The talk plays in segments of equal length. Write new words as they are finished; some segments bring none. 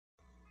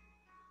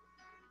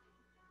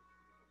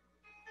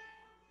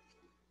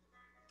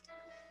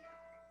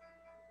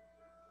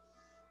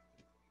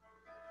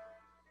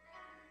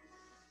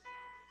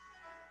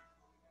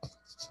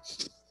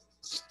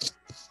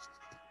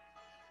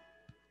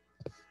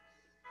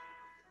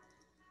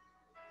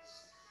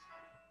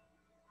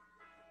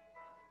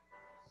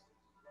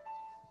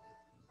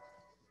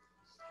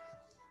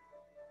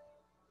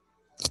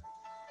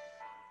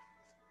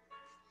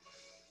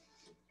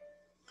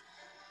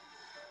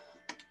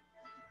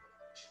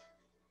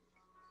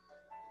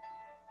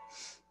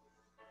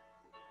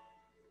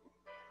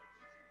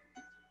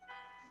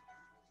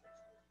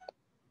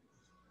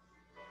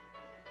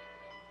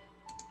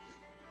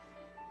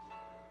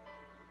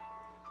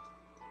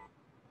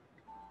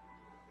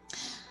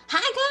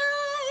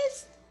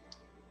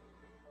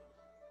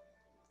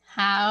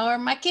How are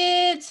my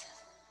kids?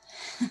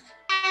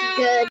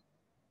 Good.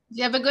 Did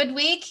you have a good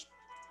week?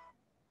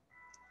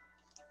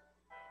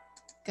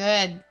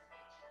 Good.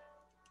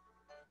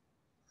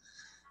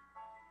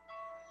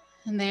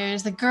 And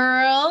there's the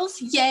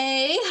girls.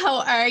 Yay.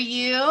 How are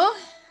you?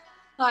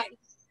 Hi.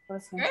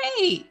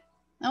 Great.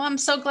 Oh, I'm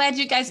so glad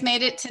you guys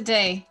made it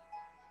today.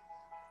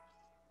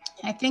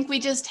 I think we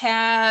just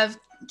have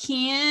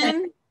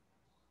Ken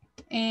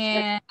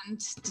and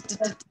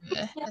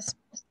his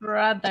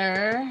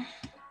brother.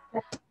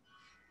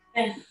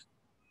 And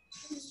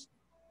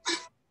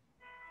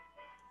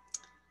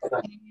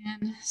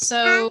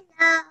so,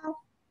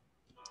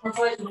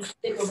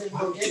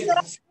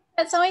 that's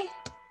Zoe.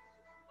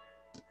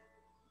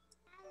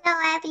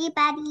 Hello,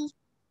 everybody.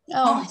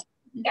 Oh,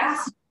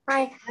 Yes.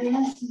 Hi.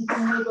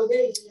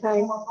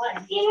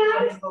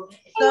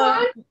 so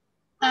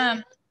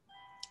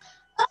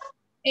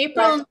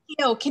April and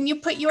Theo, can you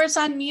put yours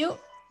on mute,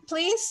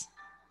 please?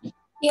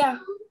 Yeah.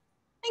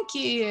 Thank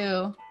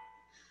you.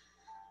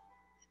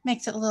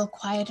 Makes it a little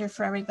quieter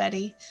for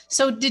everybody.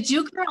 So did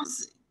you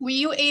girls, were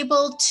you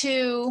able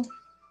to,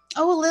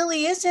 oh,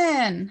 Lily is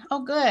in.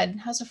 Oh, good.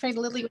 I was afraid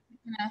Lily was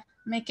gonna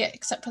make it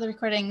except for the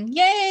recording.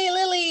 Yay,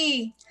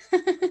 Lily.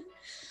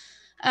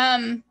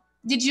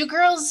 Did you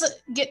girls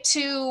get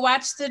to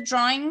watch the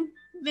drawing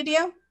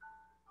video?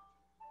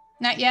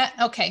 Not yet?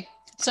 Okay.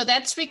 So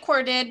that's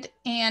recorded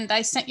and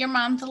I sent your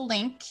mom the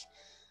link,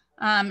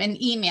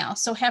 an email.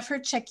 So have her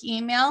check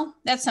email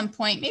at some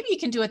point. Maybe you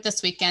can do it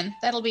this weekend.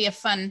 That'll be a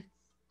fun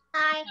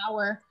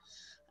hour.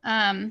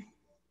 And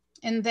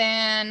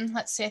then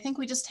let's see, I think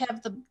we just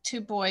have the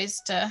two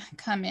boys to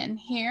come in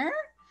here.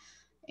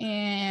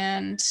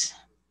 And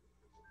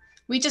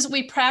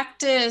we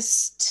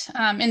practiced,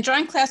 in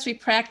drawing class, we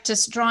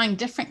practiced drawing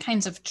different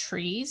kinds of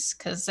trees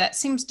because that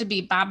seems to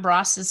be Bob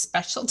Ross's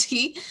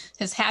specialty,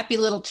 his happy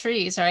little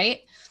trees,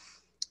 right?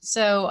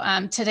 So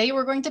today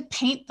we're going to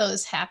paint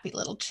those happy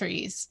little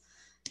trees.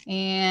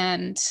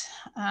 And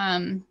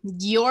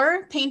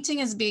your painting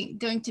is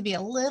going to be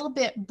a little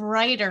bit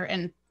brighter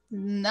and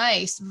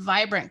nice,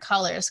 vibrant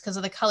colors because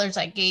of the colors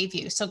I gave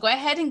you. So go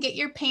ahead and get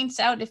your paints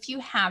out if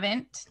you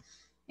haven't.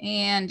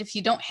 And if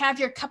you don't have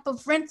your cup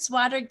of rinse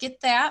water,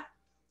 get that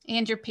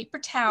and your paper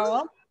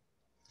towel.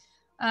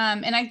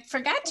 And I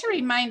forgot to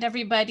remind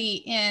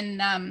everybody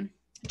in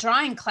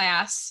drawing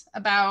class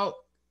about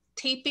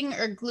taping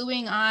or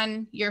gluing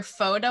on your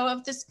photo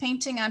of this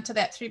painting onto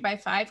that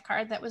 3x5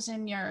 card that was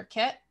in your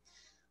kit.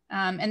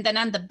 And then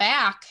on the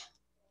back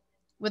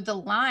with the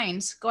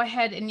lines, go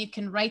ahead and you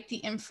can write the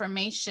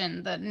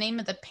information, the name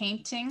of the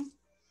painting.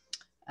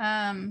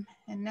 And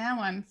now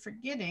I'm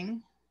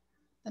forgetting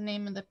the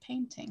name of the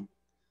painting.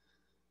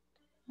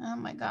 Oh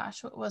my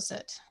gosh, what was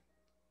it?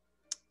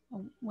 A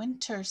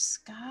winter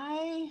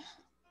sky?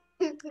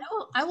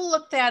 I will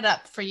look that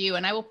up for you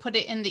and I will put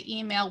it in the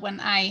email when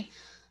I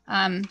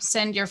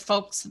send your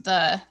folks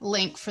the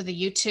link for the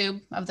YouTube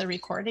of the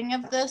recording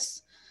of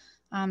this.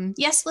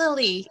 Yes,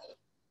 Lily.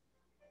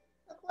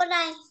 Look what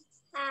I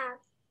have.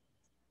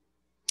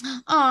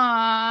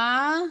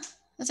 Aww.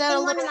 Is that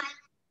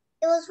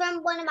it was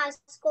from one of my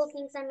school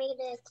things. I made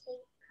it.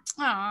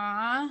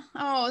 Aww.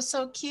 Oh,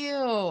 so cute.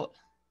 Oh,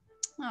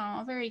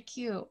 very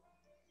cute.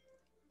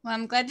 Well,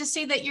 I'm glad to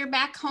see that you're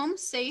back home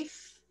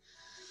safe.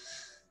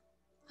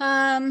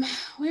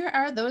 Where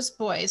are those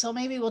boys? Well,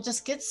 maybe we'll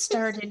just get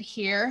started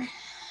here.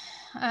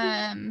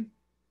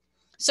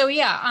 So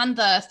yeah, on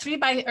the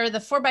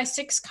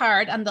 4x6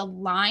 card on the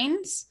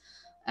lines,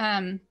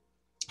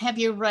 have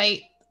you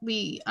write,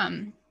 we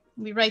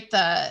write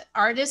the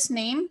artist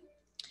name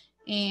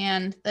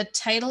and the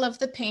title of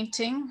the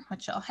painting,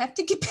 which I'll have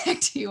to get back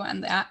to you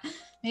on that.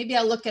 Maybe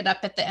I'll look it up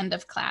at the end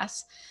of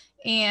class.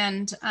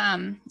 And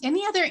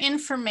any other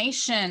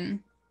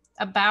information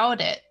about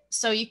it.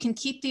 So you can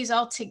keep these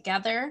all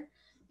together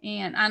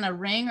and on a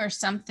ring or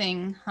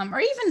something, or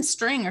even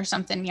string or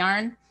something,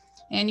 yarn,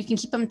 and you can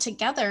keep them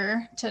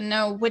together to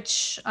know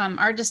which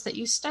artist that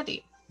you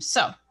study.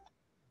 So,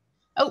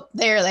 oh,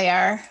 there they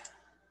are.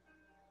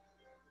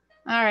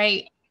 All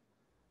right.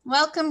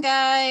 Welcome,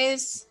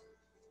 guys.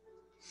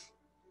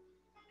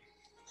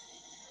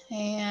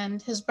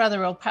 And his brother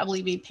will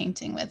probably be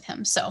painting with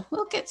him. So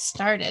we'll get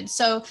started.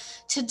 So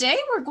today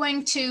we're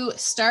going to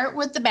start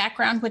with the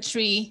background, which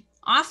we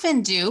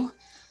often do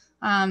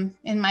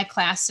in my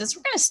classes.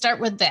 We're going to start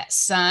with that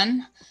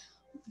sun.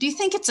 Do you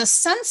think it's a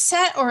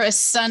sunset or a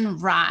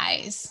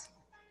sunrise?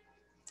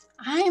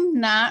 I'm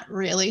not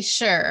really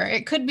sure.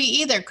 It could be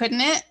either,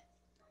 couldn't it?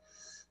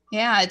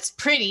 Yeah, it's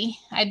pretty.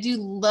 I do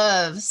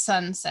love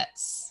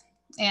sunsets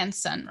and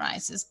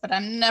sunrises, but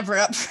I'm never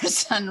up for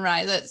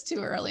sunrise. It's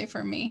too early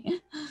for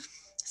me.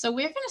 So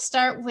we're going to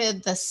start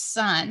with the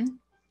sun.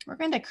 We're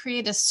going to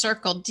create a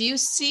circle. Do you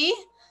see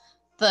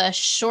the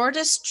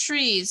shortest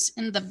trees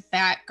in the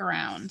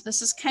background?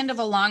 This is kind of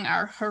along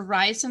our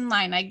horizon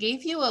line. I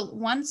gave you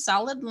one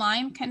solid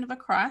line kind of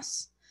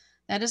across.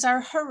 That is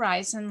our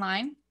horizon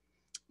line.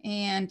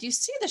 And do you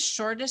see the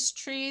shortest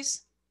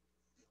trees?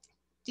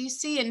 Do you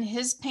see in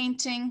his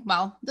painting?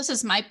 Well, this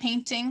is my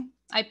painting.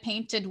 I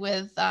painted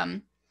with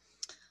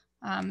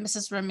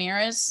Mrs.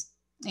 Ramirez,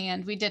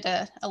 and we did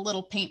a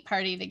little paint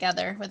party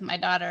together with my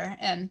daughter.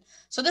 And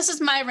so this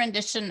is my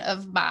rendition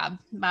of Bob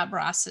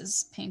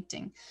Ross's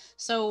painting.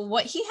 So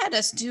what he had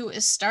us do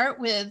is start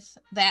with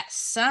that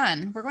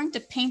sun. We're going to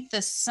paint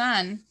the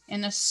sun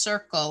in a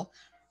circle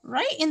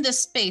right in the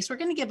space. We're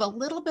going to give a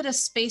little bit of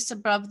space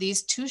above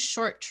these two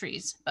short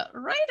trees, but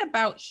right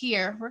about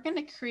here, we're going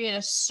to create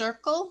a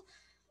circle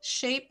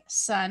shaped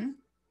sun.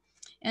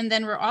 And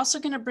then we're also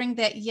going to bring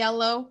that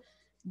yellow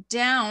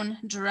down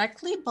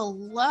directly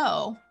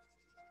below,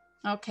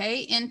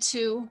 okay,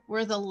 into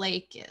where the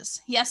lake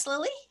is. Yes,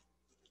 Lily?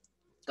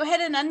 Go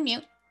ahead and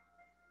unmute.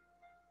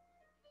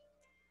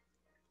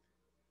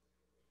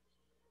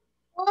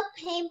 What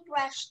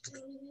paintbrush do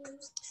you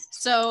use?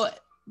 So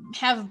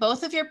have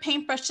both of your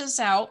paintbrushes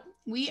out.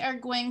 We are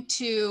going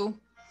to...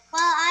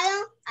 Well,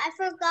 I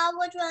forgot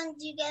which one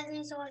you gave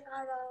me, so I got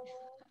all of them.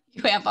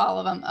 You have all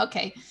of them,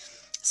 okay.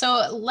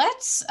 So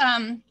let's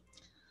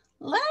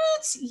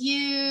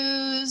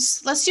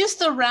use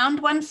the round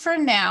one for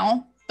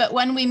now, but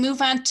when we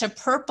move on to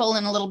purple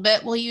in a little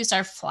bit, we'll use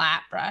our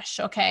flat brush,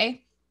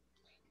 okay?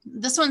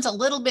 This one's a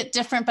little bit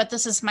different, but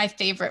this is my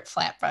favorite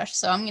flat brush,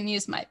 so I'm gonna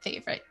use my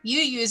favorite. You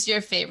use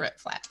your favorite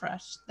flat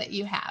brush that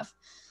you have.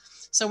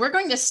 So we're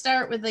going to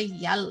start with the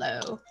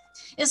yellow.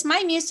 Is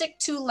my music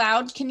too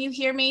loud? Can you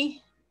hear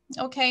me?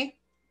 Okay.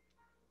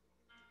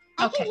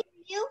 I can hear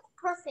you,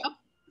 perfect.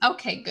 Oh,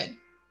 okay, good.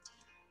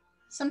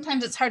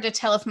 Sometimes it's hard to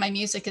tell if my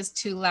music is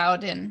too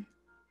loud,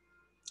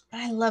 but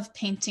I love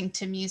painting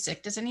to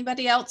music. Does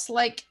anybody else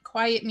like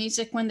quiet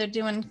music when they're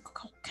doing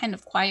kind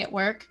of quiet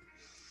work?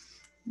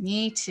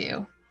 Me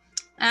too.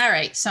 All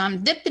right, so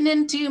I'm dipping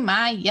into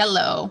my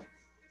yellow.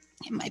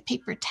 Get my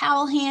paper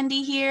towel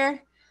handy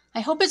here. I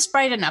hope it's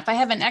bright enough. I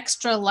have an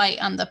extra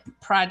light on the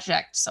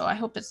project, so I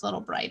hope it's a little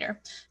brighter.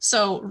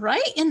 So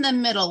right in the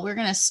middle, we're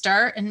gonna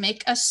start and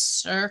make a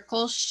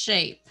circle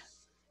shape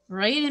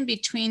right in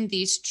between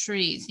these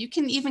trees. You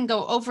can even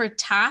go over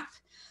top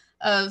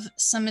of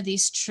some of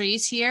these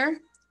trees here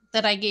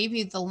that I gave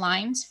you the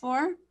lines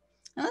for. And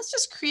let's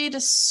just create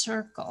a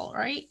circle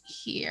right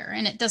here.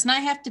 And it does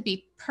not have to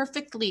be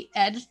perfectly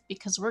edged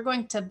because we're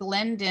going to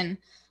blend in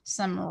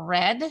some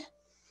red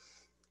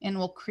and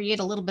we'll create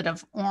a little bit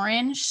of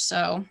orange.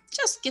 So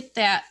just get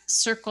that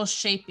circle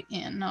shape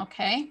in,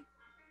 okay?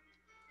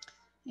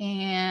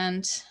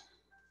 And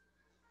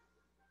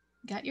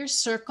got your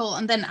circle,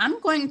 and then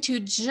I'm going to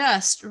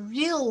just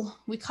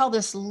we call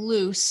this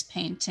loose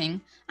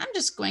painting. I'm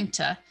just going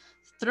to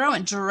throw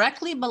it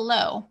directly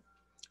below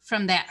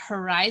from that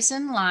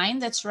horizon line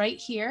that's right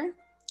here.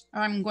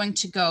 Or I'm going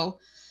to go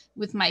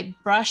with my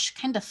brush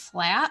kind of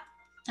flat.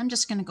 I'm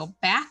just going to go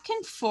back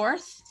and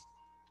forth.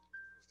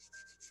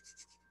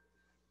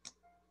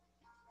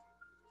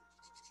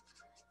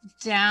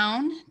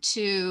 Down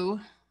to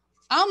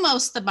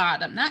almost the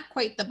bottom, not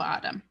quite the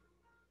bottom.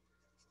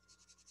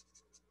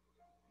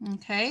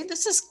 Okay,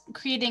 this is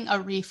creating a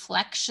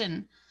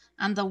reflection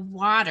on the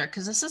water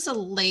because this is a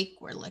lake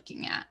we're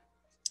looking at.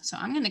 So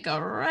I'm going to go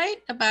right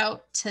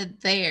about to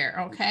there,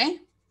 okay?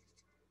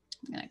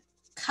 I'm going to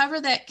cover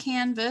that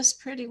canvas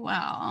pretty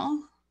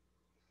well.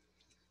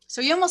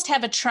 So you almost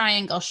have a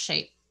triangle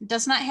shape. It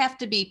does not have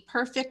to be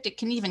perfect. It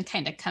can even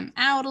kind of come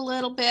out a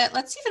little bit.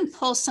 Let's even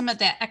pull some of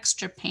that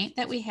extra paint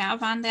that we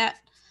have on that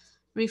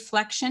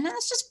reflection, and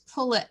let's just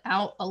pull it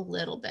out a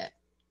little bit,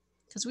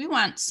 because we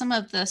want some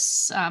of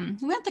this,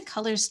 we want the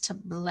colors to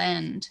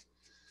blend.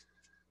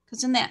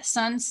 Because in that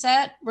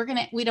sunset,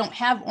 we don't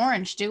have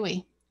orange, do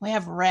we? We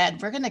have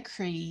red. We're gonna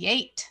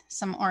create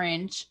some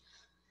orange.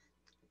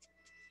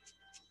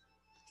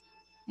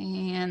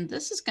 And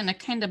this is gonna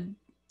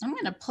I'm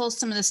gonna pull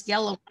some of this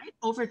yellow right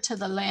over to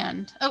the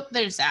land. Oh,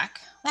 there's Zach.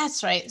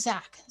 That's right,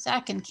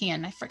 Zach and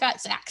Kian. I forgot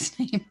Zach's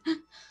name.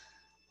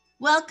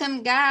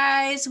 Welcome,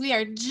 guys. We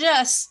are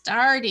just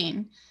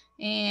starting.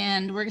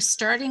 And we're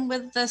starting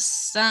with the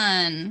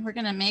sun. We're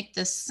gonna make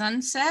the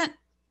sunset.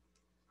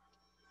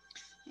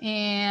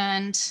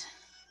 And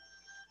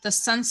the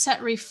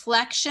sunset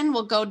reflection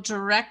will go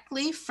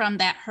directly from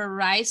that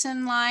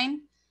horizon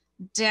line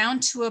down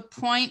to a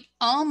point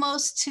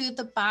almost to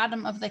the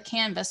bottom of the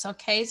canvas.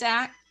 Okay,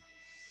 Zach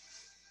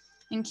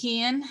and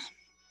Kian?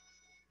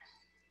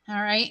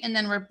 All right, and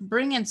then we're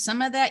bringing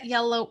some of that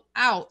yellow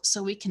out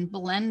so we can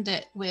blend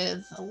it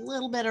with a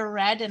little bit of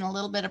red and a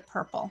little bit of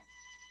purple.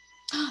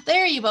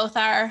 There you both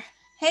are.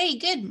 Hey,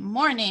 good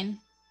morning.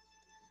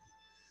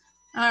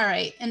 All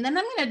right, and then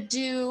I'm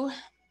gonna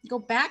go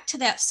back to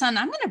that sun.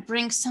 I'm gonna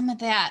bring some of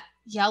that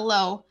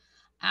yellow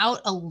out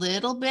a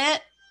little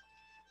bit.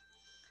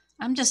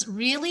 I'm just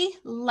really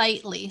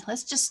lightly,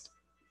 let's just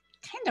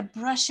kind of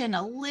brush in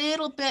a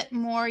little bit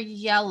more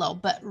yellow,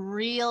 but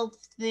real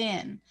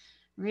thin,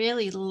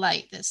 really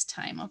light this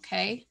time,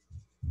 okay?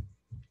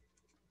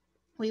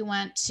 We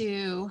want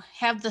to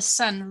have the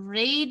sun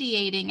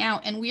radiating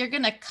out, and we are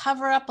going to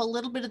cover up a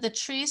little bit of the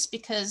trees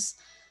because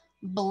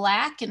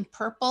black and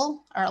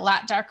purple are a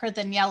lot darker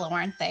than yellow,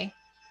 aren't they?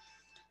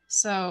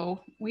 So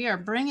we are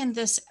bringing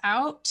this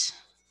out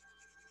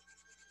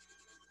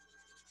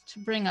to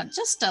bring up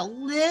just a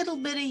little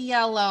bit of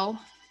yellow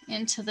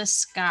into the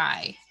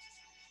sky.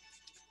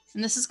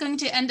 And this is going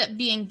to end up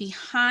being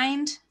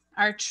behind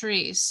our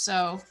trees.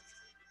 So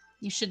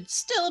you should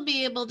still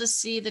be able to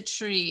see the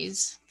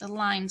trees, the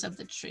lines of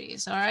the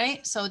trees, all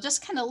right? So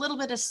just kind of a little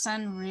bit of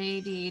sun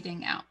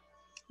radiating out.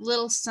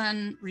 Little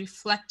sun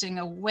reflecting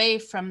away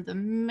from the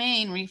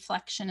main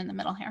reflection in the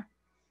middle here.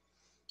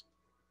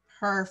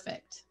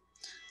 Perfect.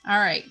 All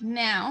right,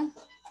 now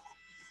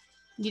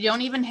you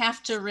don't even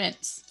have to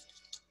rinse.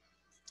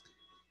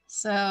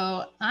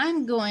 So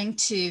I'm going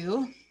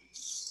to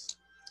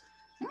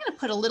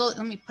put a little,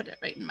 let me put it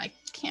right in my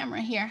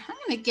camera here. I'm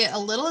going to get a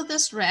little of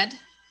this red.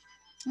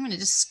 I'm going to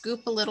just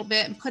scoop a little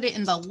bit and put it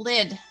in the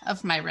lid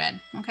of my red,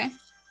 okay?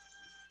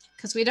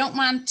 Because we don't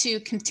want to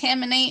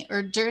contaminate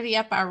or dirty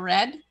up our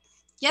red.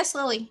 Yes,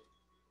 Lily,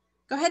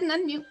 go ahead and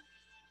unmute.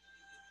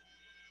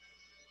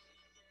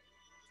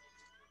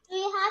 Do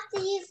you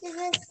have to use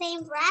the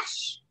same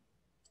brush?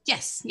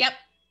 Yes, yep.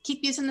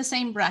 Keep using the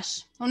same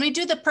brush. When we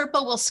do the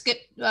purple, we'll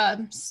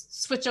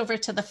switch over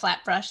to the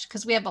flat brush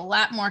because we have a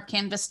lot more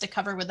canvas to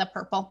cover with the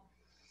purple.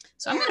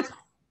 So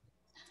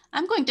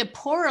I'm going to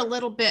pour a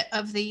little bit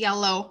of the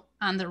yellow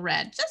on the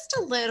red, just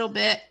a little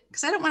bit,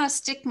 because I don't want to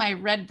stick my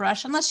red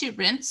brush unless you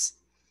rinse.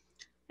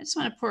 I just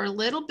want to pour a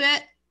little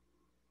bit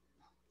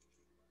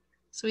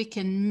so we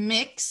can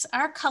mix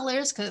our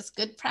colors because it's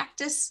good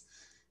practice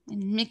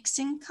in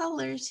mixing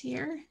colors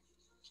here.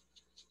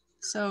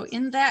 So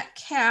in that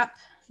cap,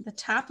 the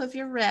top of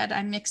your red,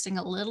 I'm mixing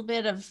a little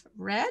bit of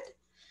red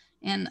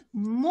and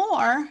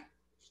more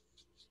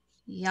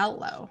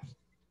yellow.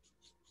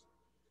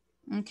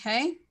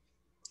 Okay.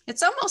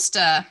 It's almost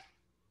a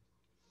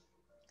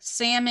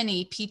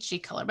salmon-y, peachy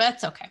color, but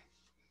that's okay.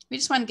 We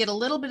just want to get a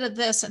little bit of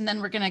this and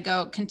then we're going to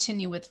go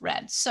continue with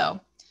red.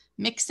 So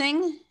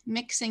mixing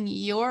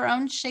your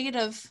own shade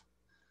of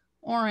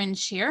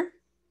orange here.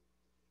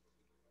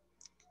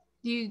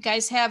 Do you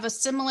guys have a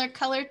similar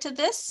color to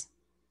this?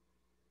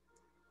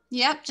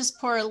 Yep, just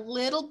pour a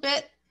little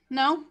bit.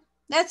 No,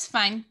 that's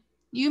fine.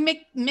 You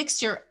mix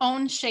your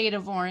own shade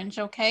of orange,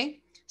 okay?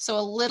 So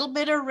a little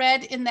bit of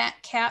red in that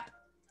cap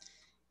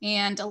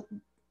and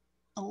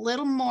a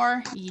little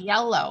more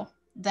yellow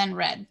than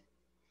red.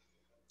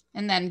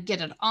 And then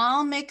get it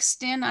all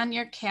mixed in on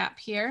your cap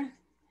here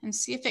and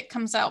see if it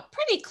comes out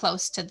pretty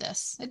close to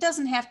this. It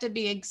doesn't have to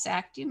be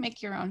exact. You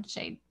make your own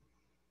shade.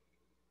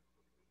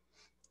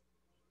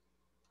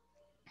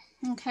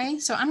 Okay,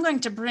 so I'm going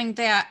to bring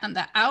that on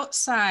the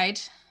outside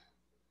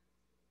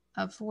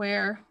of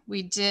where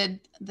we did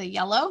the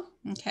yellow,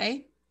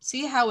 okay?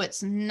 See how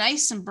it's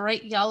nice and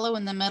bright yellow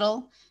in the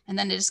middle, and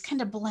then it just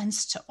kind of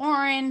blends to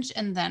orange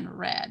and then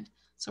red.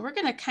 So we're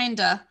gonna kind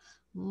of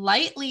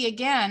lightly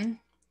again,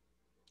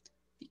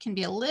 it can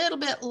be a little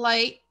bit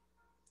light.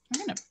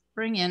 We're gonna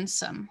bring in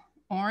some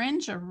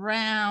orange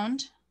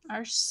around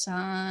our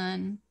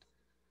sun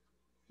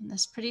and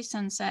this pretty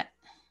sunset.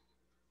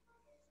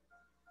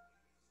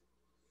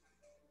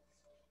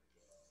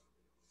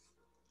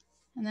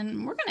 And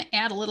then we're going to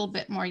add a little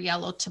bit more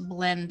yellow to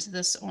blend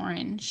this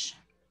orange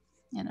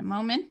in a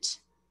moment.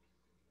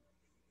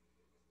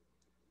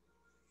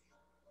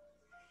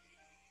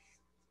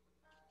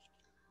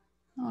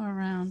 All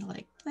around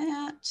like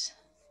that.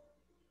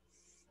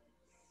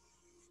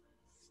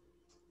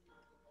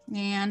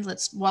 And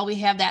while we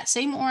have that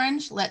same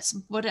orange, let's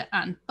put it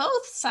on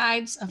both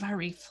sides of our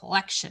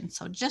reflection.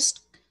 So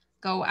just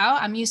go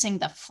out. I'm using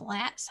the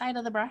flat side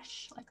of the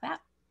brush like that.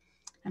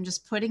 I'm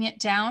just putting it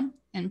down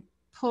and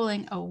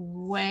pulling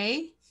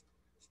away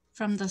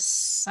from the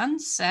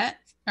sunset,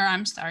 or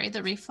I'm sorry,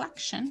 the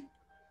reflection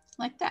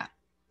like that.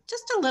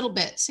 Just a little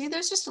bit. See,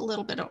 there's just a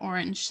little bit of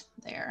orange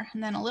there.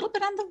 And then a little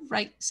bit on the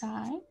right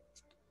side.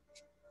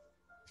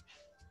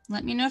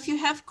 Let me know if you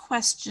have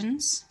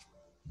questions.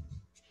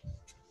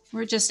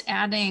 We're just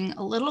adding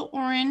a little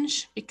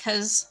orange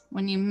because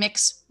when you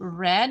mix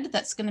red,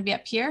 that's going to be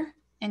up here,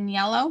 and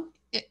yellow,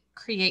 it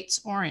creates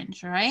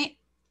orange, right?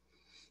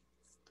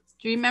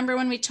 Do you remember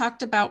when we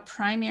talked about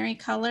primary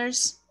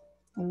colors?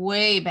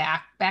 Way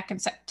back in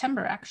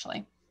September,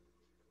 actually.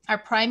 Our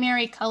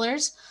primary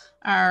colors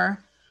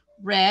are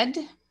red,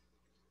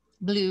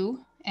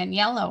 blue, and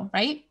yellow,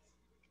 right?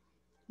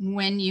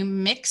 When you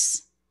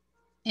mix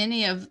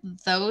any of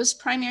those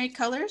primary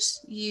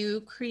colors,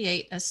 you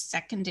create a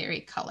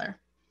secondary color.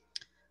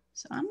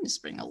 So I'm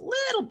just bring a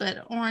little bit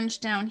of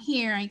orange down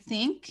here, I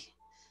think.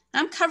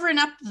 I'm covering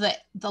up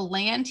the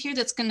land here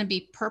that's going to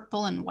be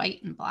purple and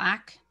white and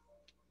black.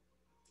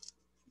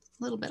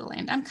 A little bit of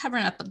land. I'm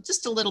covering up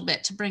just a little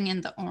bit to bring in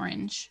the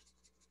orange.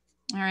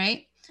 All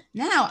right.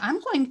 Now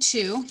I'm going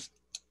to,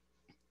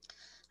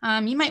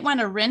 you might want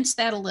to rinse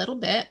that a little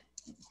bit.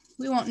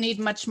 We won't need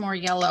much more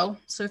yellow.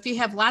 So if you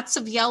have lots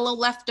of yellow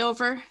left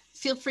over,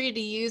 feel free to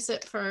use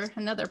it for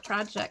another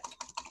project.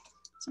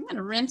 So I'm going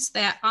to rinse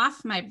that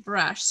off my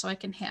brush so I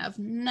can have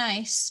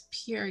nice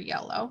pure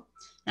yellow.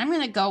 And I'm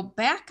going to go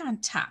back on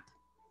top.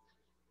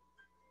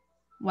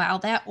 While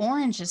that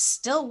orange is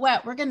still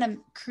wet, we're going to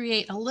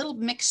create a little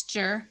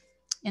mixture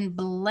and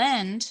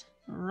blend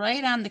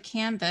right on the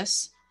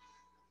canvas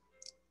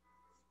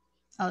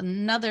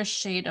another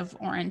shade of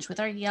orange with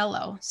our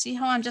yellow. See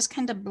how I'm just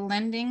kind of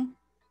blending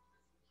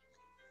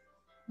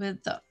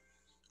with the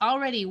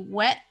already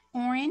wet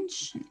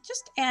orange,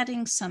 just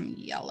adding some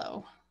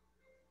yellow.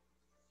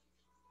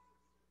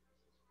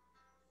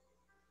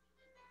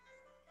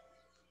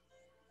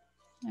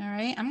 All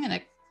right, I'm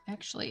gonna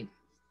actually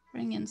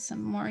bring in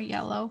some more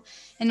yellow.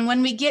 And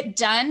when we get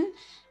done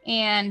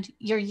and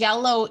your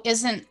yellow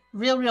isn't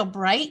real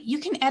bright, you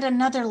can add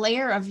another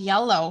layer of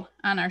yellow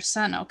on our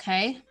sun,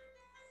 okay?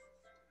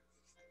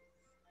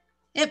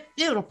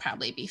 It'll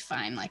probably be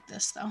fine like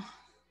this though.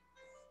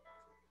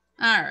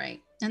 All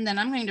right, and then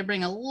I'm going to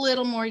bring a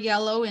little more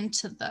yellow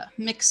into the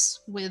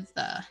mix with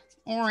the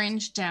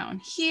orange down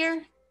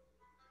here.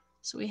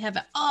 So we have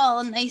it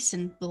all nice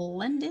and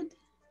blended.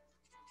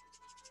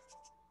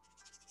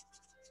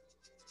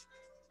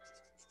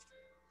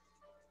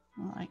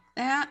 Like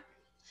that.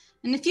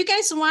 And if you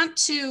guys want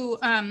to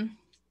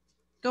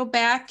go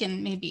back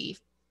and maybe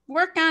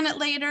work on it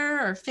later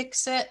or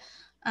fix it,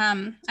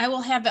 I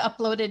will have it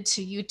uploaded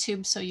to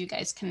YouTube so you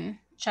guys can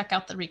check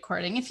out the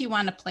recording. If you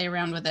want to play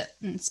around with it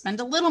and spend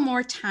a little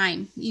more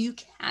time, you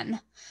can.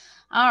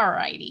 All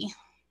righty.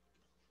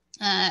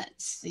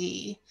 Let's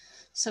see.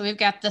 So we've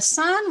got the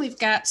sun, we've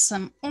got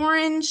some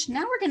orange.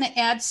 Now we're going to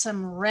add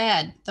some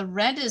red. The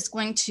red is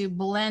going to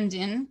blend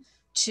in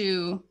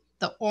to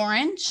the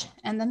orange,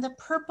 and then the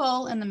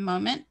purple in a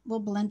moment will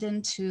blend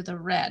into the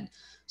red.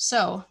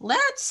 So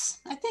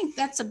I think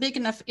that's a big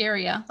enough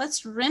area.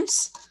 Let's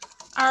rinse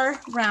our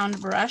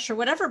round brush or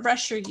whatever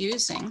brush you're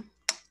using.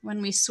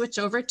 When we switch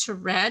over to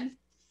red,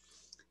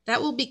 that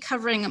will be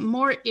covering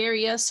more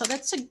area. So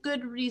that's a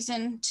good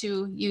reason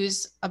to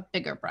use a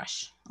bigger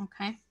brush,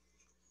 okay?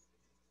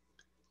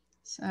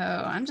 So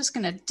I'm just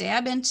gonna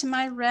dab into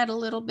my red a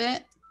little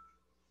bit.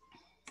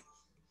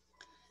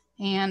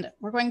 And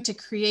we're going to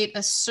create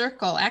a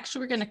circle. Actually,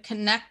 we're going to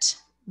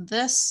connect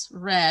this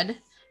red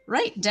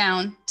right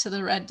down to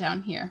the red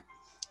down here.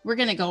 We're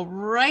going to go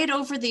right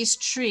over these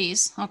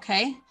trees,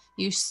 okay?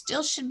 You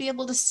still should be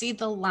able to see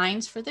the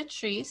lines for the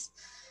trees.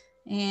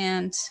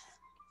 And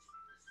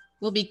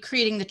we'll be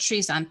creating the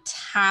trees on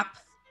top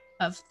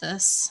of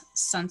this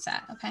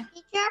sunset, okay?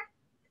 Teacher?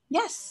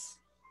 Yes.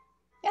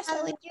 Yes,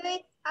 Lily. Are we going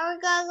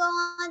to go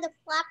on the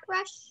flat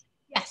brush?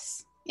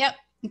 Yes. Yep.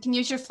 You can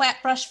use your flat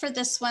brush for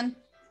this one,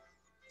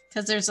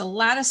 because there's a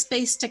lot of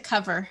space to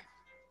cover.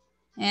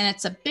 And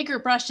it's a bigger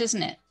brush,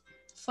 isn't it?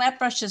 Flat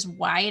brush is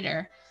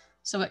wider,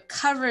 so it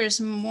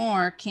covers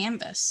more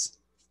canvas.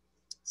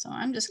 So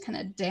I'm just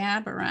gonna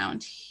dab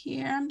around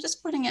here. I'm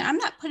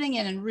not putting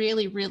it in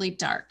really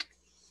dark.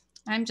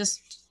 I'm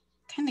just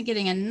kind of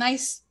getting a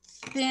nice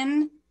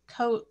thin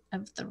coat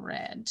of the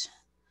red.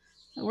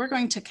 So we're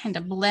going to kind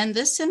of blend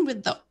this in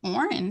with the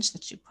orange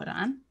that you put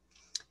on.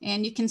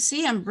 And you can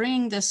see I'm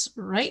bringing this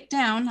right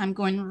down. I'm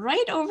going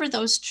right over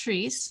those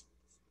trees,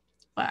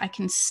 but I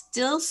can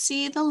still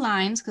see the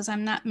lines because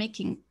I'm not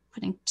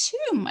putting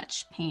too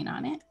much paint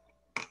on it.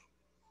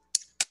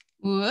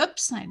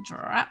 Whoops, I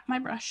dropped my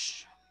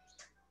brush.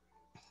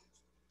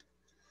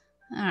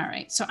 All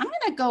right, so I'm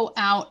gonna go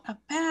out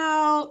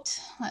about,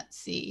 let's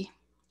see,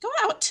 go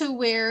out to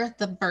where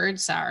the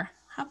birds are.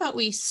 How about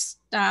we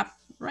stop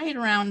right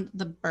around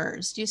the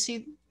birds? Do you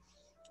see?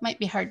 Might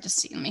be hard to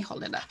see. Let me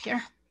hold it up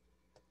here.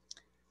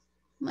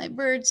 My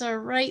birds are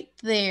right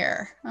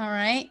there. All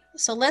right,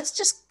 so let's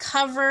just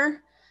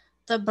cover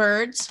the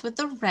birds with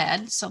the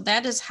red. So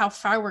that is how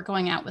far we're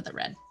going out with the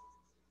red.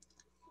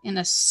 In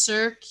a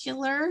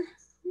circular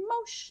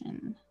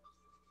motion,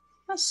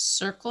 a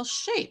circle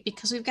shape,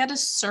 because we've got a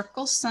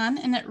circle sun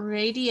and it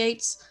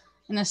radiates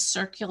in a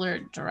circular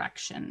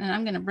direction. And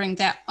I'm going to bring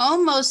that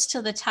almost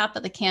to the top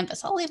of the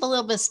canvas. I'll leave a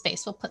little bit of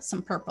space. We'll put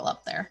some purple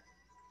up there.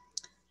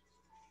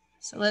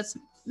 So let's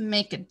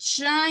make a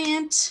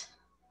giant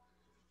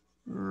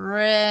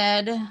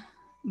red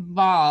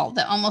ball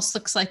that almost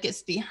looks like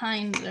it's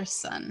behind their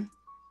sun.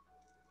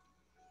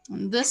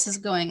 And this is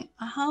going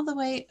all the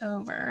way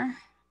over.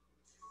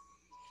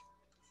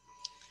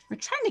 We're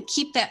trying to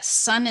keep that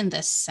sun in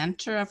the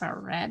center of our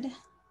red.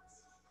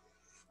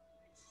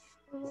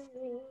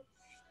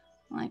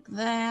 Like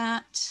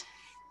that.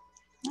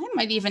 I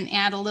might even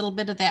add a little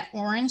bit of that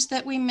orange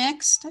that we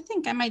mixed. I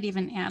think I might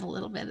even add a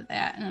little bit of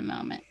that in a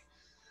moment.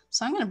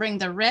 So I'm going to bring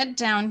the red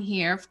down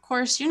here. Of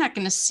course, you're not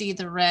going to see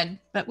the red,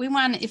 but we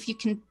want, if you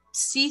can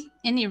see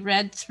any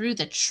red through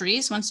the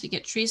trees, once we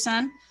get trees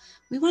on,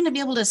 we want to be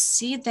able to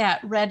see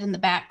that red in the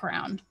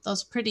background.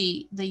 Those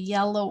pretty, the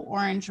yellow,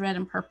 orange, red,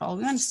 and purple.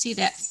 We want to see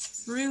that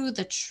through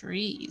the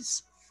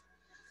trees,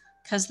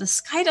 because the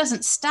sky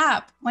doesn't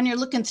stop when you're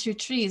looking through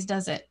trees,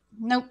 does it?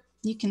 Nope.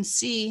 You can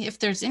see if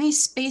there's any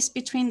space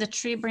between the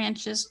tree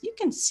branches, you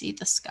can see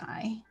the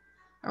sky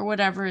or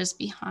whatever is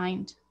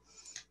behind.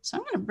 So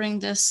I'm going to bring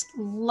this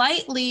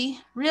lightly,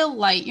 real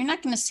light. You're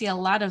not going to see a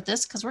lot of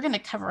this because we're going to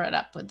cover it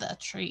up with the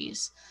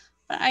trees.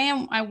 But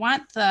I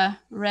want the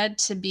red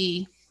to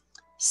be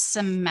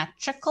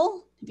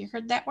symmetrical. Have you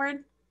heard that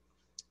word?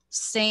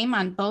 Same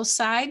on both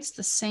sides,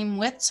 the same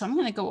width. So I'm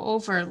going to go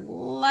over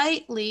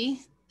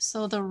lightly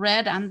so the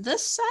red on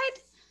this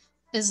side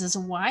is as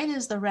wide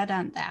as the red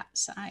on that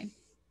side.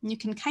 And you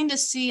can kind of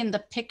see in the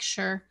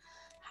picture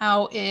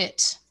how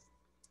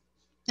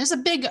there's a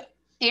big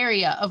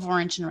area of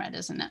orange and red,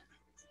 isn't it?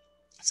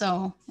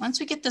 So once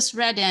we get this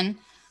red in,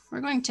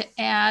 we're going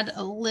to add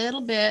a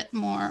little bit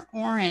more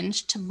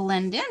orange to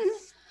blend in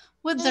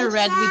with the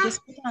red we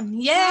just put on.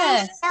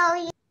 Yes.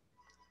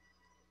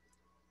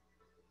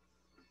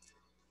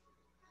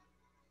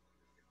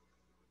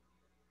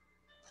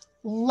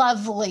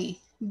 Lovely,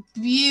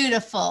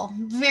 beautiful,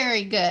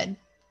 very good.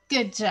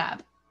 Good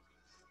job.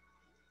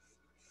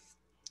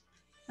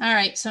 All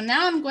right, so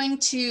now I'm going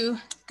to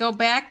go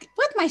back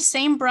with my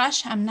same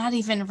brush. I'm not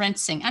even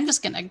rinsing. I'm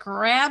just gonna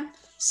grab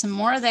some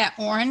more of that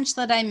orange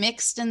that I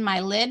mixed in my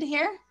lid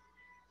here.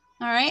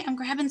 All right, I'm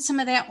grabbing some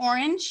of that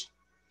orange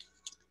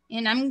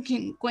and I'm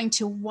going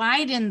to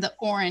widen the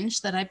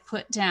orange that I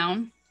put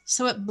down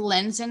so it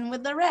blends in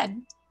with the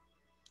red.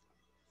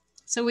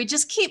 So we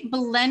just keep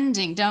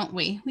blending, don't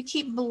we? We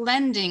keep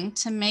blending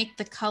to make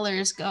the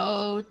colors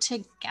go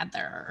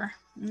together.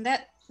 And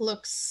that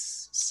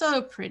looks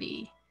so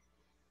pretty.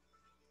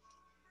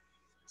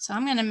 So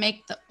I'm gonna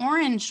make the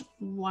orange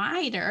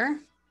wider,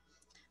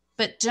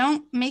 but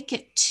don't make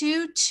it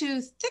too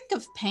thick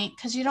of paint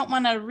because you don't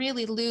wanna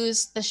really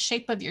lose the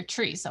shape of your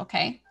trees,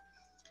 okay?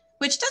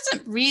 Which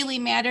doesn't really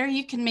matter.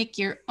 You can make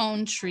your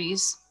own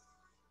trees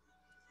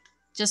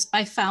just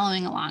by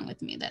following along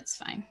with me, that's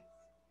fine.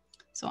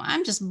 So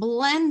I'm just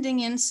blending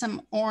in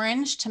some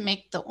orange to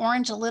make the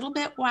orange a little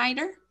bit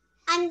wider.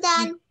 I'm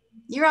done.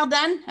 You're all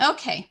done?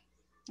 Okay.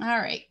 All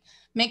right.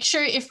 Make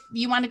sure if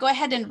you want to go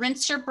ahead and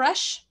rinse your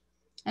brush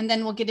and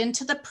then we'll get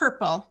into the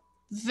purple.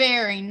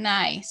 Very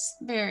nice.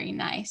 Very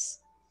nice.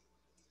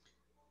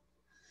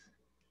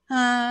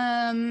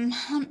 Let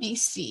me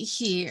see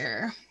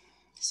here.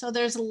 So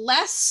there's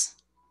less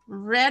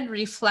red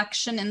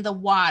reflection in the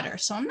water.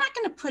 So I'm not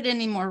going to put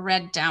any more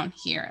red down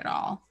here at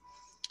all.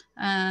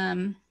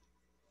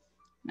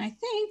 I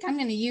think I'm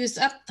going to use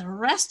up the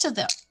rest of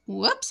the,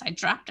 whoops, I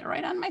dropped it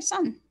right on my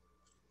son.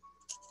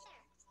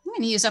 I'm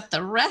going to use up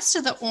the rest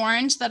of the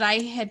orange that I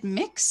had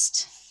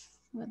mixed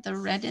with the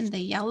red and the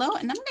yellow.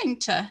 And I'm going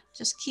to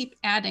just keep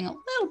adding a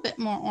little bit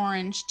more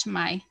orange to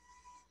my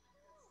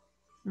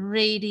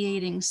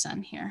radiating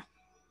sun here.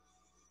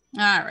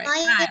 All right.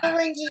 My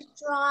orange is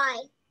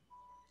dry.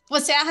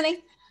 What's that, honey?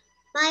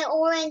 My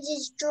orange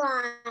is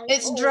dry.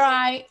 It's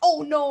dry.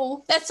 Oh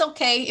no, that's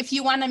okay. If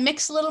you want to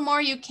mix a little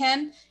more, you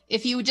can.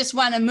 If you just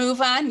want to move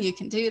on, you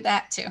can do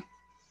that too.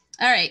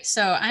 All right,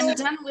 so I'm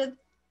done with.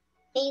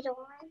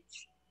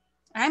 Orange.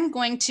 I'm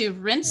going to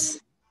rinse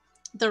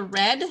the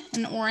red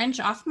and orange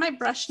off my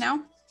brush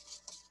now.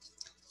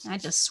 I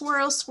just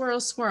swirl,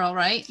 swirl, swirl,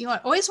 right? You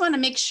always want to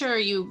make sure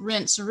you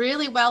rinse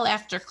really well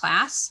after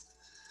class.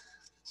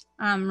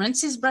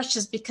 Rinse these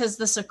brushes because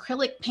this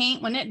acrylic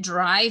paint, when it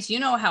dries, you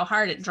know how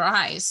hard it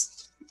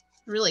dries,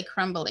 really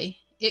crumbly.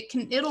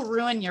 It'll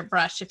ruin your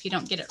brush if you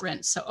don't get it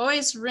rinsed. So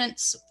always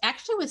rinse,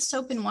 actually with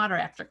soap and water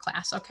after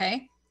class,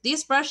 okay?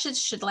 These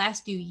brushes should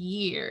last you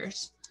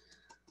years,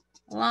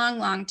 long,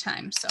 long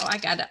time. So I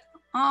got it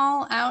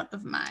all out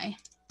of my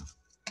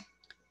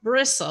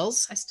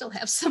bristles. I still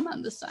have some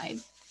on the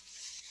side.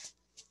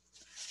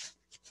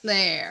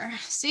 There,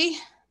 see?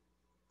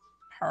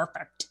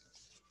 Perfect.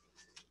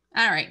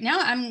 All right, now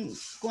I'm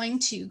going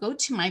to go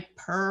to my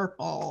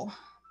purple.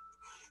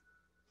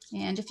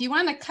 And if you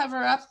want to cover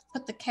up,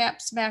 put the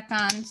caps back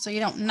on so you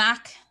don't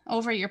knock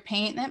over your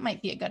paint. That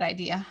might be a good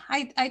idea.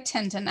 I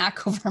tend to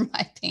knock over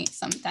my paint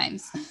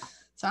sometimes.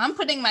 So I'm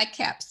putting my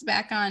caps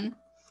back on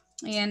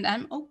and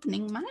I'm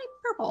opening my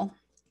purple.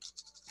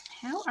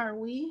 How are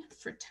we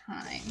for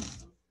time?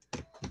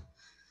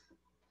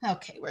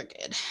 Okay, we're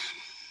good.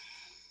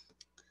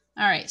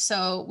 All right,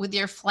 so with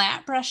your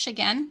flat brush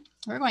again,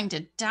 we're going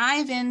to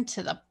dive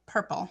into the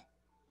purple.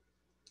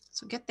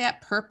 So get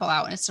that purple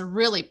out, and it's a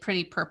really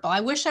pretty purple. I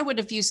wish I would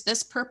have used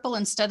this purple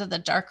instead of the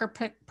darker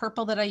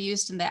purple that I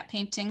used in that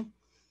painting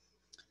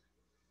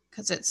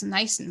because it's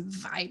nice and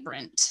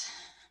vibrant.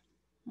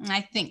 And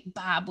I think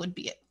Bob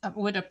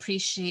would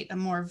appreciate a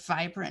more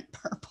vibrant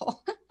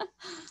purple.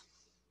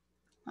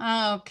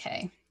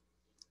 Okay.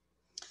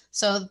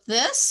 So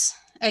this,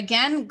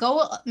 again,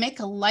 go make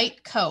a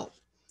light coat.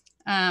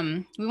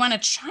 We want to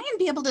try and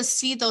be able to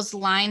see those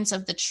lines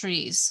of the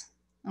trees.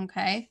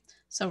 Okay.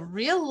 So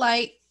real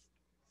light.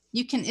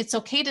 It's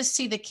okay to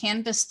see the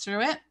canvas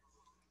through it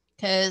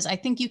because I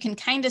think you can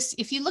kind of,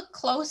 if you look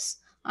close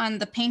on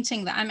the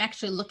painting that I'm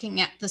actually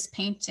looking at this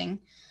painting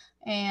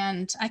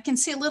and I can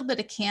see a little bit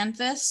of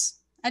canvas.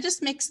 I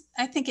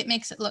think it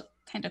makes it look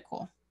kind of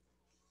cool.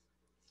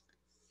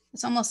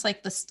 It's almost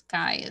like the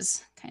sky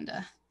is kind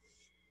of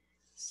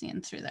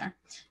seeing through there.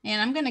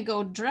 And I'm going to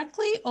go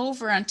directly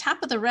over on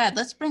top of the red.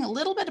 Let's bring a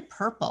little bit of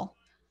purple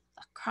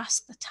across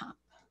the top.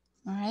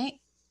 All right,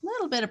 a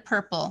little bit of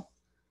purple.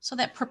 So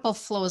that purple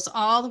flows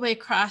all the way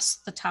across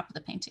the top of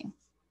the painting.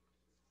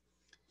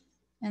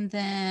 And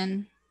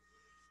then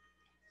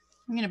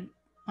I'm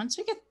once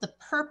we get the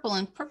purple,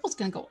 and purple's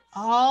gonna go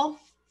all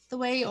the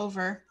way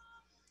over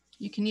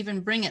You can even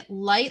bring it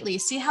lightly.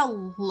 See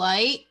how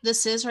light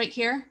this is right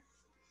here?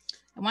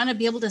 I want to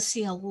be able to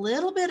see a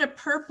little bit of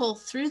purple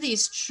through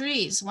these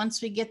trees.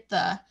 Once we get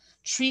the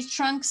tree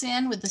trunks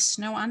in with the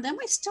snow on them,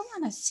 I still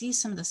want to see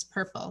some of this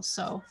purple.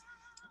 So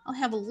I'll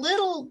have a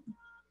little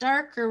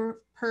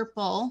darker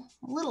purple,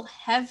 a little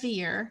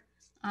heavier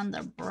on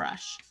the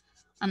brush,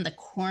 on the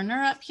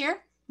corner up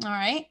here. All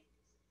right.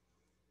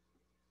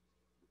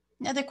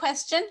 Another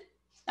question?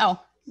 Oh,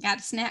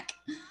 got a snack.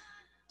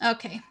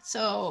 Okay,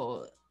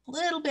 so a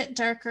little bit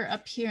darker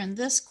up here in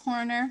this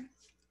corner.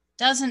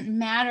 Doesn't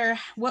matter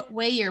what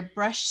way your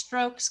brush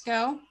strokes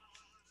go.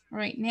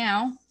 Right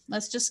now,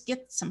 let's just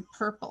get some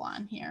purple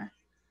on here,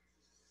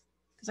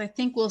 because I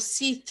think we'll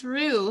see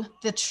through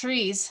the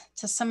trees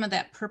to some of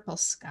that purple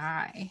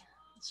sky.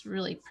 It's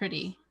really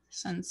pretty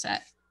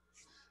sunset.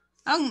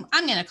 I'm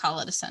gonna call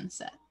it a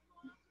sunset.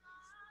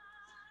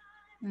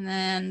 And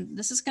then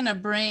this is we're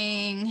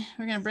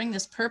gonna bring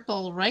this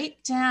purple right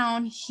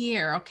down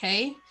here,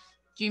 okay?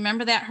 Do you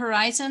remember that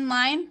horizon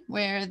line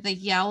where the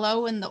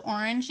yellow and the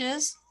orange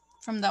is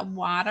from the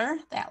water,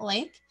 that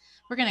lake?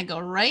 We're gonna go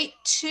right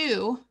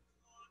to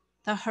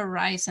the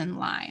horizon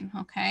line,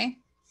 okay?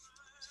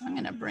 So I'm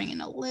gonna bring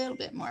in a little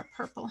bit more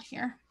purple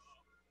here.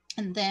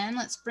 And then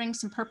let's bring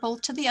some purple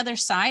to the other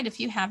side if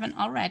you haven't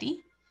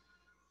already.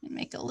 And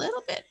make a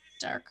little bit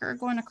darker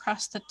going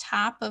across the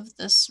top of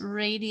this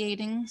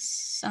radiating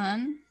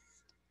sun.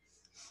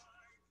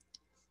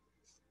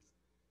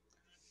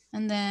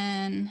 And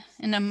then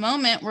in a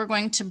moment, we're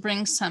going to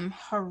bring some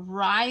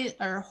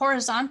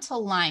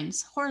horizontal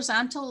lines.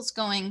 Horizontal is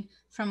going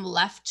from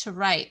left to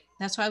right.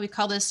 That's why we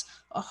call this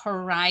a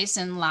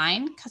horizon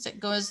line, because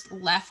it goes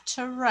left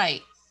to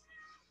right.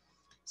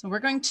 So we're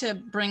going to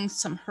bring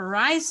some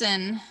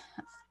horizontal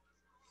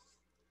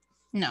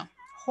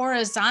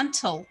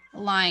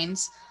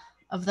lines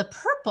of the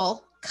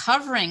purple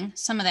covering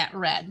some of that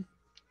red.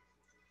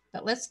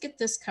 But let's get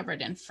this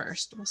covered in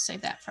first. We'll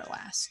save that for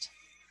last.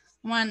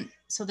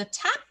 So the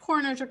top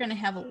corners are going to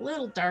have a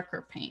little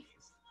darker paint.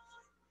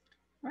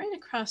 Right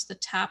across the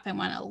top, I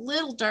want a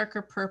little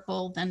darker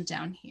purple than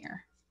down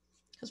here,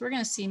 because we're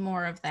going to see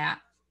more of that.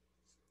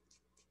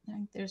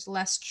 There's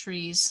less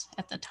trees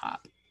at the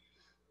top.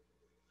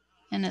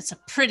 And it's a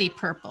pretty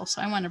purple,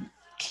 so I want to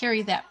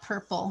carry that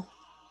purple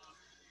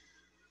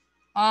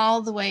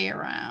all the way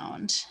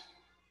around.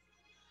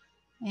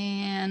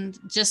 And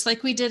just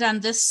like we did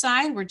on this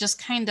side, we're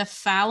just kind of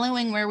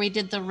following where we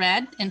did the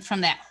red, and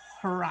from that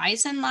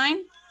horizon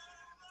line,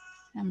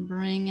 I'm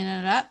bringing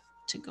it up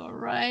to go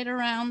right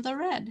around the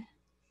red.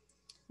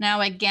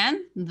 Now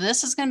again,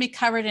 this is going to be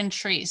covered in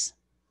trees.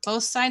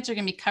 Both sides are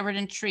going to be covered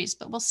in trees,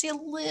 but we'll see a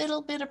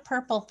little bit of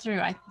purple through,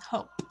 I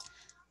hope.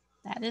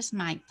 That is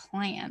my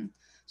plan.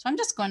 So I'm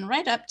just going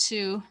right up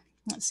to,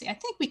 let's see, I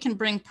think we can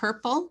bring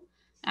purple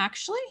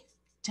actually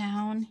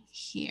down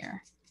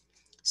here.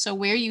 So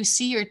where you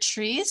see your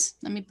trees,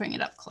 let me bring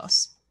it up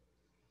close.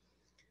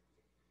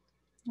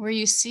 Where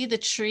you see the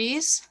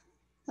trees,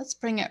 let's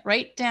bring it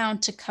right down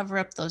to cover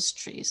up those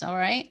trees, all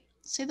right?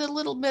 See the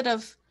little bit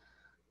of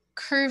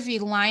curvy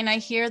line I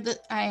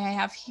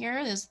have here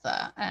is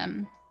the,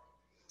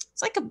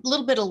 it's like a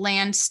little bit of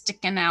land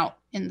sticking out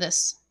in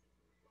this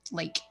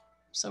lake.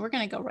 So we're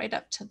gonna go right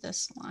up to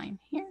this line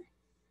here.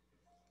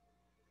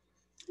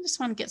 I just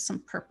want to get some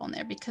purple in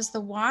there because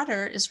the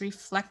water is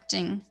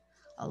reflecting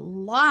a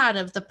lot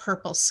of the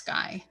purple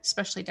sky,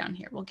 especially down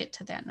here. We'll get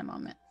to that in a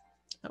moment.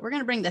 But we're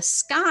going to bring the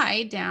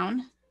sky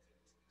down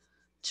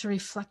to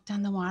reflect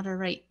on the water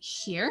right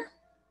here.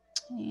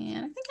 And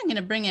I think I'm going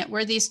to bring it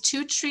where these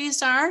two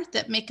trees are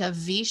that make a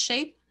V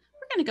shape.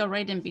 We're going to go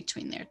right in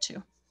between there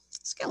too.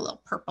 Let's get a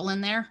little purple in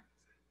there.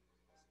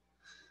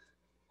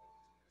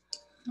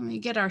 When we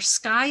get our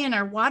sky and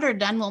our water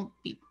done, we'll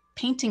be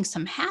painting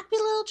some happy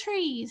little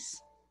trees.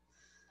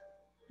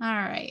 All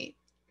right.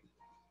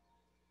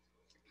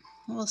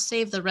 We'll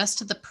save the rest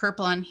of the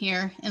purple on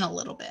here in a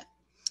little bit.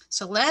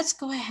 So let's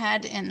go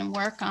ahead and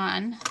work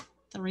on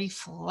the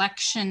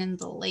reflection in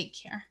the lake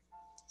here.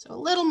 So a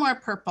little more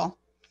purple.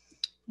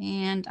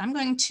 And I'm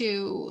going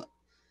to,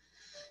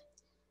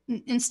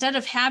 instead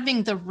of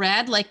having the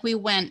red, like we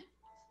went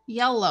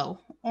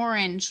yellow,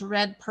 orange,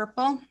 red,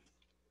 purple,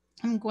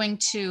 I'm going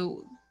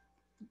to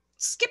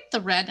skip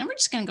the red and we're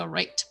just going to go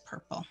right to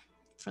purple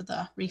for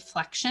the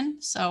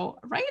reflection. So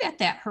right at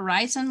that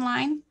horizon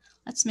line,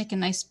 let's make a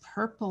nice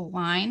purple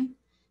line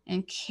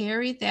and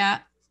carry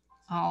that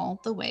all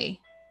the way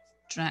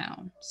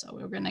down. So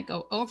we're going to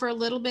go over a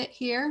little bit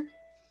here,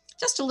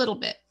 just a little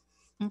bit.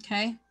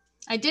 Okay.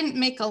 I didn't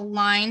make a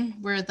line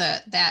where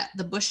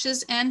the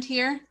bushes end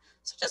here.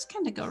 So just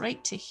kind of go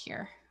right to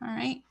here. All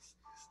right.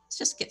 Let's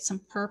just get some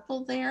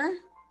purple there.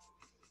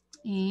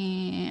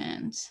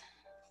 And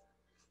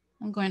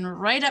I'm going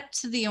right up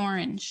to the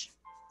orange.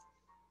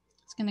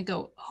 It's going to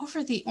go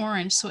over the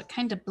orange so it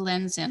kind of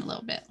blends in a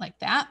little bit like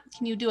that.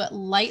 Can you do it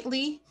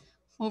lightly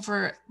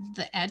over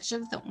the edge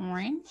of the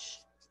orange?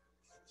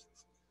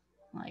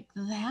 Like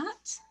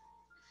that.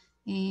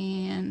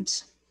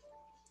 And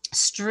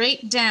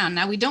straight down.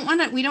 Now we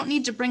don't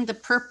need to bring the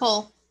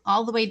purple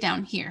all the way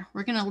down here.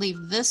 We're gonna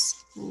leave this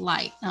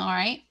light, all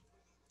right?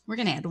 We're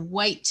gonna add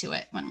white to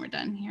it when we're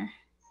done here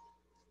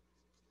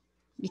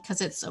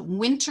because it's a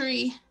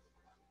wintry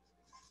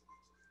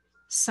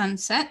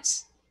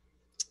sunset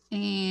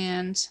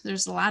and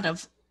there's a lot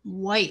of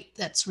white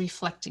that's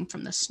reflecting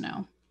from the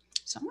snow.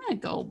 So I'm gonna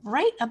go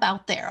right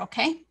about there,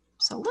 okay?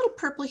 So a little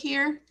purple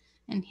here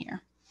and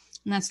here.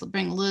 And that's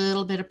bring a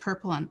little bit of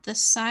purple on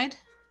this side.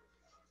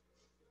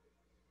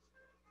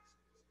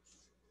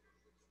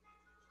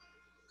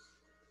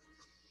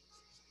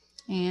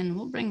 And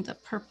we'll bring the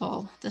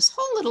purple, this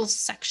whole little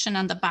section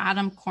on the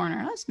bottom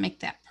corner. Let's make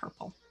that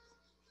purple.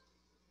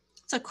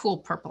 It's a cool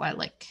purple I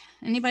like.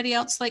 Anybody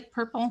else like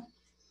purple?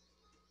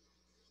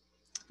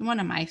 One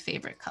of my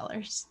favorite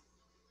colors.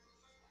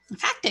 In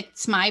fact,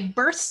 it's my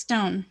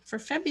birthstone for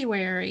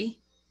February.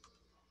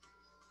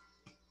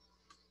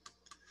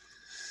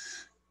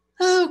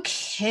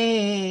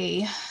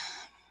 Okay,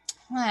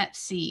 let's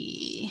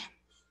see.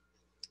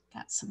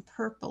 Got some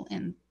purple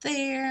in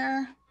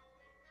there.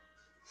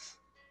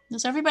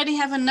 Does everybody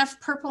have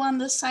enough purple on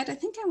this side? I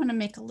think I want to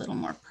make a little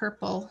more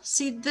purple.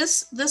 See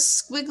this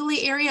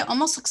squiggly area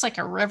almost looks like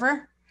a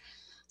river.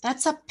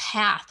 That's a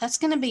path. That's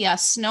going to be a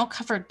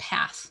snow-covered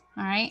path.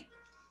 All right.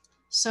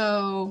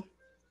 So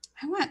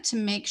I want to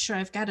make sure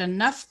I've got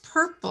enough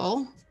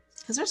purple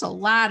because there's a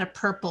lot of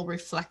purple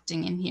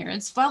reflecting in here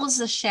as well as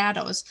the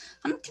shadows.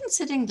 I'm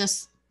considering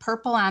this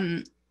purple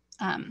on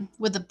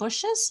with the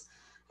bushes.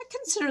 I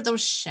consider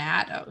those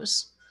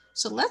shadows.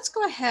 So let's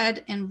go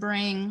ahead and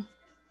bring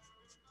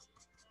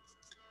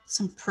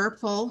some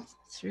purple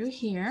through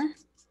here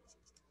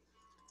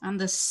on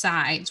the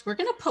sides. We're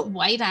gonna put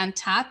white on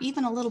top,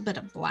 even a little bit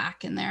of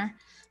black in there,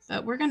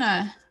 but we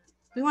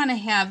wanna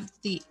have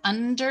the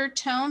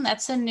undertone.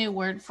 That's a new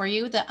word for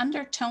you. The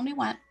undertone, we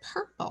want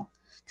purple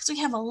because we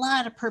have a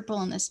lot of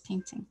purple in this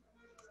painting.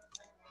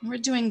 And we're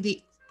doing the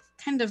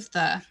kind of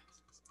the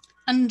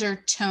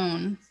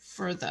undertone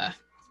for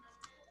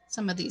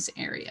some of these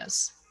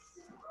areas.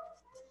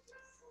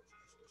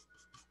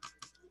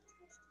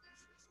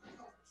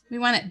 We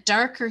want it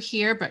darker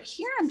here, but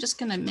here I'm just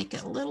gonna make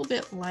it a little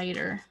bit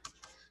lighter.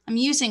 I'm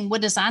using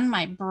what is on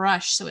my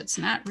brush, so it's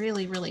not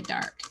really, really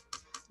dark.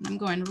 And I'm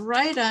going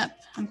right up.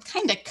 I'm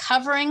kind of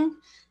covering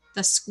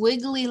the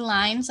squiggly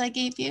lines I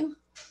gave you.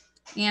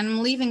 And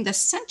I'm leaving the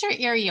center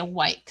area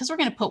white because we're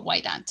gonna put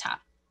white on top.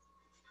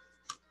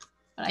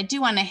 But I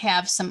do wanna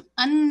have some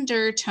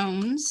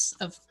undertones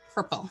of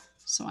purple.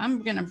 So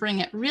I'm gonna bring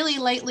it really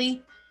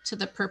lightly to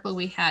the purple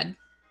we had,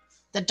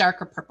 the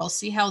darker purple.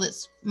 See how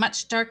it's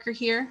much darker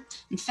here?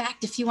 In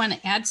fact, if you want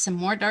to add some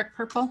more dark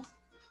purple,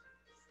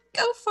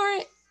 go for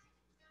it.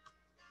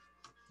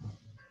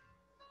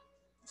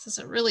 This is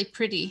a really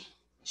pretty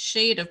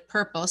shade of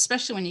purple,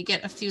 especially when you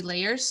get a few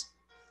layers.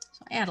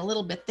 So I add a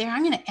little bit there.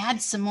 I'm going to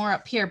add some more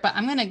up here, but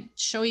I'm going to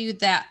show you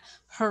that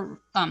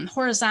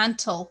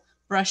horizontal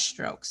brush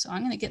stroke. So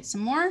I'm going to get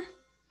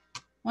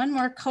one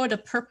more coat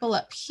of purple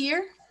up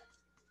here.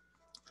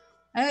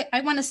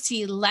 I want to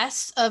see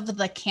less of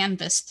the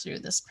canvas through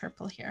this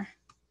purple here.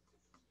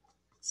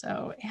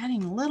 So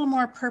adding a little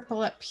more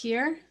purple up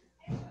here.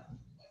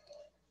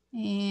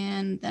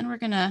 And then we're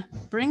going to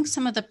bring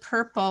some of the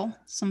purple,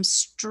 some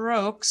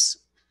strokes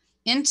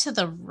into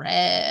the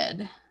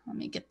red. Let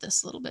me get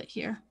this a little bit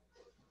here.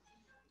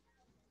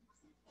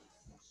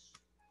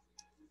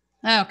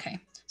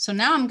 Okay, so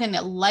now I'm going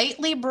to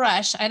lightly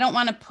brush. I don't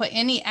want to put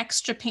any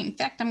extra paint. In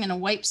fact, I'm going to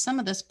wipe some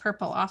of this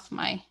purple off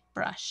my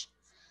brush.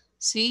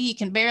 See, you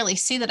can barely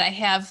see that I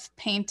have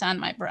paint on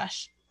my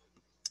brush.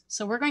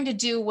 So we're going to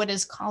do what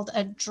is called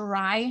a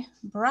dry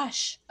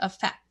brush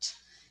effect.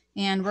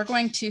 And we're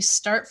going to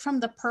start from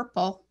the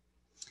purple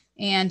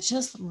and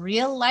just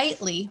real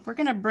lightly, we're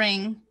going to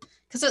bring,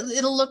 because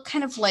it'll look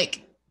kind of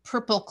like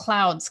purple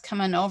clouds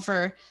coming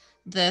over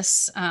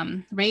this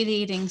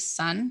radiating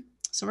sun.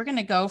 So we're going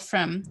to go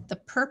from the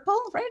purple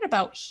right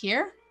about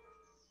here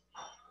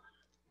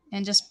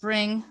and just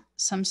bring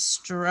some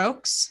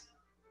strokes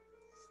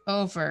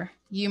over.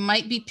 You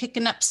might be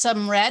picking up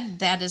some red.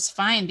 That is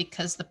fine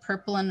because the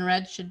purple and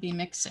red should be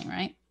mixing,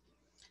 right?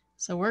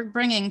 So we're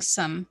bringing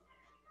some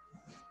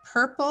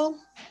purple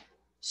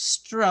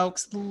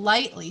strokes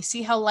lightly.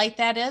 See how light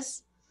that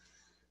is?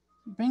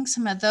 Bring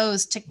some of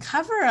those to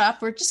cover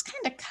up. We're just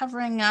kind of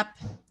covering up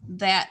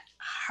that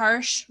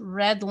harsh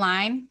red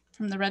line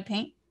from the red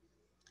paint.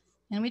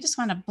 And we just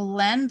want to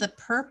blend the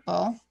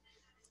purple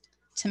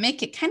to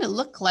make it kind of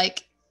look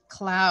like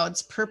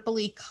clouds,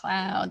 purpley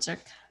clouds are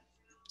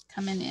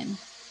coming in.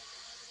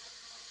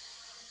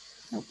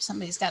 Oh,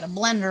 somebody's got a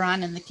blender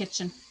on in the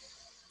kitchen.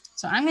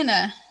 So I'm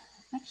gonna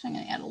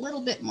add a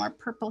little bit more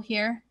purple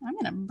here. I'm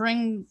gonna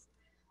bring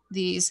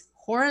these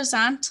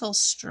horizontal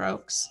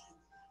strokes.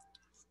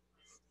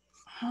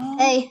 Oh,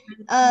 hey,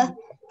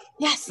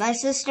 yes. My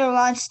sister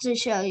wants to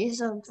show you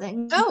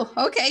something. Oh,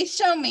 okay,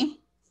 show me.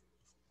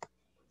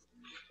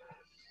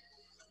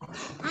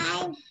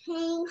 I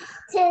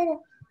painted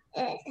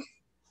it.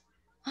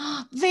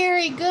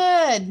 Very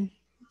good.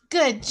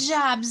 Good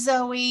job,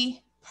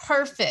 Zoe.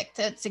 Perfect.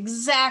 That's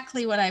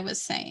exactly what I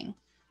was saying.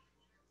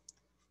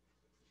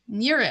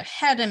 You're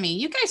ahead of me.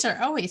 You guys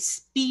are always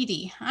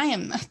speedy. I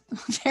am a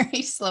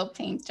very slow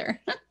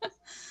painter.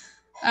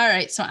 All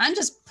right, so I'm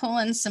just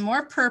pulling some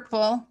more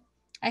purple.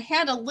 I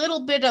had a little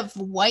bit of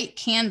white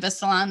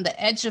canvas along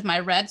the edge of my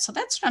red, so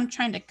that's what I'm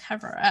trying to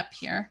cover up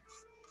here.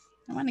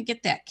 I want to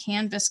get that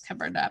canvas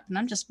covered up, and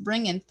I'm just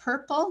bringing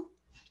purple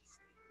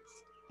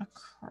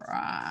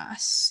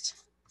across.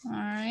 All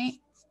right.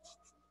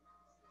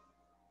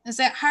 Is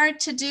that hard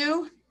to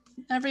do?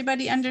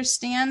 Everybody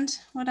understand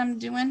what I'm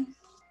doing?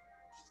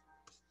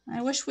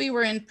 I wish we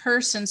were in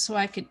person so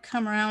I could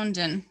come around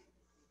and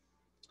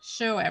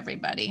show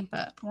everybody,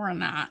 but we're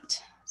not.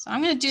 So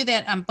I'm going to do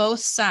that on both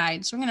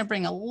sides. We're going to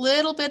bring a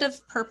little bit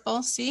of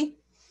purple, see?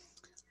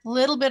 A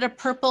little bit of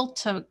purple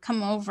to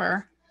come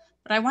over,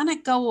 but I want to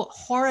go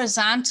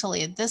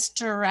horizontally this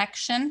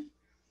direction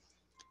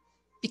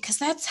because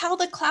that's how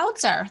the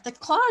clouds are. The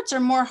clouds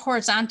are more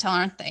horizontal,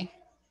 aren't they?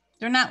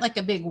 They're not like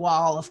a big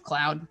wall of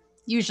cloud,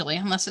 usually,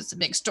 unless it's a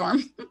big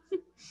storm.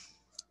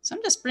 So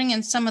I'm just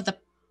bringing some of the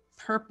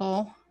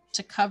purple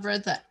to cover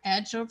the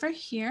edge over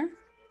here.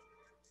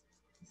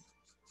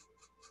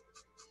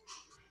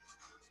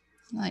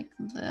 Like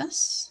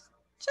this,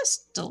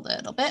 just a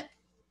little bit.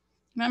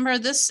 Remember,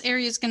 this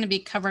area is going to be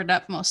covered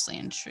up mostly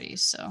in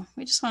trees, so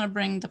we just want to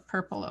bring the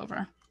purple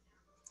over.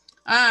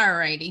 All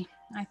righty,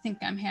 I think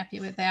I'm happy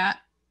with that.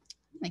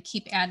 I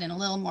keep adding a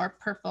little more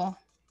purple.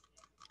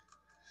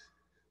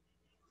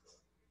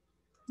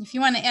 If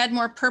you want to add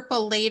more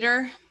purple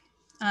later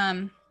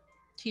to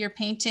your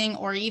painting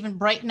or even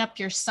brighten up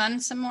your sun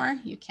some more,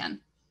 you can.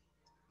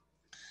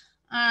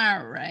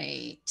 All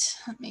right,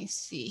 let me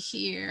see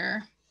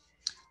here.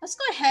 Let's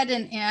go ahead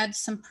and add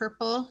some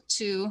purple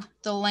to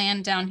the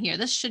land down here.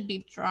 This should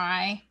be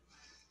dry.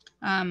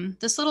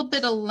 This little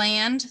bit of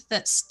land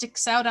that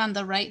sticks out on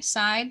the right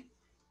side,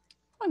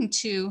 I'm going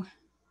to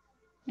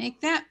make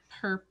that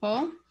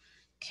purple,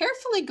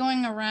 carefully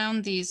going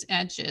around these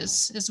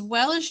edges as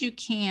well as you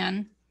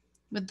can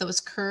with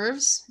those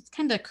curves. It's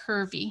kind of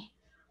curvy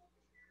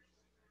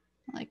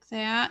like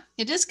that.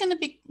 It is going to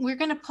be, we're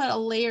going to put a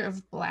layer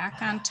of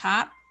black on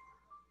top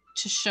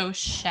to show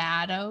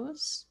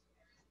shadows.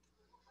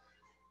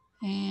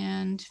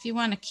 And if you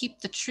want to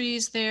keep the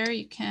trees there,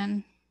 you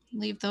can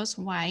leave those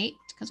white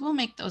because we'll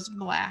make those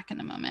black in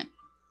a moment.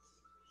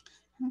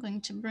 I'm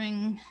going to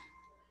bring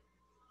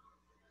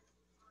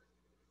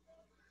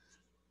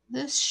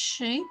this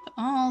shape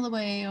all the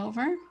way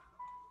over.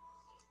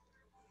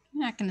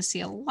 You're not going to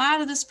see a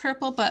lot of this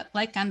purple, but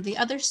like on the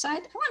other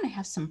side, I want to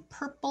have some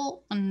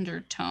purple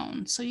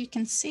undertone so you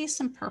can see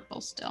some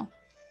purple still.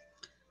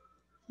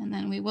 And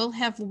then we will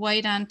have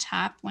white on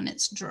top when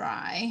it's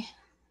dry.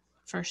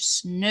 For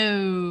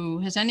snow.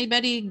 Has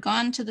anybody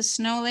gone to the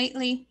snow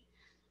lately?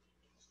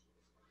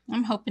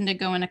 I'm hoping to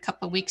go in a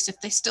couple of weeks if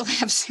they still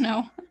have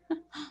snow.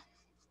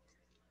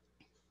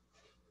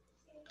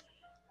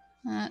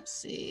 Let's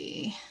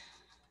see.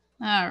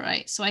 All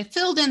right, so I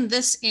filled in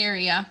this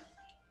area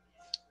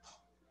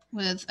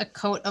with a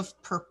coat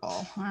of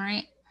purple. All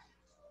right.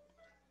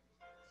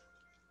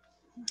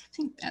 I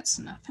think that's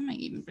enough. I might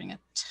even bring a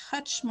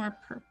touch more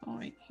purple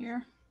right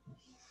here.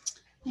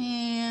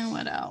 And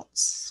what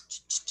else?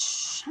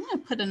 I'm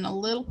going to put in a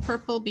little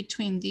purple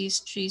between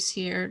these trees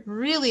here,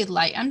 really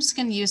light. I'm just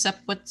going to use up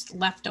what's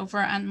left over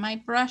on my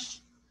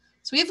brush.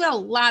 So we've got a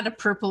lot of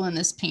purple in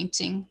this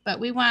painting, but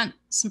we want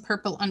some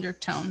purple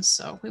undertones.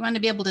 So we want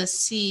to be able to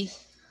see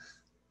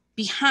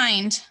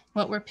behind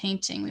what we're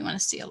painting. We want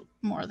to see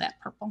more of that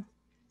purple.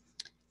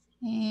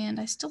 And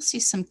I still see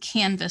some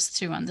canvas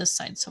through on this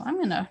side. So I'm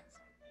going to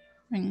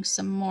bring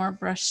some more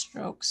brush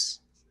strokes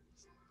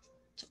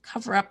to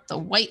cover up the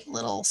white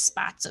little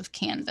spots of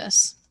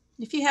canvas.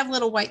 If you have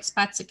little white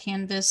spots of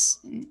canvas,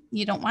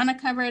 you don't want to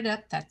cover it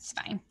up, that's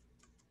fine.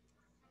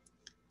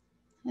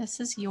 This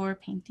is your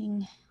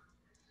painting.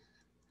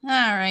 All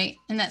right,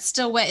 and that's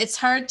still wet. It's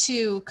hard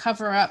to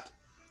cover up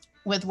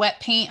with wet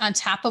paint on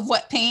top of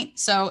wet paint.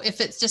 So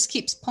if it just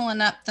keeps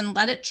pulling up, then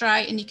let it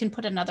dry and you can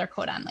put another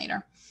coat on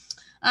later.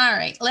 All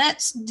right,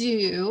 let's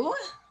do,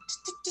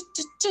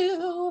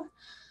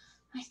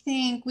 I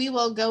think we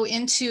will go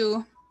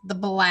into the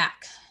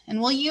black and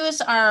we'll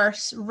use our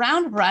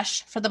round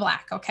brush for the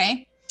black,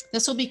 okay?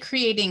 This will be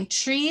creating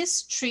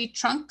trees, tree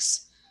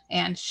trunks,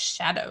 and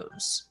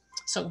shadows.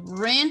 So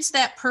rinse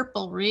that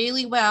purple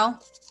really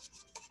well.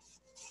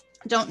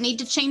 Don't need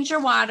to change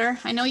your water.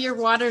 I know your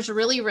water's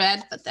really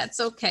red, but that's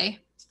okay.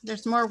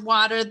 There's more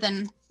water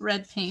than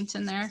red paint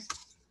in there.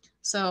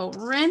 So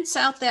rinse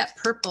out that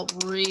purple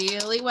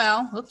really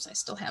well. Oops, I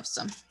still have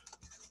some.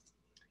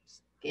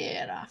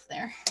 Get off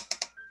there.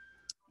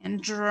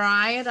 And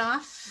dry it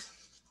off.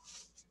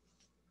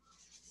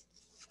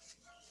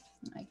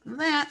 Like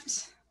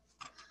that.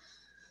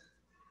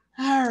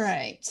 All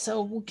right,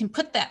 so we can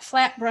put that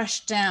flat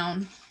brush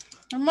down.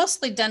 We're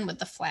mostly done with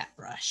the flat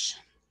brush.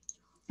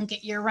 And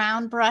get your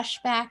round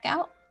brush back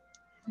out.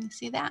 You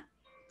see that?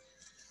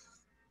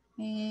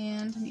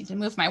 And I need to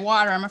move my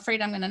water. I'm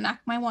afraid I'm going to knock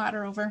my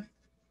water over.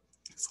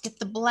 Let's get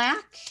the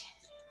black.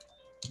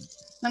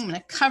 I'm going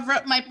to cover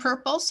up my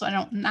purple so I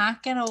don't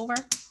knock it over.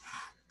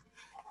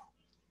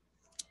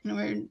 And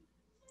we're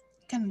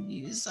going to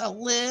use a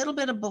little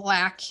bit of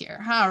black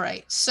here. All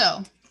right,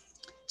 so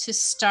to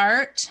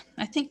start,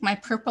 I think my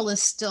purple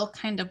is still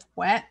kind of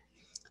wet,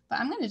 but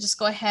I'm going to just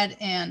go ahead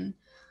and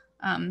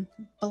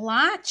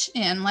blotch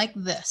in like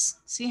this.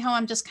 See how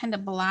I'm just kind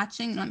of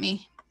blotching? Let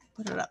me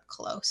put it up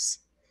close.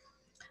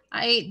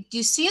 Do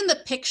you see in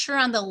the picture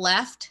on the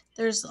left,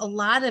 there's a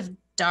lot of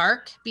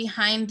dark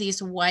behind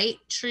these white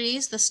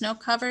trees, the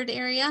snow-covered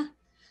area.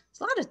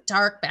 There's a lot of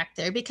dark back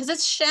there because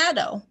it's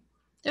shadow.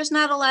 There's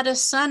not a lot of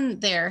sun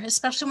there,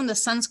 especially when the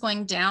sun's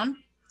going down.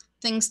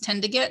 Things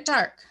tend to get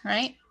dark,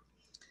 right?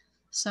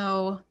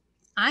 So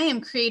I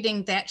am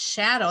creating that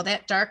shadow,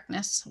 that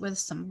darkness with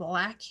some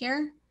black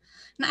here.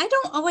 And I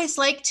don't always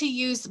like to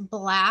use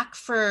black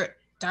for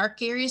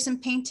dark areas in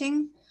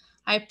painting.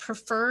 I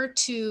prefer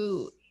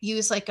to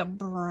use like a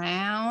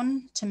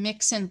brown to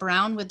mix in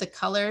brown with the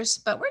colors,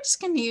 but we're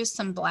just going to use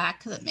some black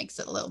because it makes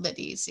it a little bit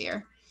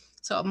easier.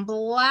 So I'm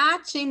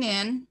blotching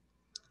in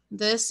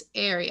this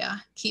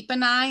area. Keep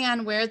an eye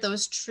on where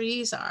those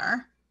trees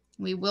are.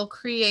 We will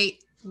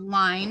create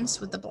lines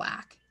with the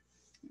black.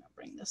 I'll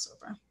bring this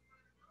over.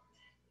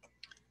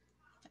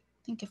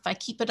 I think if I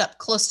keep it up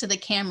close to the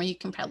camera, you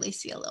can probably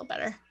see a little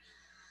better.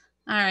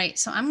 All right,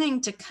 so I'm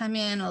going to come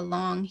in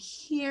along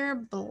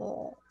here.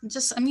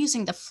 I'm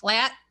using the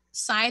flat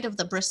side of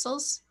the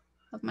bristles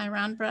of my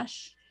round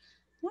brush.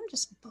 I'm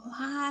just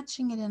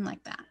blotching it in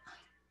like that.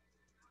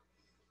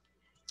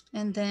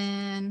 And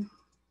then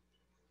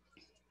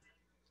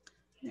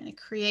I'm going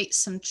to create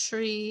some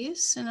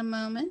trees in a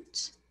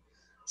moment,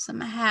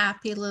 some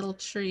happy little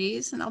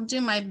trees, and I'll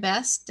do my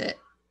best at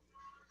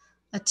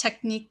a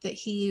technique that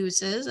he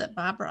uses, that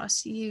Bob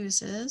Ross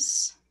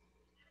uses.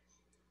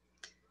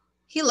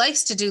 He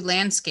likes to do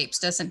landscapes,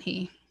 doesn't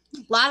he?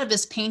 A lot of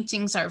his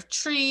paintings are of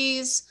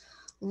trees,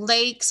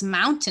 lakes,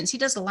 mountains. He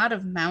does a lot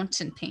of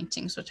mountain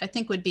paintings, which I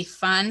think would be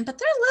fun, but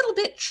they're a little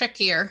bit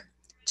trickier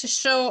to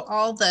show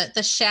all the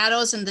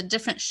shadows and the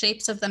different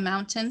shapes of the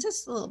mountains.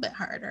 It's a little bit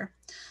harder.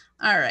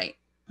 All right,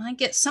 I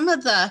get some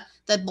of the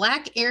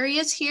black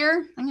areas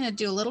here. I'm going to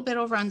do a little bit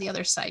over on the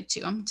other side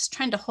too. I'm just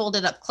trying to hold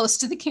it up close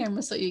to the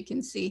camera so you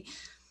can see.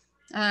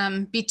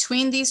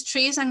 Between these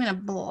trees, I'm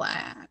going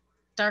to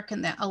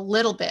darken that a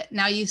little bit.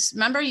 Now you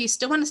remember, you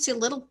still want to see a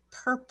little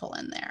purple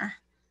in there.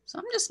 So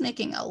I'm just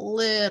making a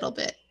little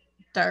bit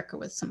darker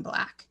with some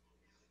black,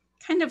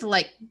 kind of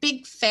like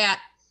big fat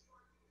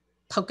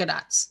polka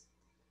dots.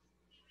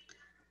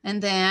 And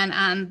then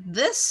on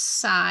this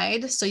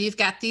side, so you've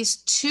got these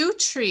two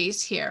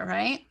trees here,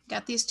 right?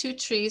 Got these two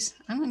trees.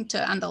 I'm going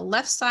to, on the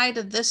left side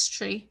of this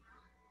tree,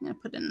 I'm going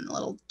to put in a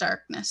little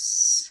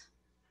darkness.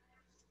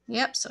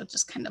 Yep, so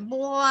just kind of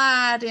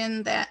blot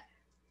in that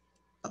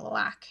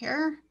black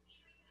here.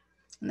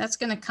 And that's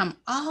going to come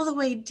all the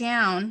way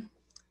down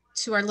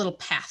to our little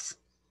path.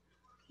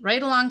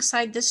 Right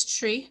alongside this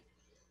tree,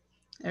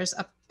 there's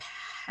a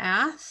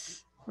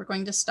path we're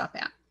going to stop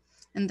at.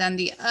 And then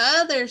the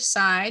other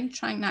side,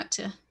 trying not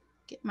to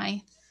get my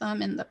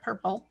thumb in the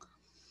purple.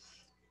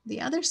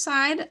 The other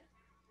side,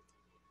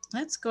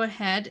 let's go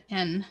ahead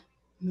and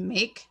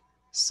make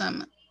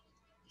some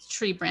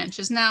tree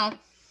branches. Now,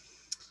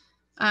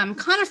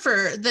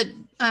 conifer, the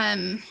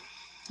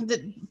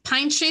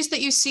pine trees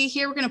that you see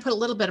here, we're going to put a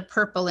little bit of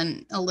purple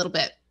in a little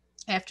bit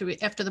after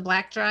the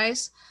black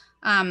dries.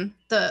 Some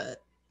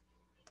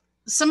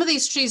of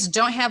these trees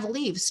don't have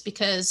leaves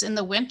because in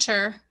the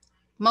winter,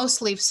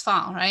 most leaves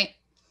fall, right?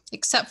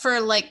 Except for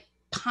like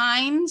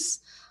pines,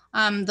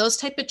 those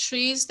type of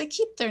trees, they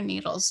keep their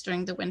needles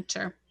during the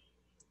winter.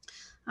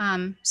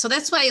 So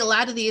that's why a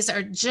lot of these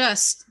are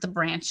just the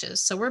branches.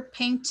 So we're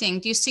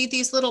painting, do you see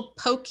these little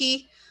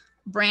pokey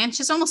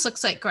branches? Almost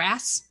looks like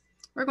grass.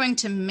 We're going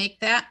to make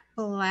that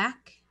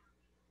black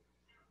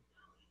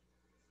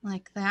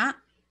like that.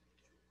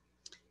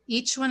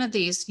 Each one of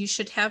these, you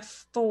should have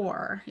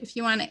 4. If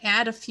you want to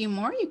add a few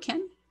more, you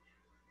can.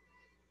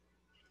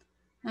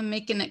 I'm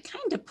making it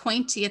kind of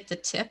pointy at the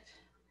tip,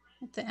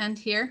 at the end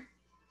here,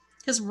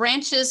 because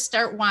branches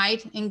start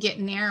wide and get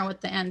narrow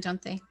at the end,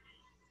 don't they?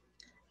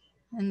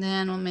 And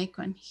then we'll make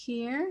one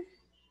here.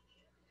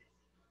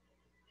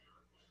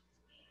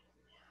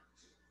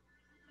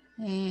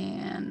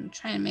 And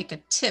try and make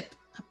a tip,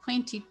 a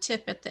pointy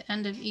tip at the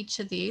end of each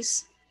of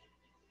these.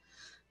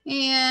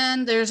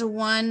 And there's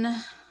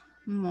one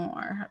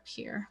more up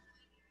here.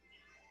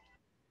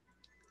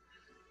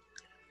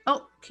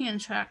 Oh, can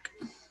track.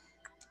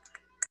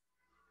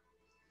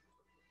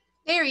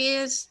 There he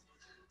is.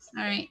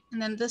 All right,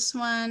 and then this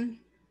one,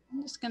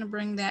 I'm just gonna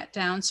bring that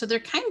down. So they're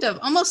kind of,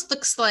 almost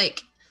looks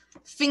like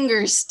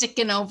fingers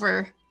sticking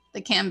over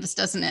the canvas,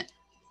 doesn't it?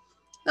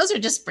 Those are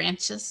just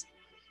branches.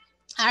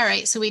 All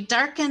right, so we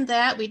darkened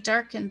that, I'm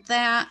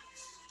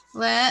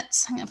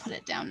gonna put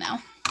it down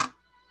now.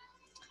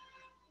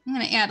 I'm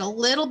gonna add a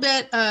little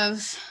bit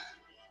of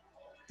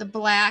the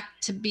black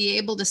to be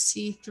able to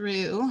see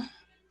through,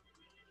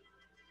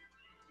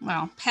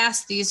 well,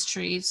 past these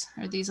trees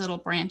or these little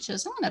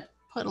branches. I'm gonna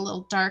put a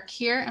little dark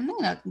here. I'm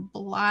gonna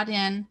blot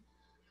in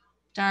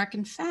dark.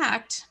 In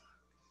fact,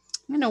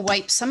 I'm going to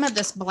wipe some of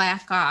this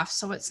black off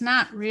so it's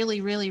not really,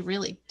 really,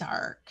 really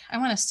dark. I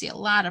want to see a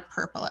lot of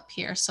purple up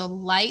here. So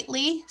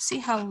lightly, see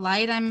how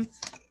light I'm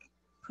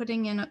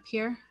putting in up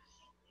here?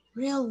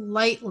 Real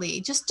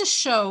lightly, just to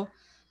show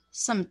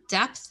some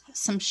depth,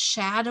 some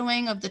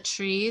shadowing of the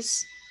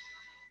trees,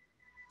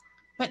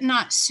 but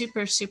not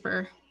super,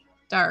 super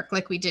dark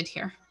like we did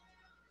here.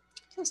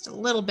 Just a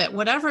little bit,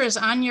 whatever is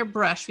on your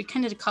brush. We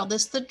kind of call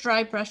this the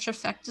dry brush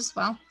effect as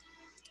well.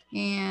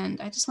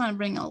 And I just want to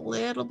bring a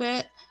little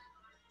bit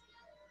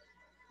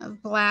of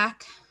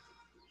black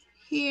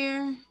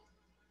here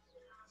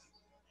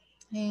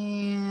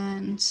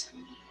and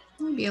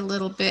maybe a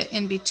little bit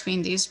in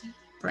between these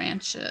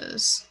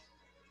branches,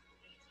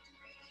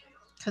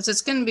 because it's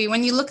going to be,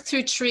 when you look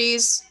through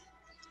trees,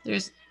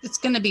 it's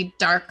going to be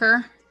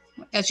darker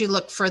as you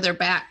look further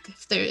back.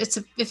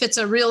 If it's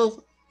a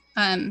real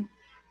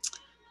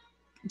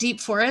deep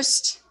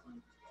forest,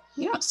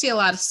 you don't see a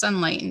lot of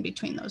sunlight in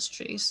between those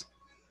trees.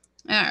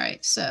 All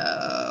right,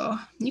 so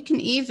you can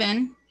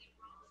even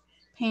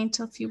paint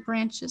a few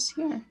branches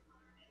here.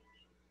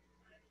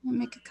 I'll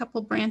make a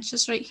couple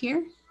branches right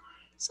here.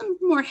 Some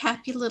more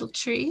happy little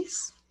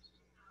trees.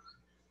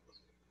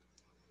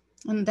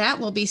 And that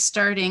will be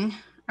starting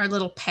our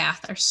little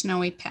path, our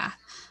snowy path.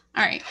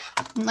 All right,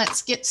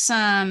 let's get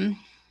some,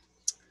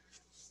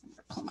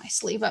 pull my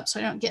sleeve up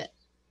so I don't get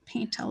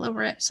paint all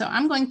over it. So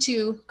I'm going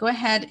to go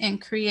ahead and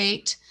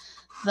create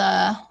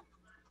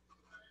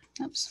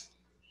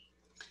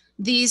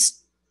these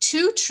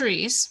two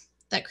trees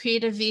that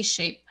create a V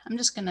shape. I'm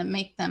just gonna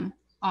make them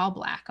all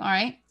black, all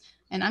right?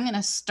 And I'm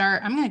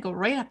gonna go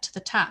right up to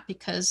the top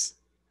because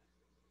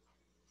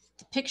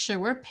the picture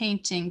we're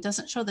painting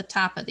doesn't show the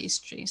top of these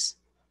trees.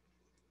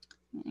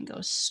 And it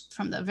goes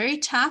from the very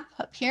top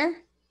up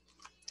here.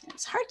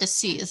 It's hard to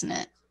see, isn't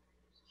it?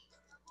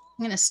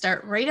 I'm gonna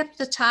start right up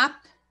the top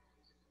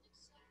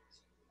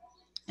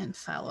and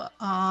follow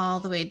all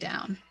the way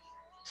down.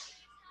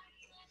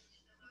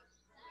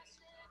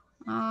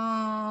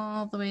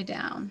 All the way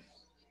down.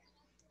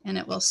 And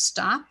it will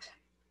stop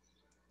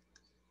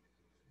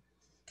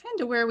kind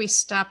of where we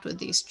stopped with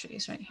these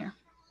trees right here.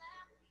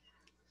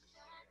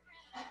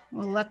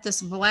 We'll let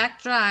this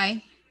black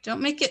dry.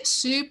 Don't make it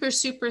super,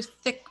 super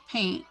thick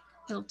paint.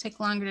 It'll take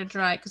longer to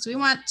dry because we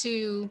want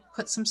to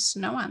put some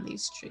snow on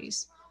these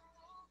trees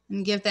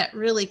and give that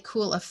really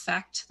cool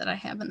effect that I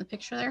have in the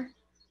picture there.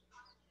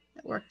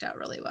 It worked out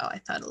really well. I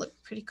thought it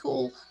looked pretty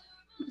cool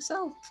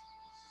myself.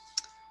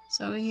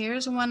 So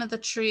here's one of the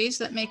trees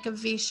that make a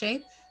V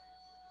shape.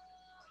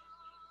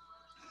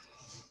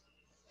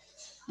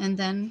 And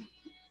then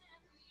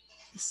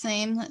the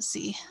same, let's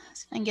see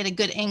if I can get a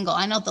good angle.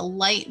 I know the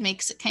light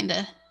makes it kind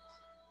of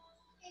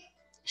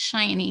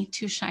shiny,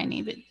 too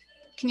shiny, but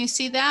can you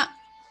see that?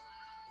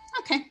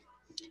 Okay.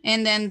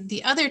 And then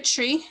the other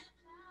tree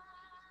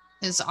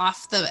is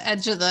off the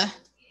edge of the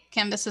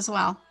canvas as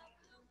well.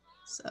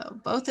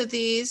 So both of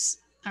these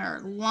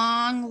are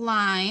long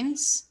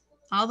lines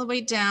all the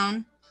way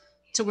down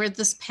to where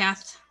this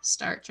path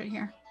starts right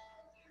here.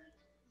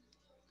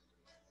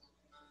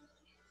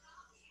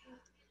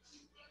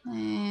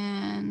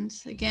 And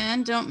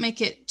again, don't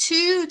make it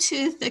too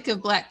thick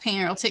of black paint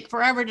or it'll take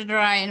forever to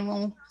dry,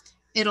 and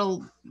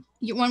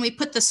when we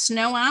put the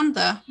snow on,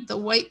 the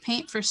white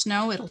paint for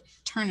snow, it'll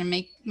turn and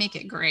make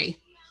it gray.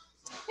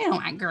 We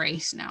don't want gray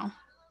snow.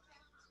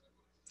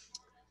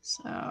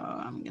 So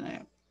I'm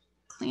gonna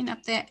clean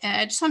up that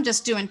edge. So I'm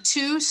just doing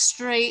 2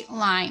 straight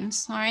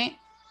lines, all right?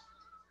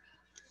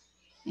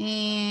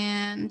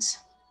 And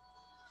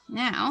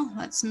now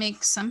let's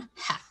make some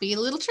happy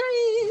little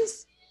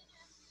trees.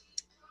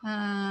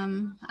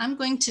 I'm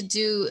going to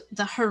do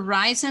the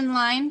horizon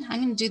line.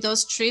 I'm going to do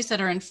those trees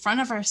that are in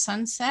front of our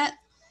sunset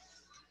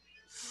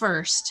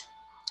first.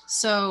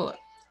 So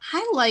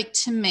I like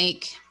to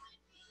make,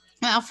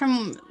 well,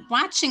 from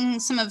watching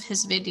some of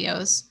his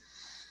videos,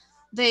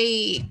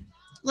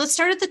 let's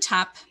start at the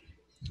top.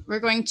 We're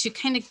going to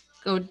kind of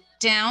go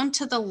down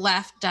to the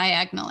left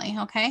diagonally,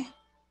 okay?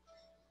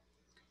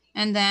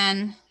 And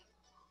then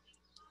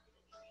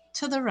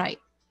to the right,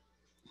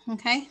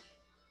 okay?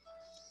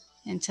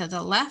 And to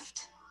the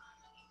left,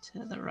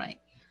 to the right.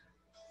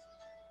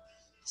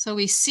 So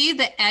we see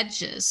the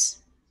edges.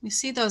 We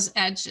see those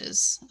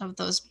edges of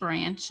those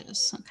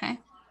branches, okay?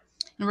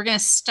 And we're gonna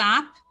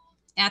stop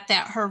at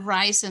that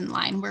horizon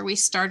line where we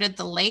started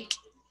the lake.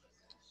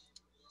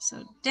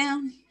 So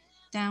down,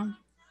 down,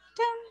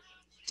 down,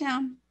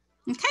 down.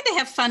 And kind of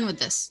have fun with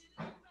this.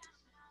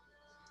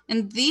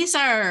 And these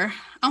are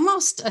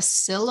almost a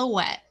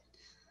silhouette,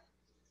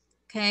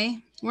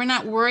 okay? We're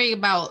not worried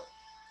about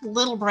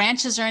little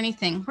branches or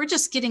anything. We're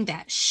just getting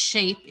that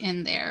shape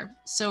in there.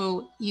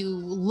 So you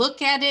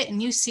look at it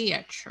and you see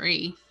a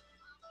tree.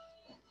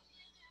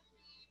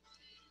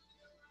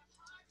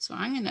 So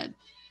I'm gonna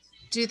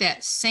do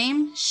that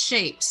same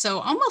shape. So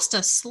almost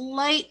a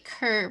slight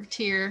curve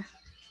to your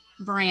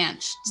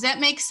branch. Does that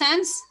make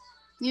sense?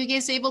 You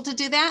guys able to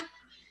do that?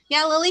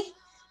 Yeah, Lily?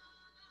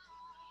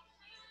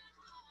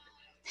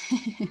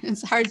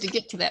 It's hard to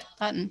get to that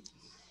button.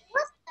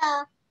 What's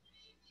the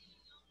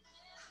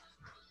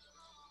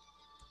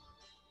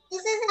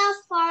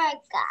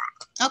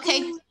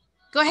Okay,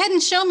 go ahead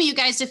and show me, you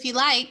guys, if you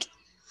like.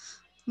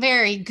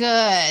 Very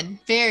good,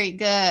 very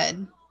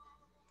good.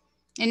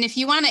 And if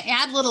you want to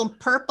add a little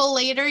purple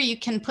later, you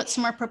can put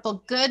some more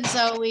purple. Good,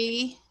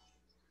 Zoe.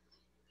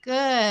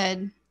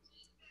 Good.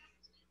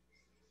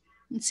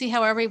 Let's see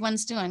how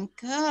everyone's doing.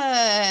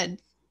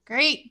 Good.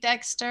 Great,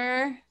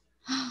 Dexter.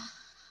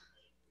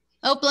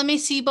 Oh, let me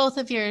see both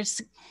of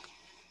yours.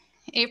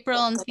 April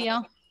and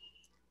Theo.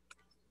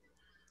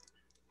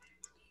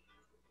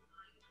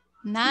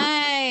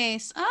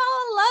 Nice.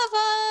 Oh, love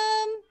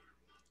them.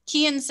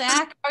 Key and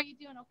Zach, how are you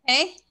doing?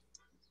 Okay.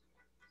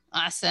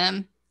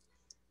 Awesome.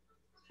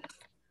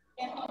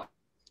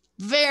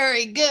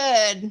 Very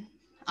good.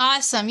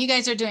 Awesome. You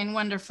guys are doing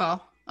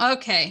wonderful.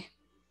 Okay.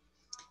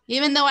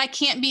 Even though I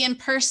can't be in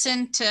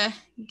person to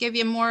give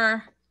you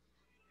more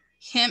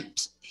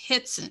hints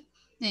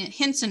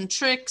and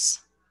tricks,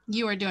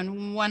 you are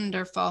doing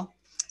wonderful.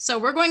 So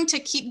we're going to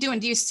keep doing.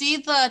 Do you see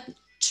the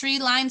tree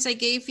lines I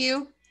gave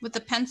you with the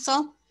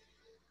pencil?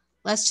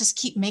 Let's just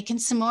keep making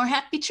some more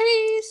happy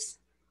trees.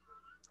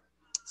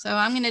 So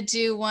I'm going to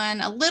do one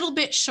a little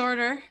bit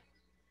shorter.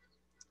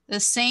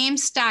 The same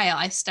style.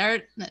 I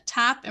start at the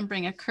top and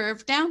bring a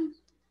curve down.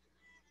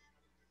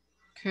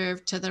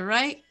 Curve to the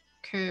right,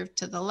 curve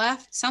to the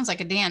left. Sounds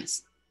like a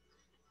dance.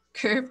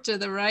 Curve to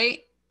the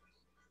right.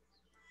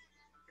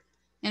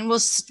 And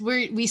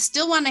we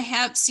still want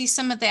to see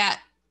some of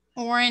that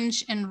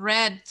orange and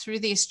red through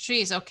these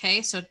trees,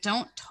 okay? So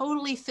don't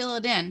totally fill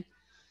it in.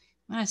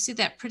 I want to see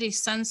that pretty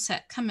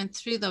sunset coming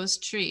through those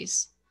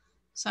trees.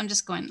 So I'm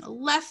just going a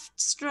left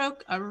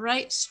stroke, a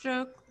right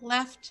stroke,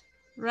 left,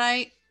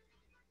 right.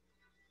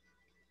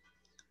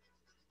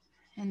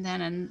 And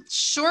then a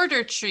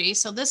shorter tree.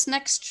 So this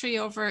next tree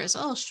over is a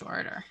little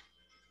shorter.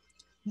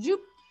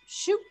 Zoop,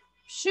 shoop,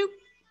 shoop.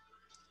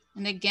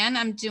 And again,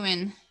 I'm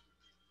doing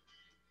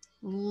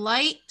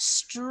light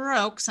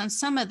strokes on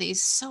some of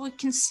these so we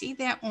can see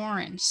that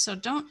orange. So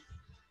don't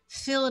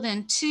fill it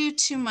in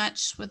too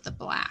much with the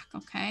black,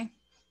 okay?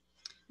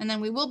 And then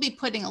we will be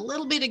putting a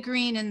little bit of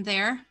green in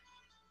there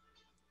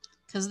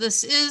because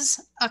this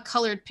is a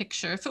colored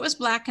picture. If it was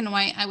black and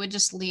white, I would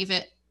just leave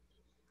it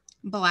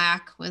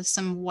black with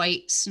some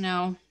white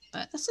snow,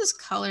 but this is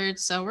colored.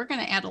 So we're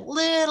going to add a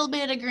little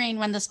bit of green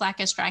when this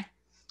black is dry.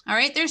 All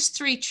right, there's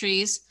 3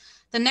 trees.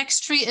 The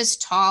next tree is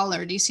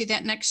taller. Do you see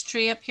that next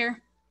tree up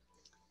here?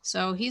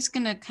 So he's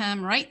going to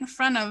come right in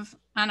front of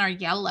on our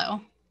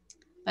yellow.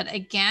 But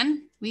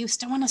again, we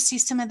still want to see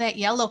some of that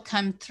yellow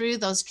come through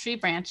those tree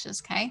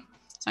branches, okay?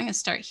 So I'm going to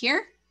start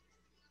here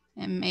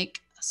and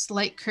make a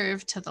slight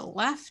curve to the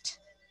left,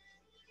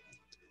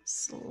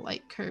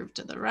 slight curve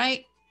to the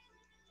right,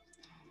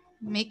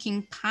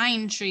 making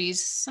pine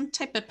trees, some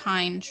type of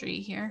pine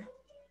tree here.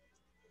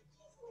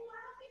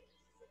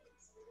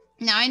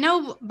 Now I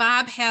know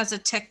Bob has a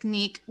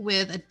technique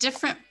with a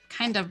different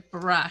kind of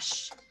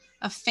brush,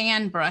 a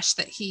fan brush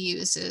that he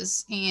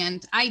uses.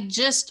 And I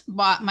just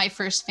bought my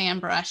first fan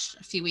brush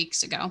a few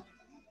weeks ago.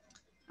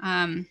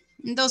 And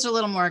those are a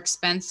little more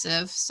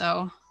expensive.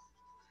 So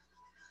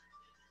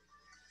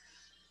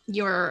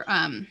your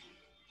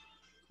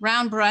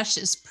round brush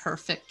is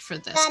perfect for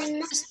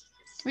this.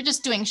 We're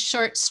just doing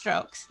short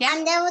strokes. Yeah.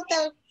 I'm done with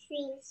those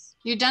trees.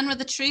 You're done with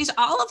the trees?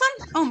 All of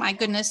them? Oh my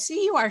goodness.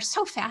 See, you are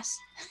so fast.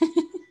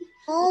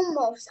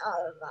 Almost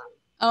all of them.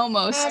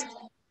 Almost.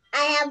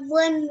 I have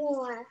one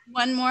more.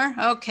 One more?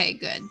 Okay,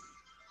 good.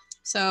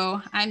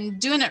 So I'm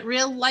doing it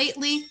real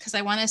lightly because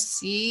I want to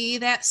see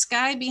that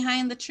sky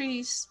behind the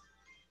trees.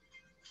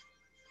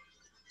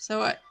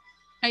 So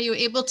are you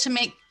able to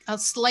make a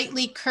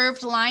slightly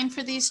curved line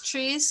for these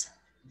trees?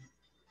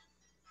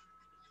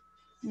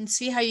 And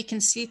see how you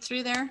can see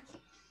through there?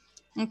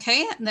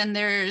 Okay, and then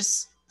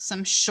there's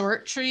some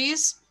short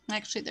trees.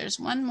 Actually, there's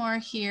one more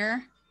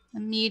here, a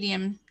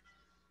medium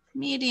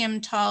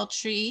tall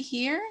tree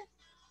here.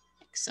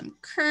 Some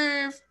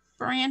curved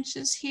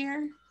branches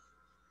here.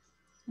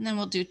 And then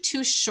we'll do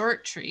 2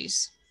 short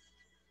trees.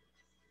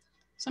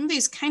 Some of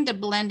these kind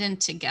of blend in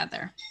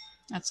together.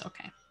 That's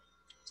okay.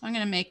 So I'm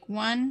going to make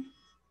one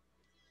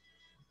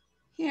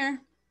here.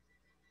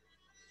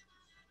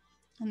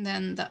 And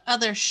then the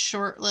other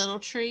short little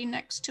tree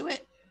next to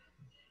it.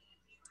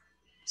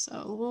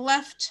 So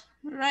left,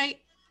 right,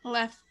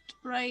 left,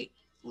 right,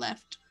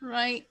 left,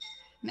 right.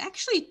 And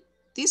actually,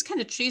 these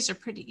kind of trees are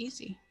pretty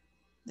easy.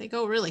 They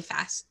go really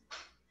fast.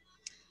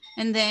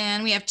 And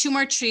then we have 2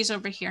 more trees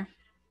over here.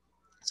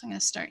 So I'm going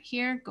to start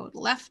here, go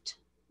left,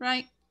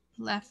 right,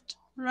 left,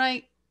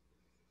 right.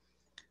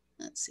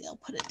 Let's see, I'll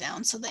put it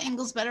down so the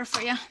angle's better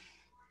for you.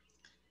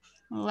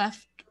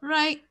 Left,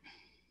 right.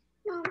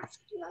 No,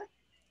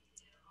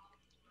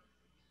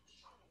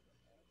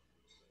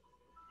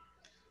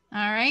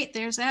 All right,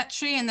 there's that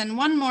tree. And then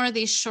one more of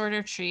these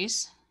shorter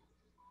trees.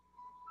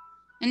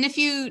 And if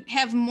you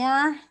have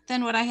more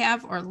than what I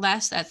have or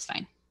less, that's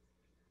fine.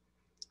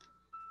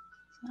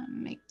 So I'll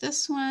make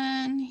this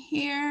one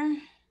here.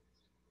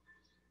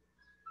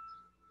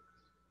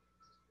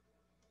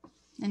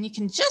 And you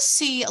can just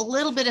see a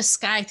little bit of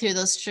sky through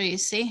those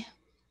trees, see?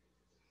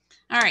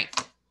 All right,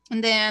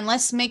 And then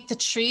let's make the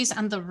trees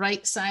on the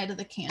right side of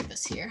the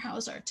canvas here.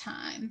 How's our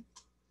time?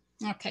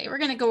 Okay, we're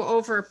gonna go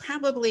over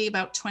probably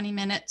about 20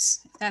 minutes.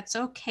 If that's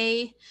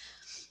okay.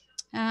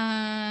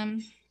 I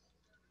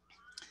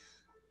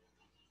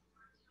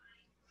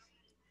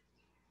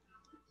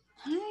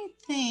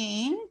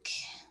think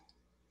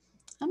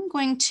I'm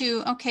going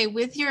to, okay,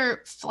 with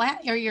your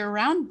flat or your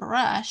round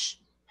brush,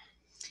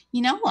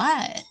 you know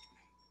what?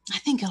 I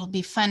think it'll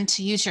be fun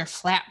to use your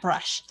flat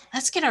brush.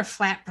 Let's get our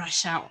flat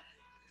brush out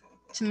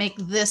to make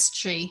this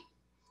tree.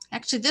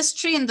 Actually, this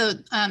tree and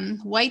the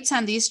whites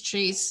on these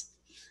trees,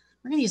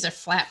 we're gonna use a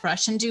flat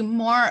brush and do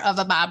more of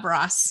a Bob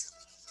Ross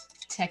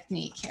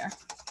technique here.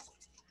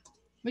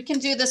 We can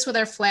do this with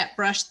our flat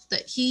brush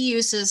that he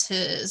uses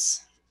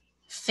his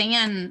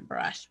fan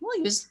brush. We'll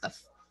use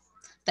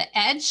the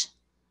edge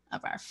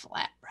of our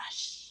flat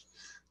brush.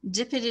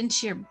 Dip it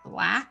into your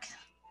black.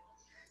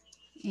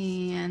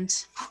 And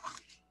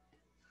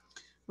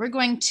we're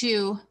going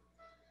to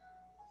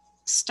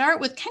start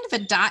with kind of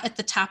a dot at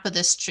the top of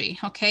this tree,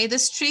 okay?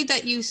 This tree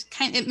that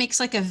it makes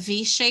like a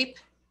V shape,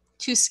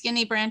 two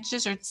skinny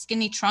branches or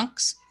skinny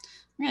trunks.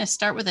 We're gonna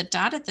start with a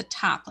dot at the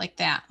top like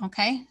that,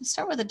 okay?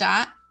 Start with a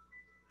dot.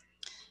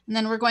 And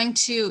then we're going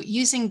to,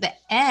 using the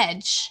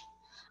edge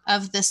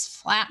of this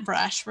flat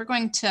brush, we're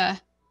going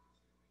to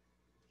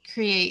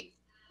create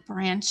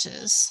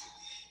branches.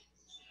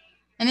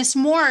 And it's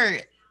more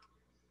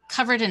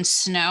covered in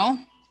snow,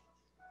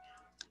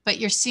 but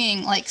you're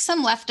seeing like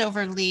some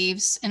leftover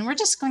leaves, and we're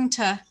just going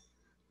to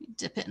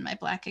dip it in my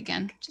black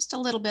again, just a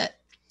little bit.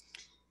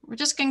 We're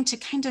just going to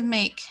kind of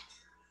make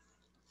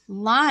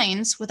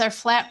lines with our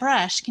flat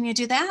brush. Can you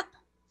do that?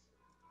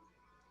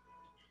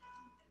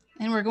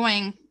 And we're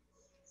going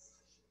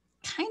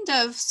kind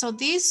of, so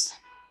these,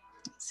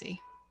 let's see,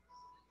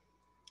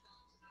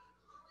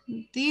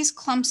 these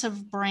clumps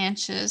of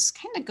branches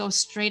kind of go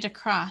straight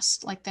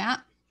across like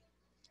that.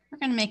 We're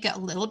going to make it a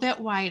little bit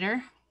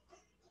wider.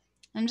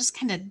 I'm just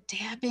kind of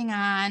dabbing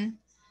on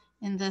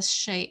in this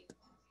shape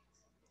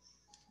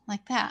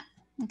like that,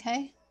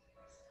 okay?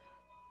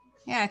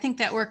 Yeah, I think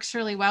that works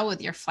really well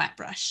with your flat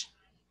brush.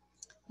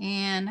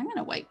 And I'm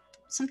gonna wipe.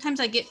 Sometimes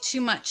I get too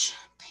much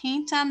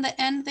paint on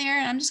the end there,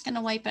 and I'm just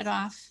gonna wipe it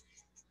off.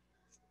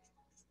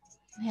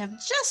 I have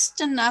just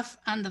enough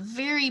on the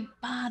very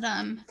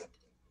bottom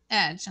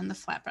edge on the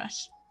flat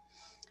brush.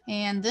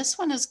 And this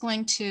one is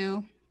going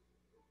to,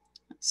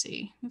 let's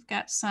see, we've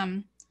got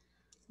some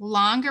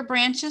longer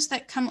branches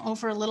that come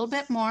over a little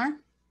bit more.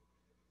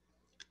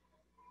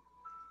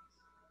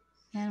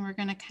 And we're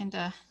gonna kind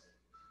of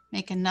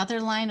make another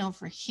line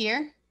over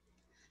here.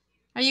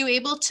 Are you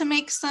able to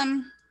make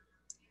some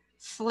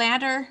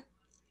flatter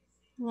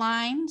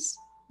lines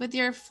with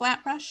your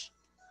flat brush?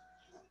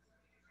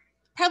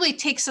 Probably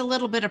takes a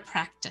little bit of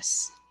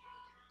practice,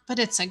 but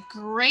it's a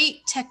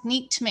great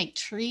technique to make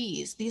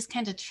trees, these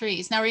kind of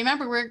trees. Now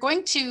remember, we're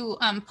going to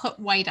put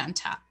white on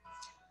top.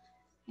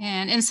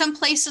 And in some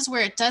places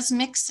where it does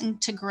mix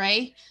into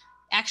gray,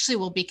 actually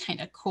will be kind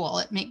of cool.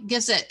 It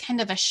gives it kind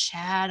of a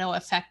shadow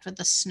effect with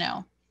the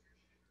snow.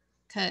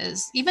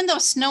 Because even though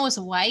snow is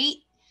white,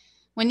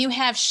 when you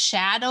have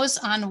shadows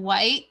on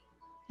white,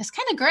 it's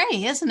kind of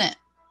gray, isn't it?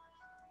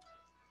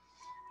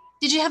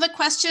 Did you have a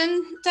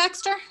question,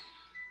 Dexter?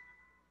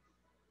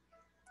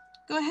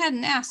 Go ahead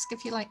and ask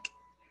if you like.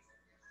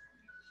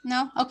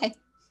 No? Okay.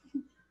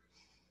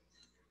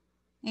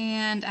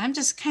 And I'm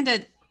just kind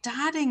of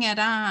dotting it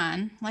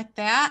on like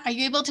that. Are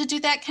you able to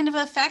do that kind of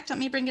effect? Let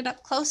me bring it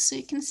up close so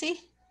you can see.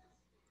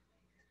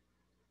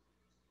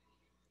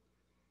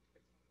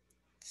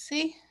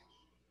 See?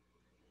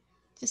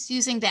 Just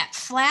using that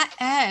flat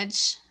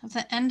edge of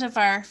the end of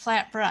our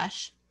flat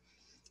brush.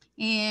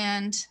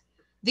 And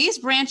these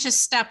branches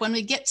stop. When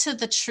we get to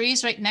the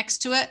trees right next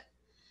to it,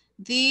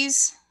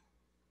 these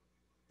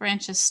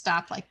branches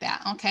stop like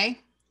that, okay?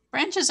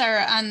 Branches are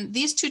on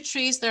these two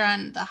trees, they're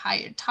on the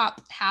higher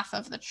top half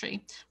of the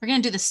tree. We're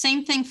gonna do the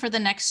same thing for the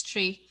next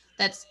tree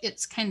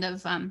it's kind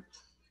of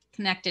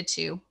connected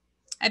to.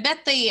 I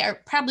bet they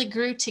are probably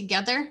grew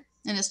together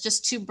and it's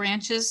just two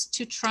branches,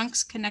 two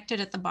trunks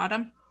connected at the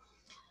bottom.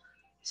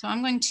 So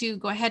I'm going to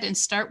go ahead and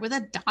start with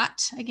a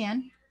dot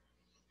again.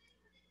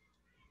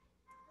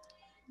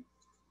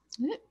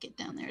 Get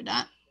down there,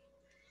 dot.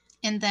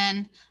 And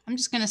then I'm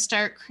just going to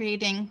start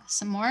creating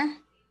some more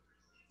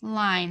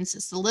lines.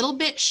 It's a little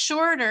bit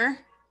shorter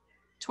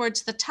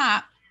towards the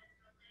top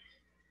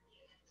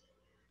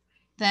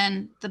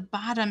than the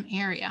bottom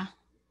area.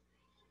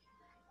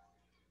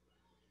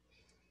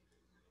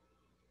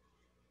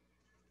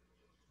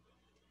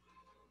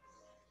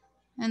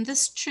 And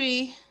this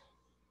tree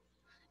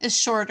is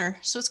shorter,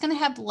 so it's going to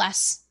have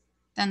less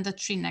than the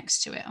tree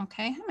next to it,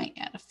 okay? I might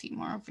add a few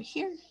more over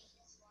here.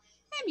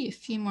 Maybe a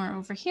few more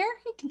over here.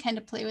 You can kind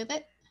of play with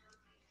it.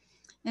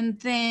 And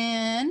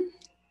then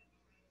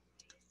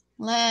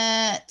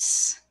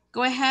let's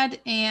go ahead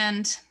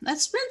and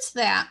let's rinse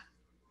that.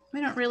 We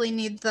don't really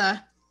need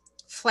the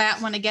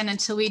flat one again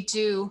until we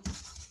do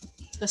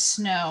the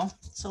snow.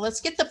 So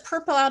let's get the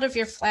purple out of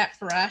your flat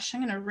brush.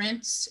 I'm going to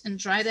rinse and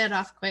dry that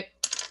off quick.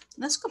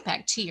 Let's go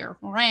back to your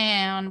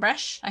round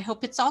brush. I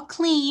hope it's all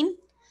clean.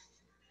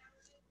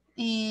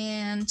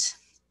 And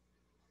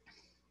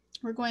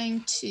we're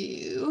going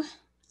to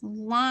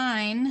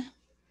line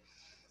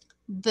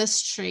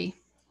this tree.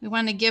 We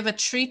want to give a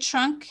tree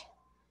trunk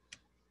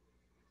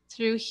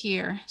through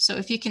here. So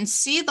if you can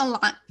see the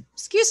line,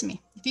 excuse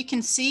me, if you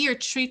can see your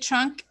tree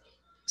trunk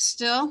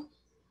still,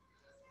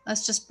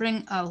 let's just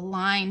bring a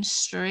line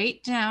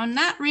straight down,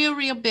 not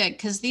real big,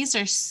 because these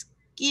are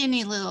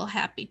skinny little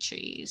happy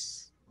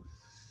trees.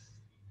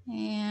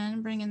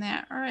 And bringing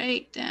that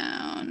right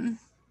down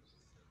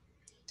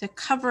to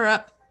cover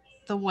up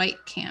the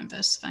white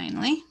canvas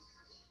finally.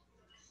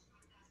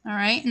 All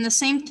right, and the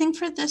same thing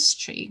for this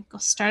tree. Go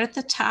start at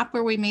the top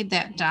where we made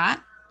that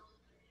dot.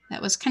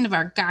 That was kind of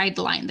our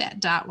guideline, that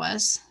dot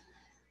was.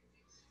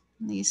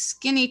 And these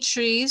skinny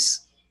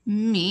trees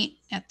meet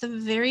at the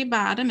very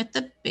bottom, at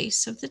the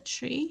base of the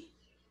tree.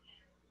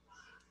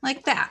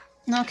 Like that,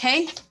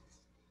 okay?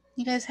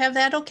 You guys have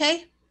that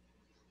okay?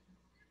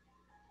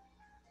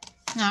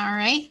 All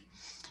right,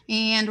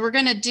 and we're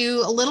gonna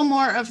do a little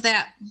more of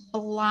that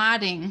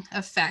blotting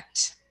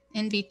effect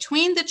in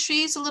between the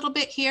trees a little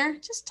bit here,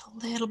 just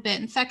a little bit.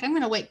 In fact, I'm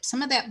gonna wipe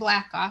some of that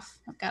black off.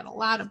 I've got a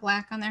lot of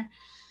black on there.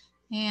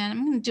 And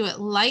I'm gonna do it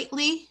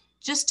lightly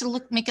just to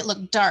make it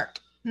look dark,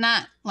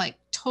 not like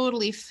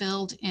totally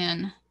filled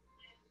in.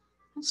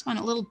 I just want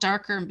a little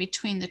darker in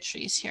between the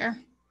trees here.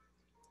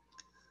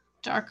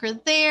 Darker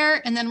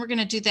there, and then we're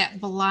gonna do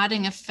that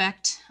blotting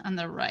effect on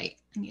the right.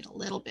 I need a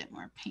little bit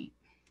more paint.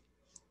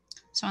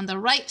 So on the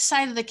right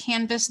side of the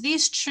canvas,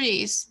 these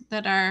trees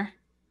that are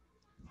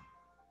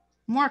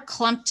more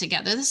clumped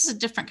together, this is a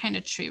different kind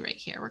of tree right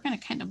here. We're gonna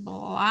kind of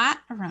blot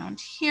around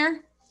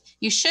here.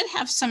 You should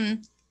have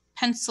some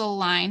pencil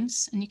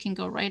lines, and you can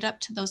go right up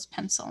to those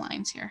pencil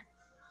lines here.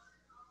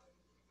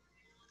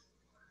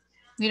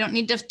 We don't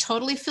need to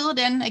totally fill it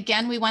in.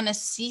 Again, we want to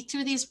see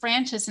through these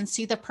branches and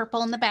see the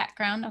purple in the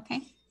background,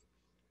 okay?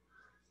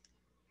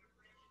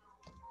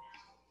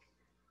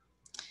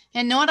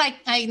 And know what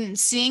I'm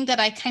seeing that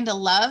I kind of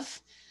love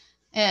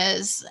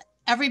is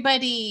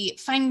everybody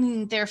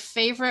finding their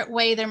favorite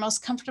way, their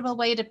most comfortable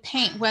way to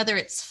paint, whether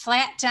it's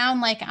flat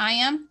down like I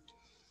am,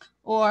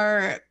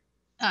 or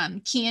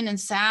Kian and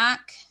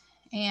Zach,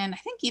 and I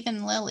think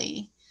even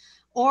Lily,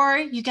 or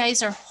you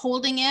guys are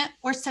holding it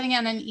or setting it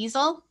on an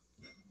easel.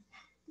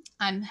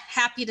 I'm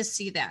happy to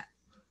see that.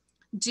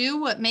 Do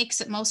what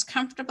makes it most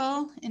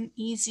comfortable and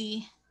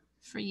easy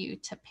for you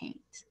to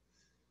paint.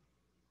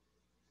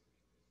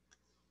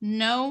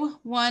 No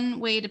one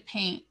way to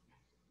paint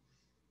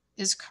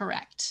is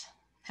correct.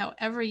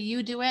 However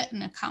you do it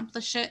and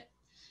accomplish it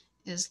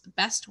is the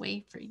best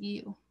way for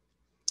you.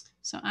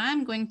 So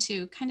I'm going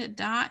to kind of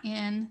dot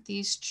in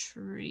these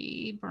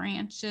tree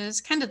branches,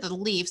 kind of the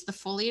leaves, the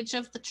foliage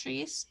of the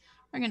trees.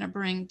 We're going to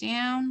bring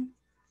down.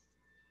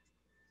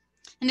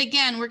 And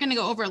again, we're going to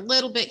go over a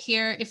little bit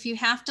here. If you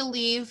have to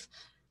leave,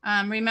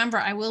 remember,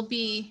 I will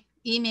be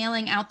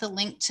emailing out the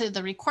link to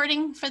the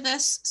recording for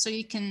this so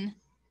you can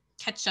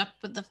catch up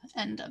with the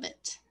end of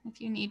it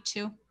if you need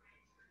to.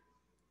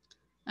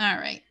 All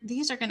right,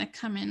 these are going to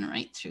come in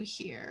right through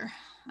here.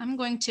 I'm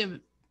going to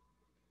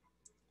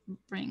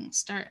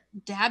start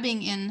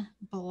dabbing in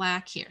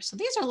black here. So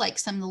these are like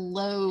some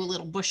low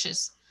little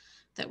bushes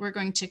that we're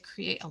going to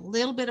create a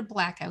little bit of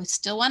black. I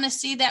still want to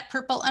see that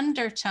purple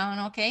undertone,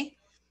 okay?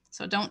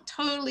 So don't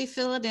totally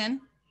fill it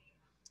in.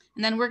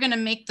 And then we're going to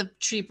make the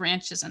tree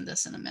branches on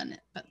this in a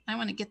minute, but I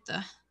want to get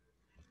the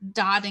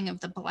dotting of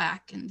the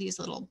black in these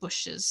little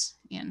bushes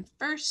in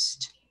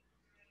first.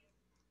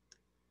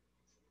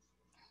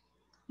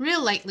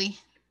 Real lightly,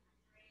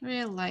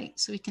 real light,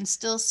 so we can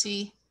still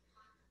see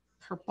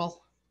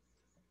purple.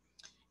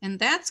 And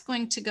that's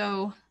going to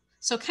go,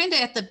 so kind of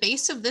at the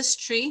base of this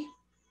tree,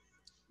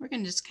 we're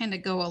going to just kind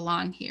of go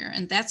along here.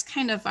 And that's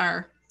kind of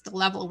the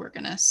level we're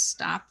going to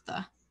stop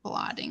the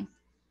blotting.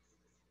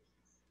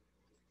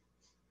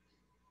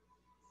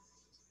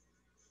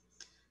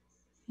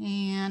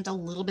 And a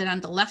little bit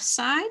on the left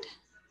side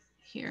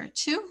here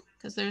too,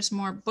 because there's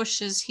more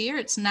bushes here.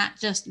 It's not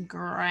just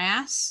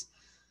grass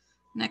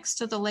next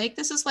to the lake.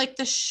 This is like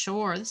the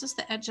shore. This is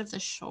the edge of the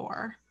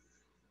shore.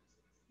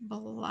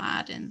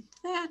 Blot in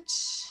that.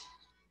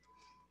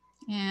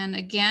 And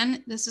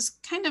again, this is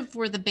kind of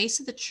where the base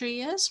of the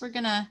tree is. We're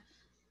gonna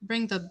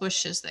bring the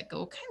bushes that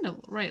go kind of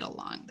right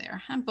along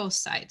there on both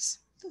sides.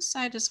 This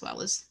side as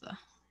well as the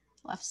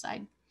left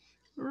side,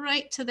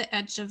 right to the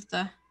edge of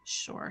the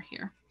shore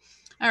here.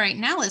 All right,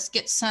 now let's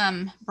get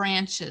some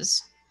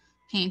branches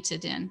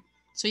painted in.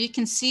 So you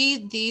can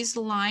see these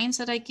lines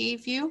that I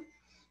gave you.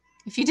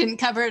 If you didn't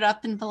cover it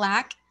up in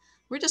black,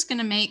 we're just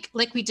gonna make,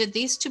 like we did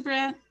these two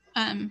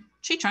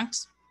tree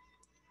trunks,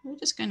 we're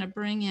just gonna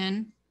bring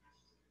in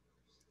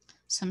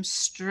some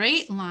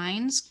straight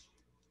lines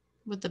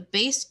with the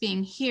base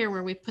being here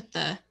where we put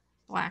the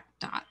black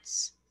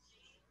dots.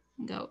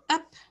 Go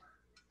up,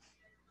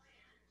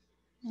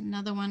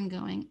 another one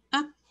going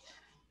up.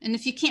 And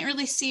if you can't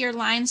really see your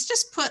lines,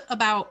 just put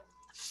about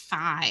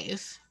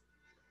 5.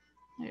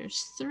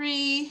 There's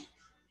 3,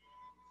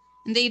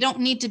 And they don't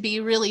need to be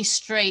really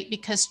straight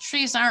because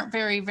trees aren't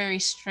very, very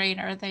straight,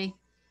 are they?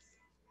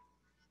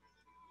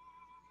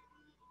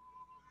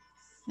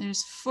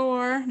 There's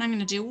 4, and I'm going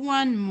to do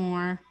 1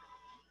 more.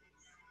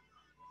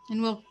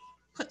 And we'll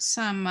put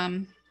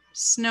some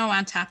snow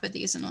on top of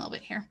these in a little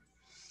bit here.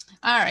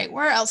 All right,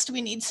 where else do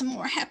we need some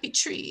more happy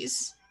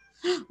trees?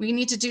 We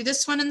need to do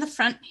this one in the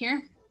front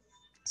here.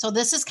 So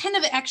this is kind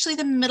of actually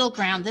the middle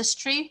ground, this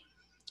tree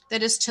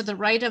that is to the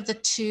right of the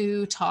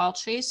 2 tall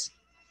trees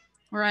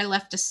where I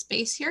left a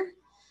space here.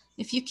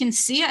 If you can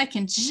see, I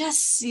can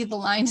just see the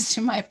lines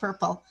to my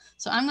purple.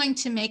 So I'm going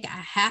to make a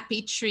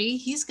happy tree.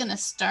 He's going to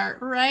start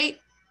right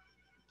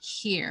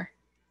here.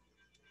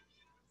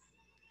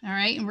 All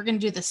right, and we're going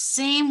to do the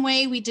same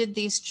way we did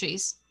these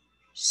trees.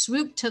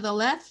 Swoop to the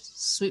left,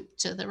 swoop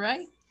to the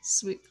right,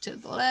 swoop to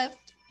the left,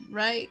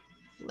 right,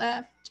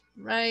 left,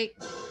 right.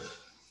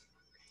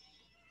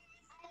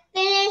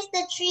 Finish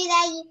the tree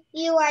that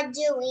you are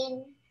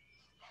doing.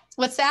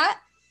 What's that?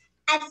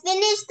 I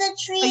finished the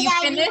tree you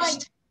that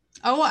finished?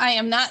 you are. Oh, I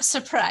am not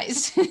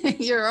surprised.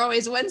 You're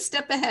always one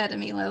step ahead of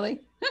me,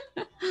 Lily.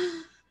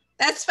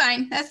 That's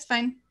fine. That's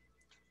fine.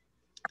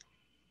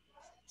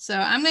 So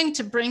I'm going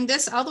to bring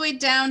this all the way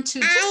down to.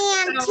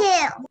 I am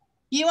too.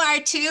 You are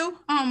too?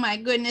 Oh my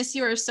goodness,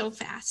 you are so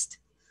fast.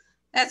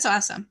 That's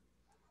awesome.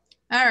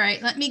 All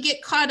right, let me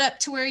get caught up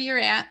to where you're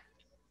at.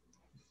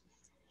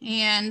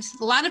 And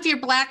a lot of your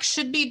black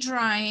should be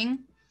drying.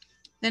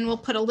 Then we'll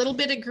put a little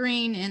bit of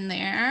green in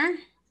there.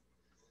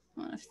 I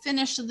want to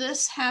finish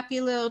this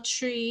happy little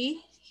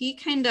tree. He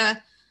kind of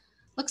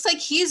looks like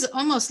he's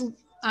almost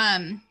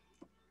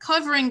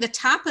covering the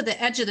top of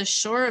the edge of the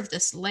shore of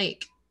this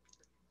lake.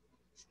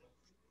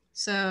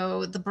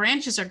 So the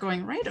branches are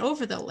going right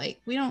over the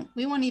lake. We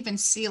won't even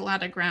see a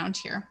lot of ground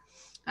here.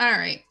 All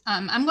right,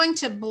 I'm going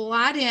to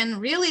blot in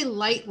really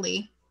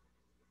lightly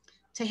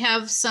to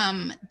have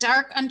some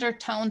dark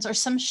undertones or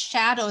some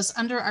shadows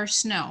under our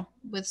snow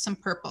with some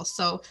purple.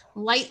 So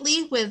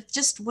lightly with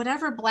just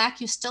whatever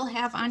black you still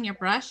have on your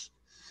brush.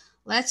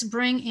 Let's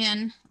bring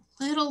in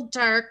a little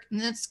dark,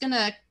 and that's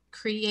gonna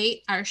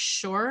create our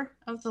shore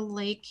of the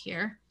lake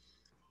here.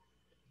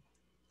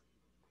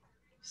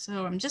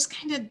 So I'm just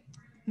kind of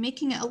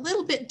making it a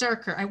little bit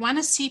darker. I want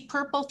to see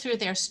purple through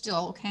there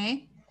still,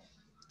 okay?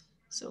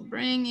 So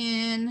bring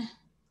in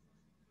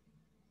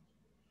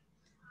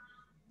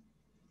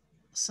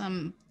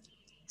some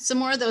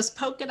more of those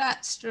polka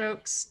dot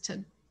strokes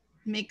to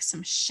make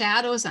some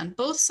shadows on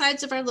both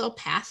sides of our little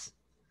path.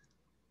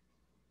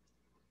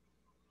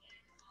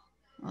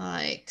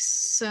 Like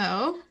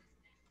so.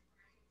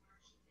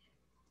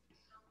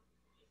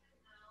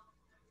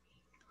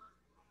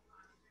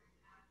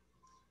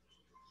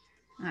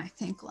 I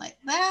think like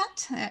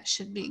that. That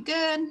should be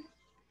good.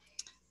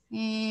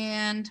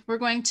 And we're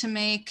going to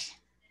make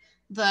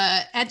the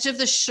edge of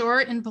the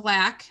short in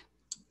black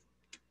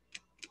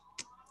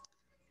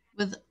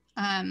with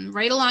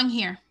right along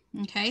here.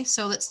 Okay,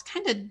 so let's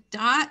kind of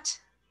dot,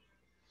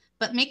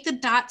 but make the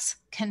dots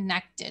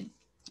connected.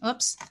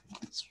 Oops,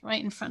 it's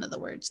right in front of the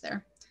words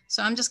there.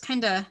 So I'm just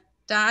kind of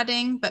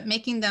dotting, but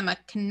making them a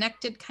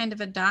connected kind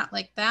of a dot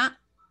like that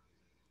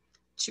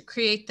to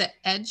create the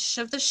edge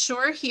of the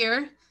shore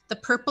here. The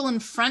purple in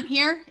front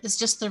here is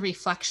just the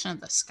reflection of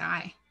the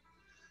sky.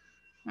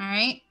 All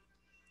right,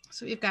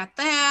 so we've got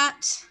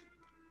that.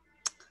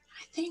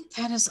 I think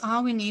that is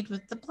all we need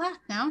with the black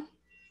now.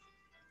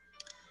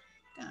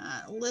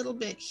 Got a little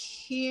bit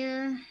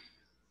here.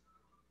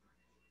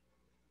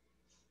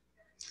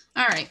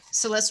 All right,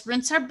 so let's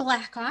rinse our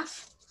black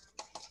off.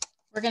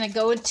 We're gonna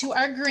go into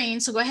our green.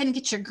 So go ahead and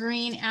get your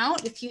green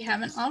out if you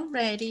haven't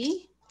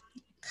already.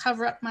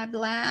 Cover up my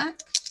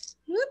black.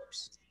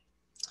 Whoops.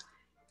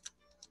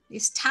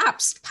 These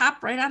tops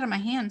pop right out of my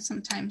hand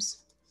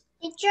sometimes.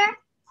 Teacher?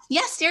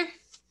 Yes, dear.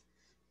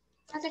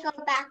 I have to go to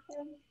the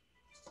bathroom.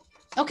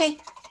 Okay.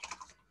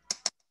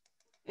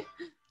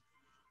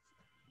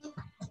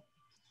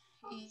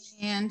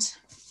 And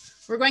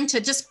we're going to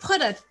just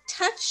put a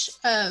touch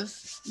of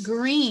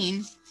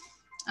green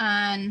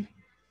on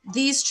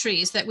these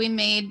trees that we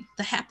made,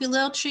 the happy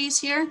little trees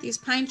here, these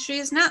pine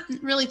trees, not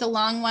really the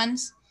long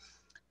ones,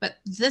 but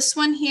this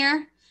one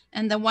here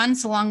and the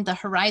ones along the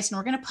horizon.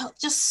 We're going to put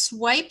just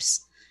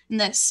swipes in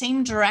that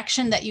same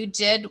direction that you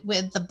did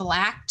with the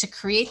black to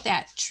create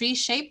that tree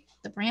shape,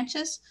 the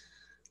branches.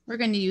 We're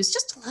going to use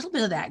just a little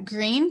bit of that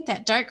green,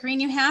 that dark green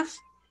you have.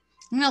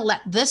 I'm going to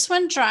let this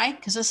one dry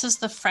because this is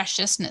the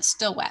freshest and it's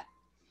still wet.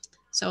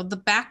 So the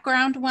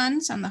background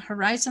ones on the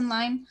horizon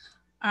line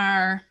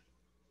are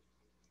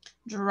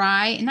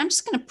dry, and I'm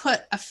just going to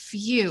put a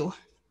few.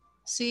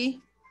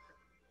 See?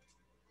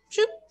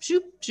 Shoop,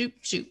 shoop, shoop,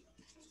 shoop.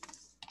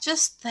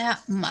 Just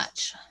that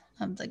much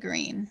of the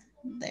green.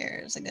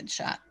 There's a good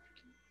shot.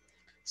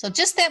 So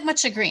just that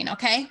much of green,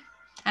 okay?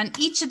 On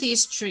each of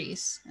these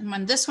trees. And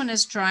when this one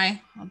is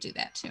dry, I'll do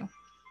that too.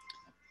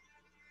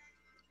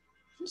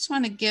 I just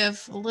want to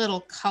give a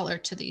little color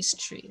to these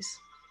trees.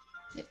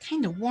 It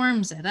kind of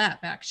warms it up,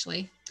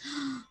 actually.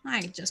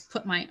 I just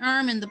put my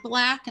arm in the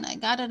black and I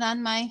got it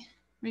on my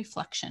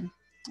reflection.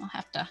 I'll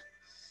have to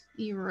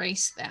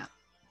erase that.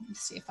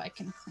 Let's see if I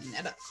can clean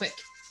that up quick.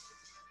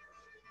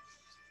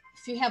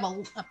 If you have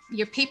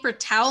your paper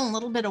towel and a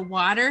little bit of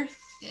water,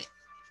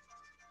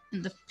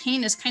 and the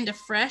paint is kind of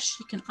fresh,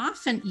 you can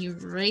often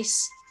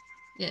erase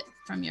it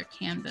from your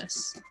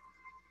canvas.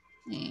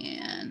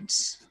 And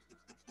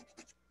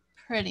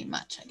pretty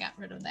much I got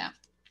rid of that.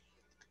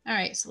 All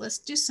right, so let's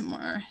do some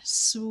more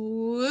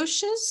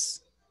swooshes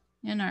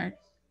in our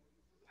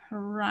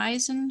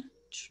horizon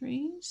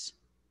trees.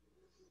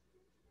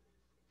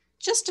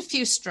 Just a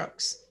few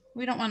strokes.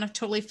 We don't want to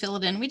totally fill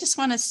it in. We just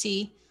want to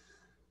see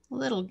a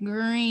little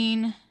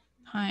green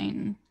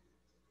pine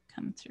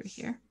come through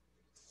here.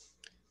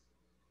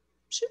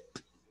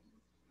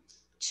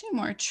 Two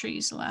more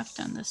trees left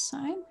on this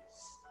side.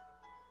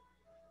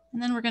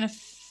 And then we're going to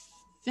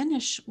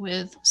finish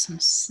with some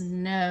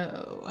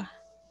snow.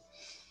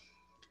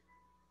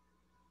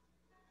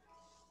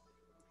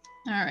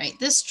 All right,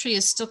 this tree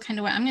is still kind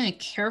of wet. I'm going to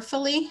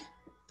carefully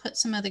put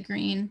some of the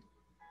green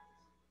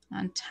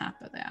on top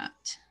of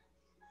that.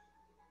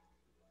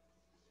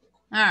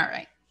 All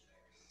right,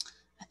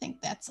 I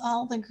think that's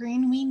all the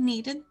green we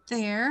needed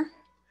there.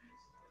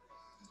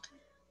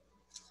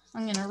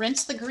 I'm going to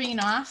rinse the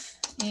green off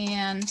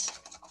and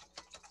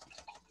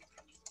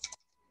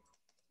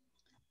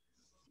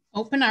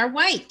open our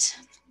white.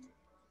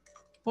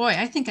 Boy,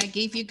 I think I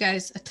gave you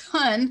guys a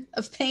ton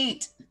of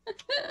paint.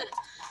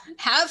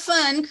 Have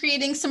fun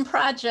creating some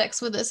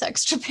projects with this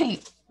extra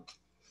paint.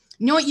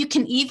 You know what you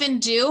can even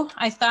do?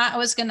 I thought I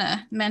was going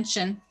to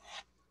mention,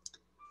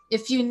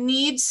 if you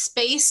need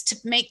space to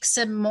make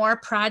some more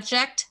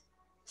project,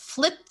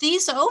 flip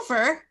these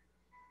over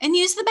and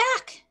use the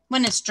back.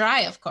 When it's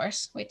dry, of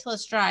course. Wait till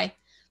it's dry.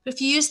 But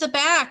if you use the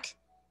back,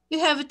 you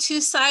have a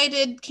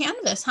two-sided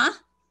canvas, huh?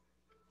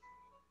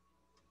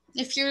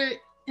 If you're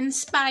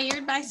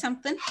inspired by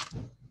something,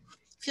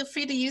 feel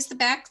free to use the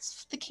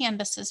backs of the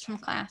canvases from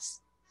class.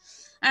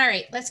 All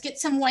right, let's get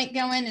some white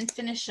going and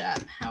finish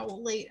up. How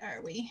late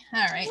are we?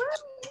 All right.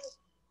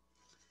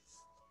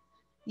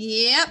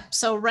 Yep,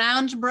 so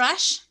round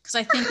brush, because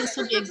I think this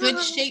will be a good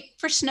shape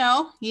for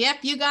snow. Yep,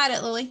 you got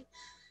it, Lily.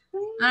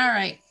 All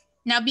right.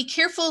 Now be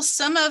careful,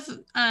 some of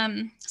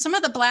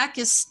the black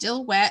is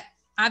still wet.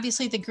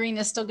 Obviously the green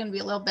is still gonna be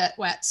a little bit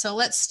wet. So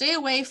let's stay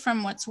away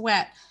from what's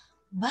wet.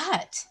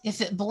 But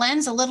if it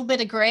blends a little bit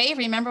of gray,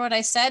 remember what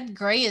I said?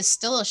 Gray is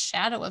still a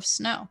shadow of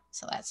snow,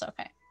 so that's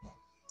okay.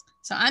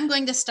 So I'm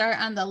going to start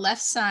on the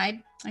left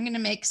side. I'm gonna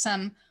make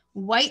some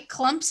white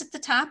clumps at the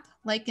top,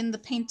 like in the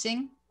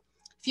painting.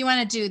 If you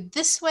wanna do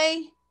this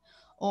way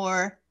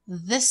or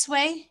this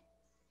way,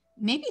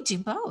 maybe do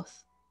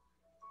both.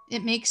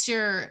 It makes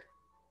your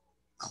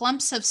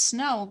clumps of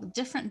snow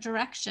different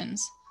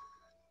directions.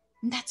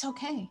 And that's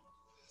okay.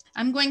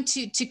 I'm going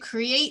to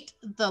create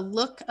the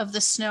look of the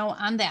snow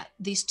on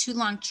these two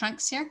long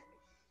trunks here.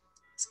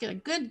 Let's get a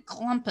good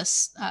clump of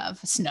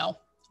snow,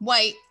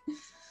 white,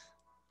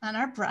 on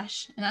our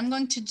brush. And I'm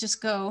going to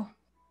just go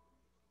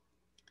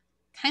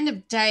kind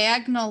of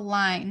diagonal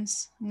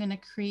lines. I'm going to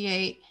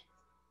create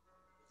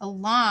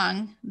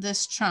along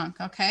this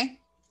trunk, okay?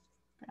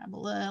 Grab a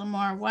little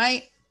more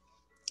white.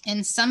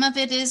 And some of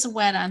it is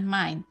wet on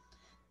mine.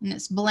 And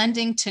it's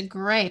blending to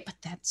gray, but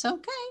that's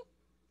okay.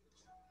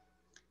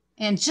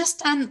 And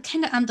just on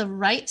kind of on the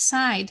right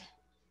side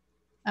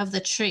of the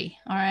tree,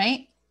 all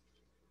right?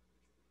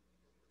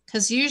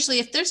 Because usually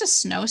if there's a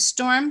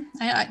snowstorm,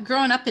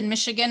 growing up in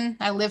Michigan,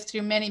 I lived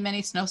through many,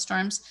 many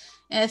snowstorms.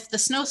 And if the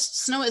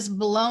snow is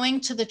blowing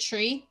to the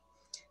tree,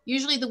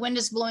 usually the wind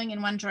is blowing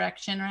in one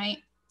direction, right?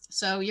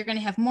 So you're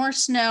gonna have more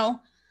snow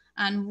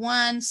on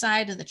one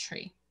side of the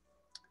tree.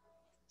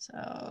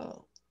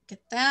 So get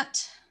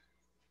that.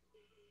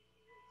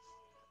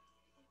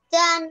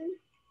 Done.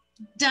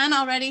 Done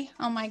already?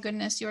 Oh my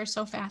goodness, you are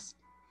so fast.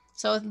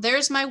 So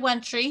there's my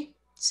one tree.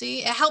 See,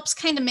 it helps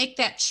kind of make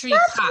that tree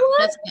pop,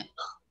 doesn't it?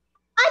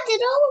 I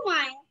did all of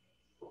mine.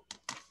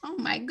 Oh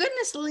my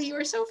goodness, Lily, you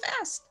are so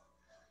fast.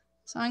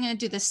 So I'm going to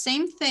do the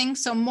same thing.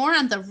 So more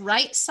on the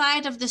right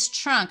side of this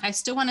trunk. I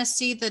still want to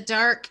see the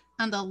dark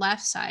on the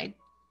left side.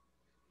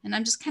 And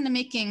I'm just kind of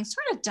making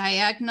sort of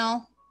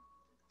diagonal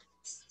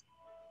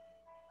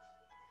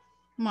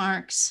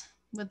marks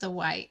with the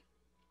white.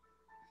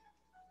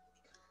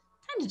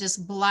 Kind of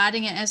just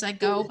blotting it as I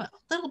go, but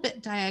a little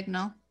bit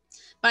diagonal.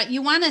 But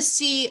you want to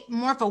see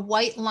more of a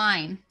white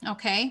line,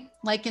 okay?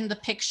 Like in the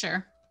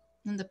picture,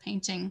 in the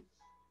painting.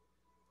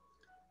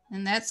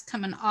 And that's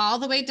coming all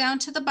the way down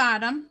to the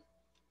bottom.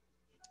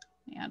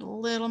 Add a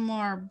little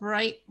more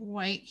bright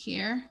white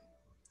here.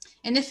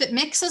 And if it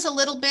mixes a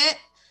little bit,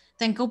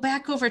 then go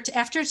back over to,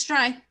 after it's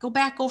dry, go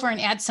back over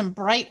and add some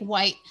bright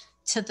white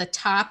to the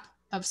top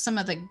of some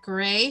of the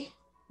gray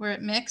where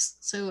it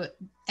mixed. So it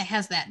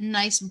has that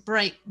nice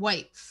bright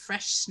white,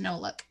 fresh snow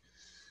look.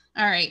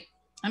 All right,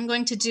 I'm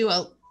going to do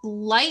a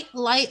light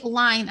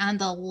line on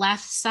the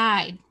left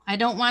side. I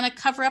don't want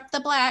to cover up the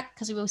black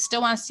because we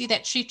still want to see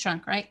that tree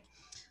trunk, right?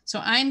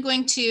 So I'm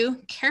going to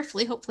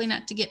carefully, hopefully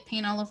not to get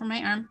paint all over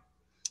my arm.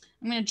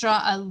 I'm going to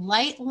draw a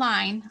light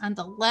line on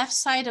the left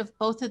side of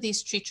both of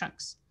these tree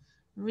trunks.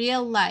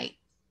 Real light.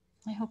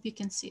 I hope you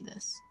can see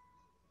this.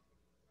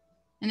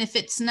 And if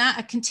it's not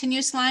a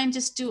continuous line,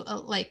 just do a,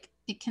 like,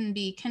 it can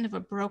be kind of a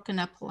broken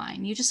up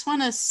line. You just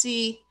want to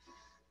see,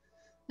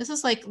 this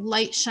is like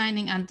light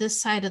shining on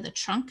this side of the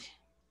trunk.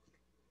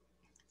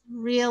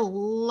 Real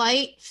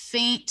light,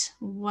 faint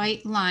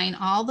white line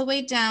all the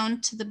way down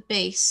to the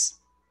base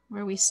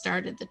where we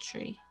started the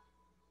tree.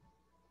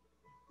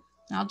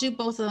 I'll do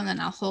both of them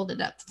and I'll hold it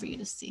up for you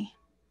to see.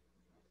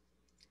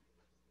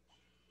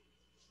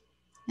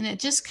 And it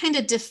just kind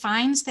of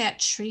defines that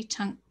tree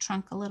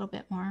trunk a little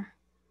bit more.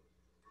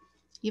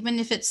 Even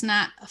if it's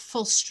not a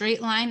full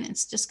straight line,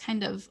 it's just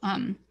kind of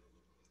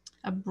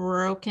a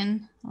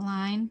broken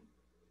line.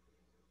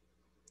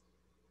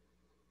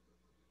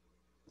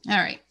 All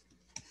right,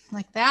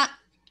 like that.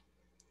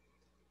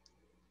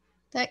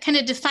 That kind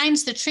of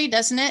defines the tree,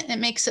 doesn't it? It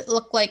makes it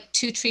look like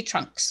two tree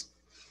trunks.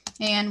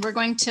 And we're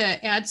going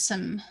to add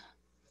some,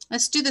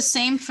 let's do the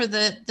same for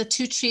the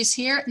two trees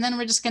here. And then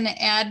we're just going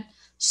to add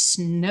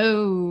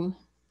snow,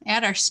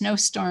 add our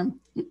snowstorm.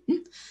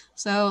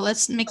 So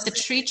let's make the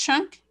tree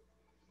trunk.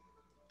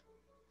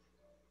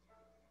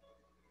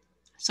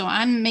 So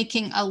I'm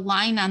making a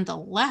line on the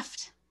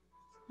left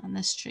on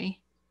this tree.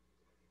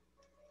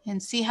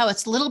 And see how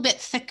it's a little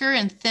bit thicker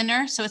and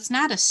thinner. So it's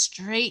not a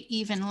straight,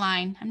 even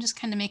line. I'm just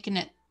kind of making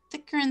it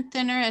thicker and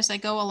thinner as I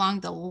go along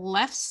the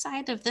left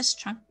side of this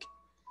trunk.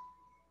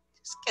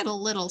 Just get a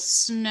little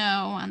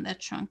snow on the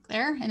trunk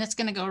there. And it's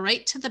going to go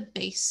right to the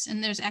base.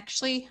 And there's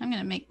actually, I'm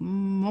going to make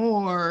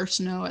more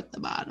snow at the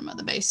bottom of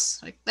the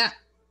base like that.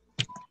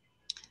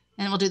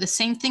 And we'll do the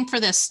same thing for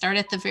this. Start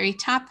at the very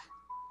top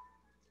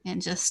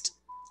and just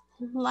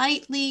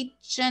lightly,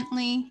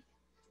 gently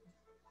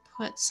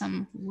put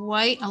some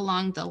white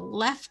along the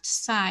left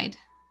side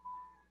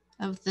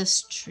of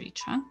this tree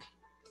trunk.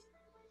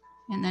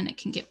 And then it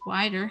can get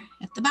wider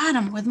at the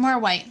bottom with more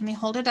white. Let me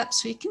hold it up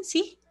so you can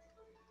see.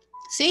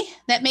 See,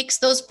 that makes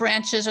those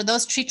branches or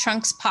those tree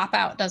trunks pop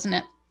out, doesn't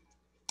it?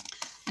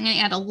 I'm going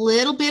to add a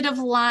little bit of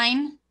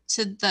line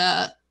to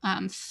the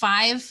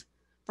 5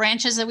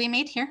 branches that we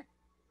made here.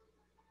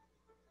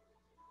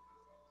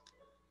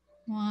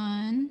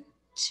 1,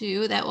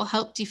 2, that will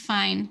help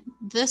define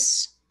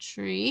this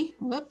tree.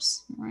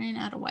 Whoops, I'm running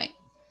out of white.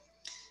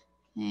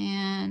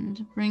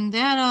 And bring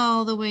that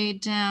all the way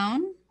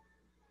down.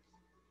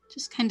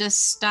 Just kind of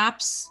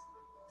stops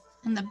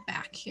in the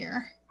back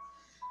here.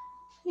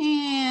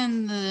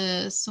 And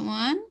this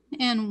one,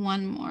 and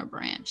one more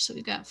branch. So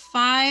we've got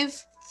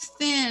 5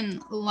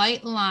 thin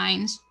light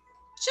lines,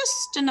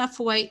 just enough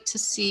white to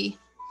see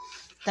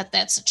that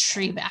that's a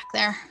tree back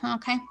there.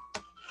 Okay.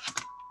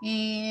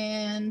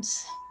 And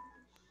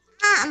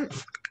I'm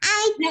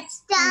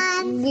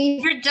done.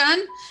 You're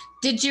done?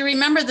 Did you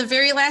remember the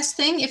very last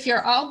thing? If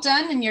you're all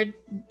done and you're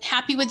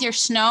happy with your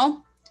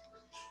snow,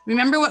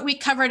 remember what we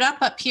covered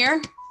up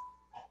here?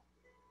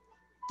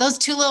 Those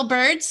 2 little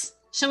birds?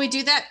 Shall we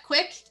do that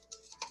quick?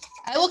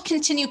 I will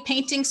continue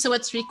painting so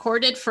it's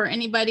recorded for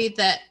anybody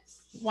that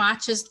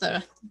watches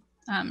the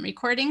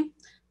recording.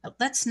 But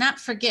let's not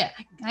forget,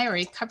 I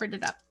already covered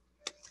it up.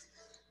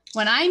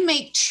 When I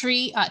make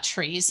trees,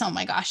 oh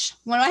my gosh.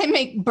 When I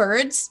make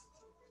birds,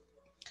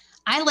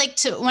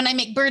 when I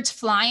make birds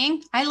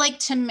flying, I like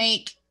to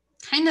make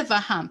kind of a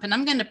hump, and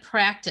I'm going to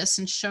practice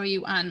and show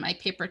you on my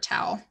paper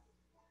towel.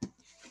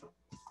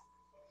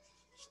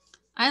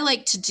 I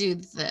like to do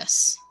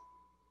this.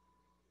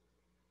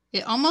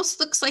 It almost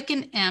looks like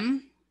an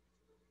M.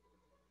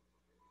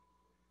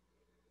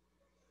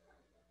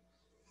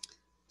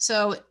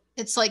 So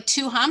it's like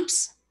 2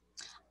 humps.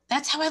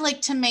 That's how I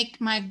like to make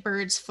my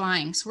birds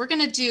flying. So we're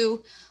going to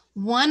do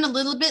one a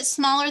little bit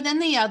smaller than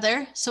the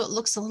other, so it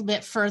looks a little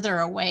bit further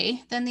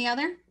away than the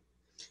other.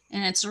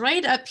 And it's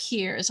right up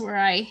here is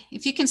where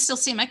if you can still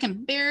see them, I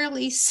can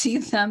barely see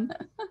them.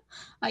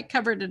 I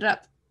covered it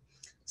up.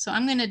 So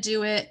I'm going to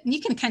do it. You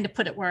can kind of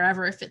put it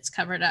wherever if it's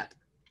covered up.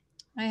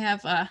 I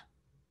have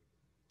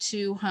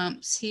 2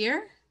 humps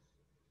here.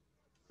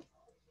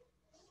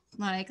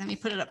 Like, let me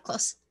put it up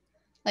close.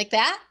 Like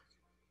that.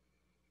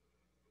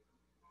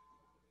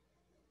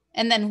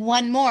 And then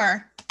one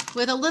more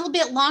with a little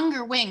bit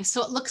longer wing,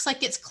 so it looks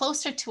like it's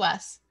closer to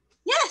us.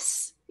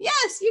 Yes,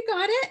 yes, you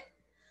got it.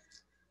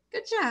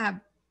 Good job.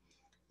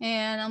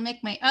 And I'll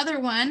make my other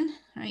one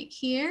right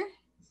here.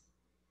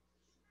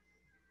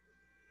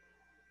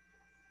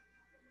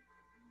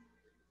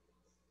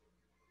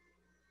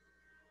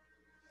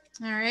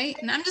 All right,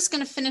 and I'm just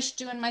gonna finish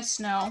doing my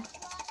snow.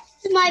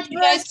 My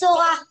bird, so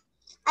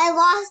I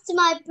lost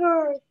my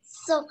bird,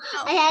 so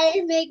I had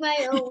to make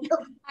my own.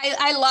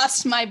 I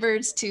lost my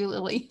birds too,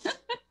 Lily.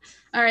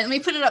 All right, let me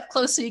put it up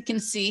close so you can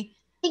see.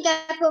 I think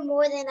I put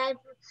more than I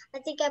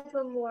think I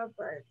put more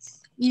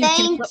birds. You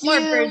can put more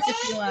birds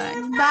if you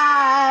want.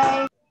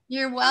 Bye.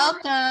 You're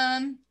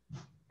welcome.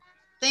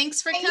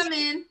 Thanks for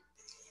coming.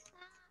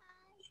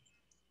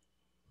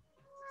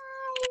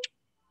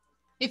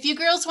 If you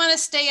girls want to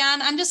stay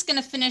on, I'm just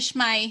going to finish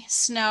my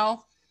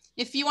snow.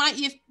 If you want,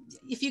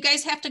 if you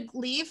guys have to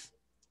leave,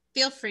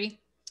 feel free.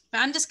 But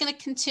I'm just going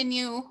to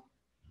continue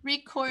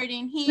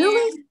recording here.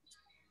 Really?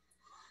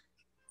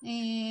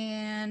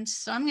 And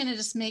so I'm gonna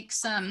just make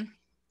some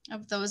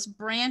of those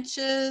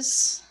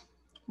branches.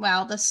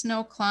 Well, the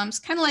snow clumps,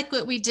 kind of like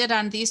what we did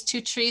on these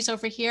two trees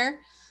over here.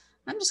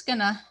 I'm just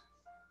gonna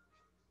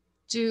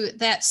do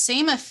that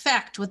same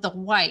effect with the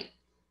white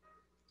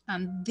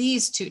on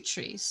these two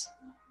trees.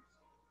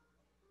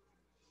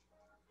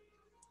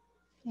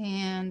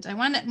 And I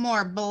want it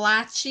more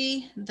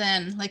blotchy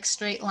than like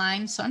straight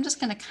lines. So I'm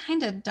just gonna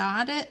kind of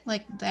dot it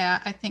like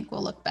that. I think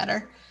will look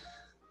better.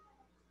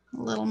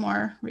 A little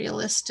more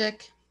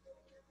realistic.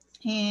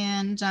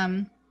 And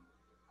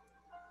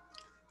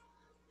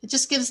it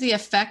just gives the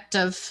effect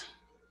of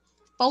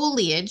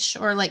foliage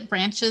or like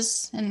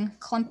branches and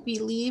clumpy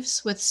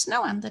leaves with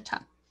snow on the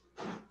top.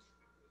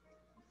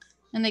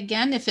 And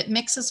again, if it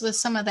mixes with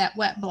some of that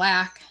wet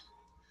black,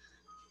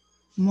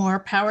 more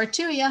power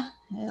to you.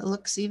 It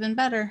looks even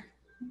better.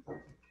 In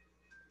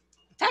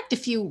fact,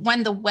 if you,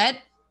 when the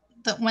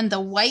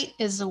white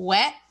is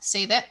wet,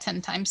 say that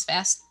 10 times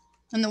fast.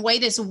 When the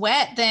white is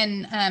wet,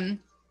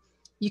 then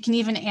you can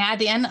even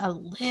add in a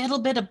little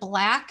bit of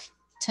black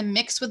to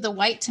mix with the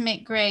white to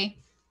make gray.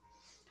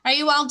 Are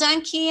you all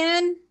done,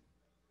 Kian?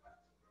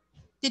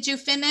 Did you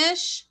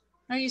finish?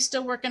 Are you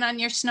still working on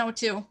your snow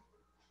too?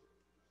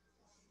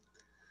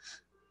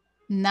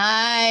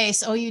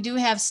 Nice. Oh, you do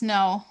have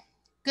snow.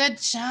 Good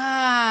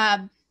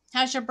job.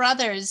 How's your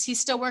brother? Is he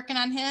still working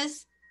on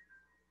his?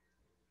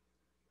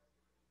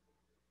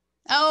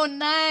 Oh,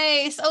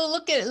 nice. Oh,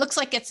 look at it. It looks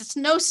like it's a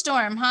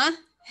snowstorm, huh?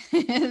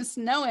 It's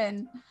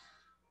snowing.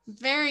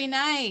 Very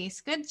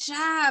nice. Good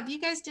job. You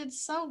guys did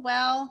so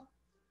well.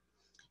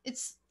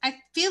 I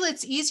feel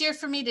it's easier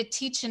for me to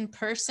teach in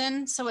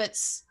person, so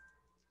it's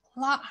a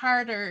lot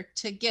harder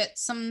to get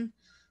some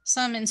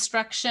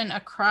instruction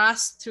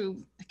across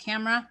through the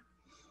camera.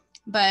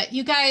 But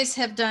you guys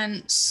have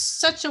done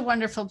such a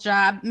wonderful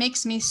job.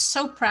 Makes me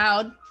so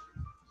proud.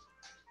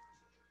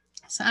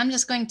 So I'm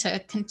just going to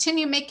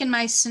continue making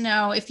my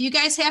snow. If you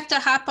guys have to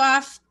hop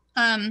off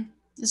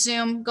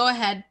Zoom, go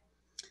ahead.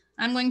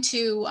 I'm going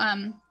to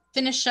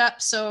finish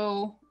up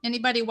so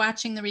anybody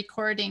watching the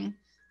recording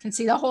can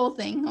see the whole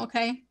thing,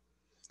 okay?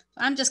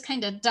 I'm just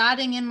kind of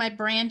dotting in my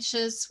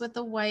branches with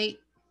the white,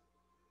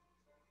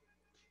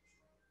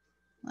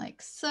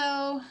 like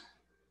so.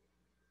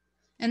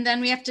 And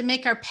then we have to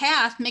make our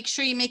path. Make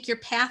sure you make your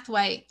path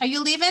white. Are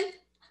you leaving?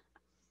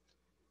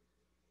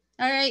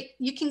 All right,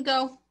 you can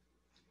go.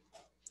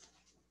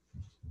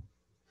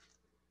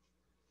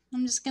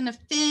 I'm just gonna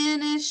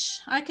finish.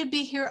 I could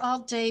be here all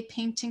day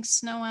painting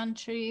snow on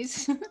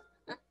trees.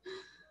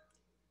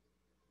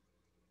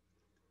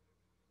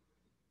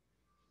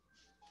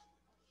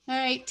 All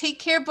right, take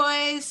care,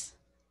 boys.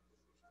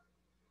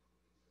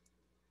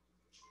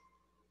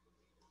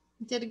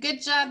 You did a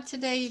good job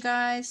today, you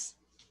guys.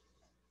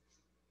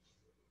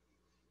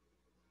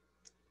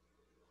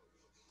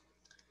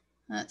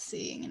 Let's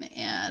see, I'm gonna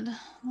add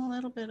a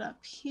little bit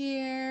up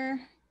here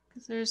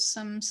because there's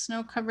some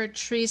snow-covered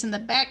trees in the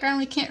background.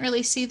 We can't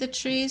really see the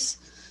trees,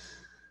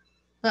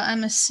 but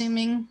I'm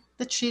assuming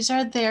the trees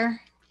are there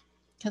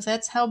because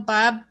that's how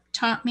Bob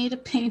taught me to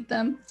paint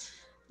them.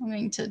 I'm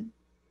going to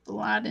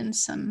blot in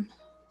some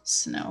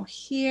snow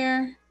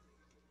here.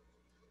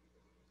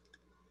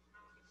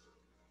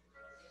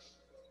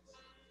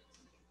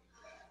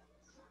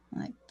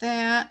 Like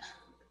that.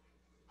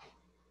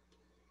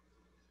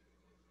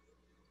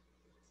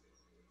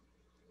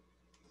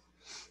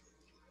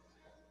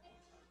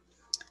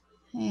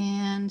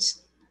 And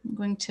I'm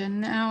going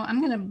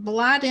to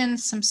blot in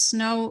some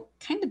snow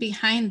kind of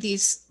behind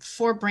these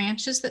 4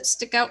 branches that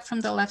stick out from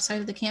the left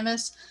side of the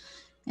canvas.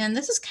 And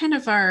this is kind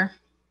of our,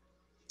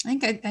 I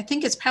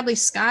think it's probably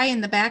sky in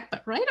the back,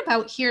 but right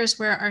about here is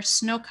where our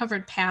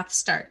snow-covered path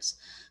starts.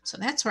 So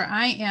that's where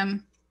I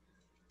am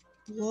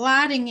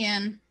blotting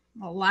in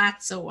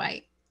lots of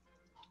white.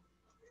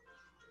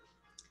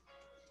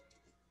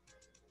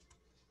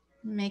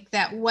 Make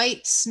that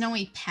white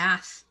snowy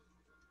path.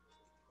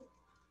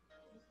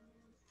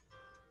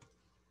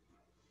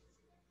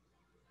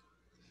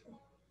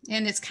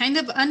 And it's kind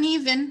of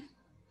uneven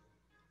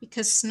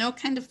because snow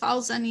kind of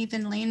falls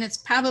unevenly, and it's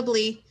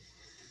probably,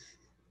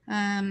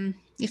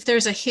 if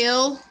there's a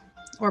hill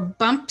or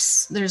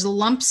bumps, there's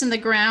lumps in the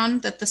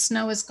ground that the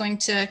snow is going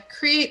to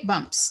create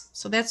bumps.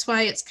 So that's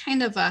why it's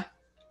kind of a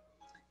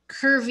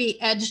curvy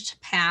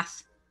edged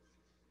path.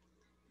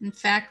 In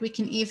fact, we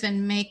can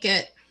even make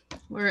it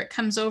where it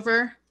comes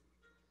over.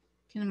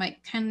 You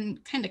might kind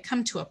of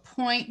come to a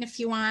point if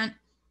you want.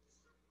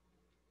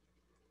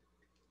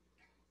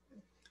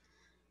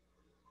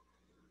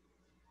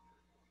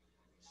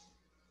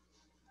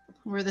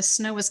 Where the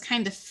snow is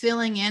kind of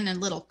filling in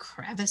little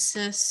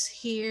crevices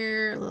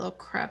here, little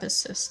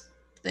crevices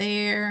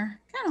there,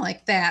 kind of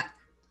like that.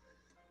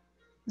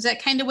 Is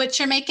that kind of what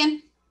you're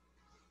making?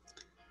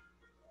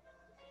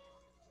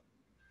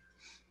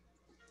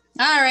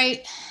 All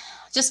right,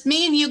 just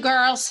me and you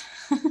girls.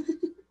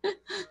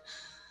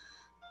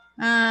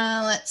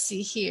 Let's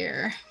see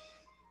here.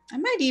 I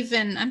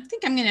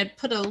think I'm gonna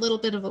put a little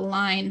bit of a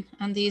line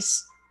on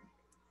these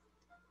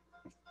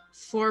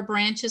 4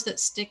 branches that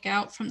stick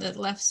out from the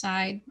left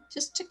side,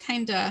 just to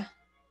kind of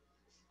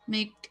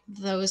make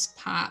those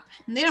pop.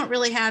 And they don't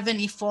really have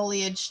any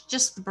foliage,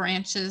 just the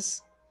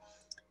branches.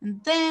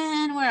 And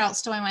then where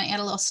else do I want to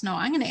add a little snow?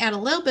 I'm going to add a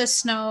little bit of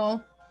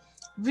snow,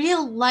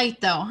 real light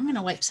though. I'm going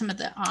to wipe some of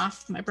that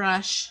off my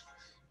brush.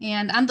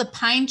 And on the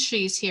pine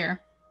trees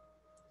here,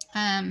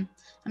 I'm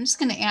just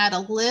going to add a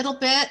little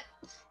bit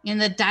in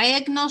the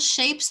diagonal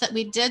shapes that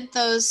we did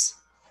those.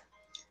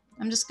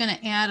 I'm just going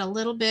to add a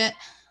little bit.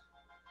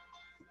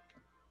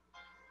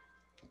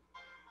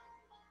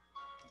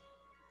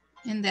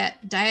 In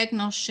that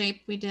diagonal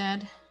shape we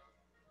did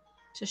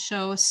to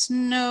show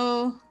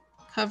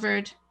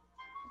snow-covered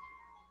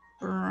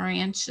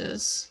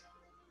branches.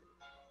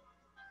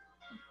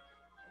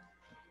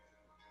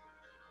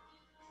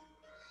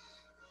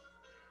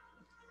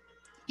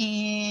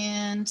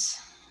 And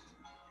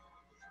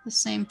the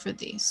same for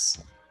these.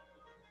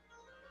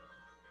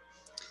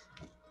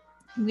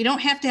 We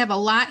don't have to have a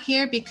lot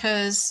here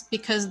because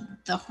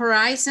the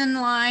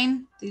horizon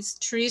line, these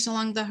trees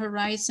along the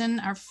horizon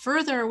are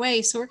further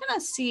away. So we're going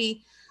to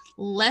see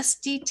less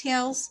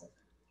details,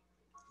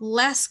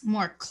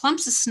 more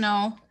clumps of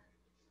snow,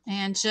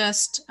 and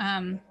just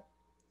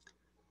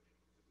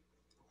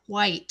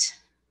white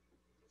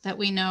that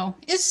we know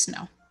is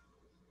snow.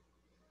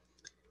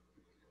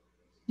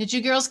 Did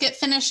you girls get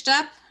finished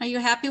up? Are you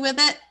happy with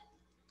it?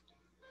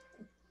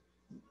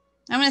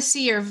 I'm going to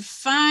see your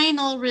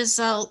final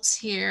results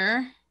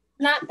here.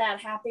 Not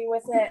that happy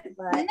with it,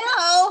 but no.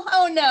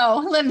 Oh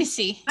no. Let me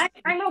see.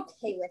 I'm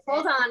okay with it.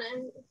 Hold on.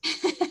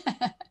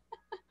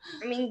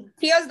 I mean,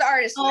 Theo's the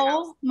artist.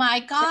 Oh my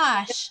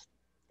gosh.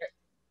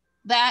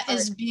 That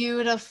is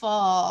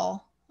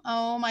beautiful.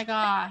 Oh my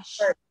gosh.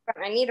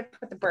 I need to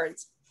put the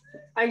birds.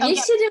 I'm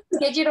used to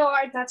doing digital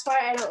art. That's why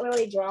I don't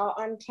really draw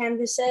on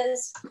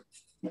canvases.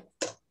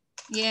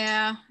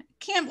 Yeah.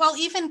 Well,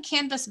 even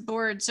canvas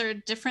boards are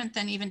different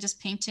than even just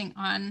painting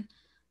on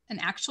an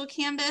actual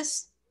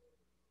canvas.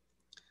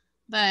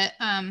 But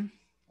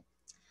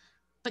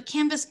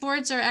canvas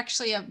boards are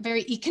actually a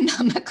very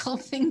economical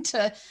thing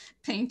to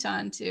paint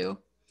on too.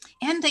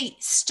 And they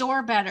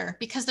store better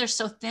because they're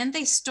so thin,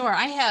 they store.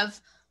 I have,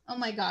 oh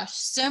my gosh,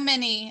 so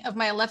many of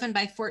my 11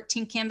 by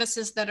 14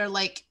 canvases that are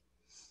like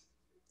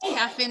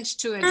 ½ inch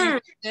to an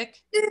inch thick.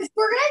 We're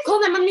gonna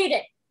call them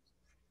unmuted.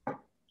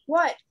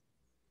 What?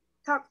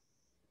 Talk.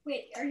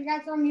 Wait, are you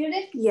guys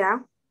unmuted? Yeah.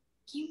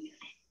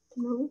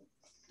 No.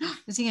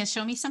 Is he gonna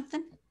show me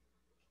something?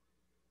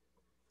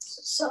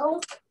 So,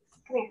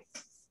 come here.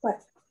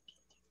 What?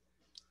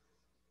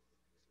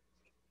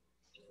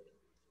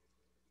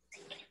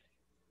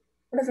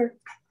 Whatever.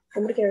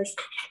 Nobody cares.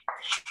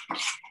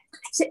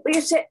 Sit where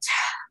you sit.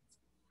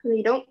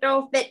 You don't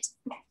know if it.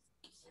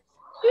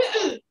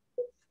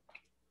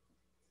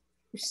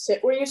 You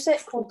sit where you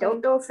sit. You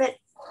don't know if it.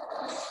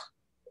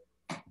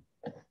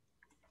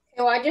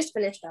 Well, I just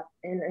finished up,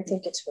 and I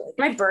think it's really good.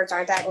 My birds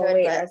aren't that good.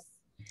 Wait,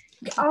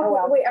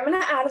 wait, I'm gonna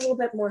add a little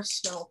bit more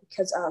snow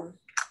because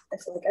I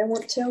feel like I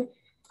want to.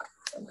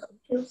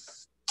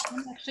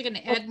 I'm actually going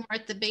to add more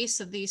at the base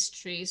of these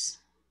trees.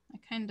 I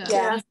kind of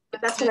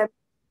that's what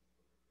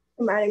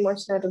I'm adding more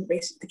snow to the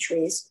base of the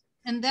trees.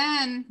 And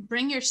then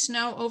bring your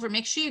snow over.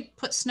 Make sure you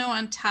put snow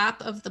on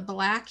top of the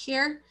black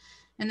here,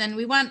 and then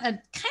we want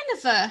a kind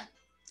of a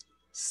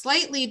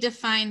slightly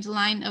defined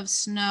line of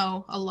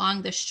snow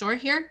along the shore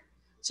here.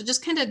 So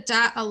just kind of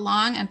dot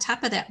along on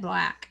top of that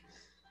black.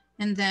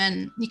 And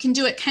then you can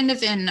do it kind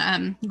of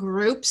in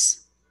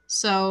groups.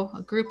 So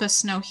a group of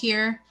snow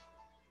here,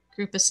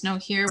 group of snow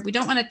here. We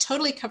don't want to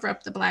totally cover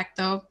up the black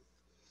though,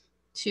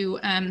 to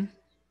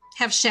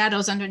have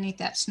shadows underneath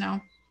that snow.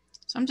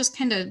 So I'm just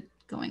kind of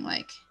going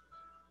like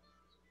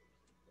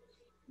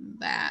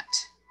that,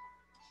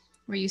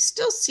 where you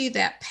still see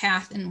that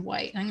path in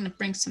white. I'm going to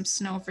bring some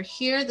snow over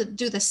here that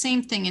do the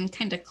same thing in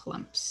kind of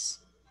clumps.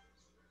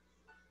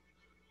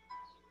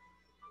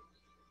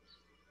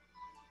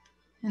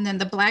 And then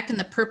the black and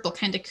the purple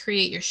kind of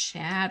create your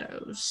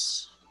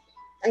shadows.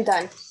 I'm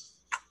done,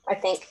 I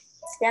think.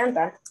 Yeah, I'm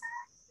done.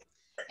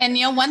 And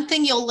you know, one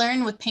thing you'll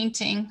learn with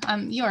painting,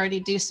 you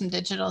already do some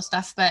digital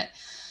stuff, but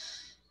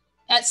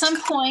at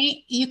some point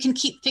you can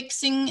keep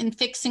fixing and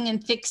fixing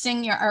and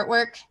fixing your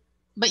artwork,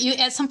 but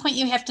at some point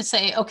you have to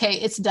say, okay,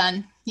 it's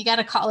done. You got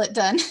to call it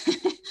done.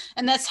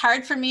 And that's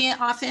hard for me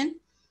often.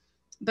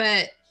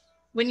 But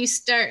when you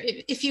start,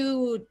 if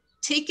you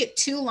take it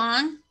too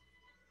long,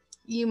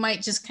 you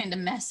might just kind of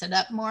mess it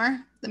up more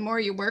the more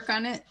you work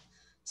on it.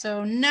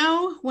 So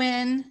know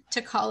when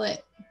to call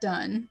it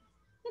done.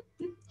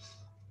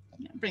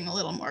 Bring a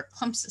little more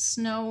clumps of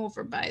snow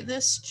over by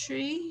this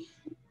tree.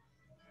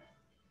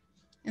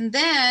 And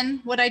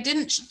then what I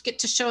didn't get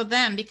to show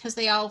them because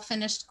they all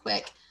finished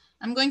quick,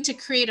 I'm going to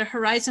create a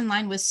horizon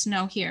line with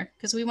snow here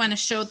because we want to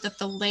show that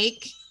the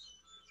lake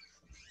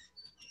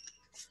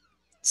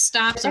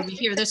stops over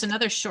here. There's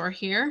another shore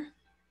here.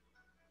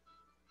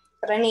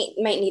 But I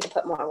might need to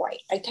put more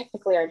white. I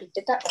technically already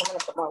did that, but I'm going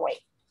to put more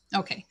white.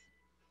 Okay.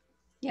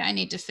 Yeah, I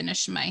need to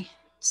finish my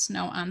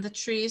snow on the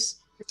trees.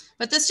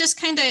 But this just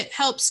kind of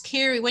helps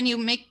carry, when you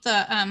make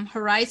the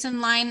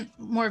horizon line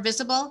more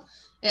visible,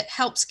 it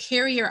helps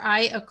carry your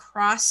eye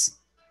across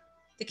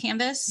the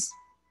canvas.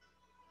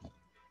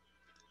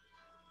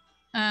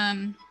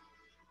 And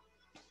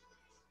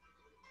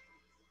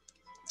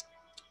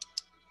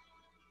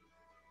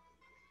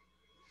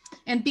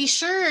be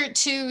sure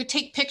to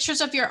take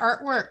pictures of your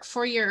artwork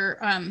for your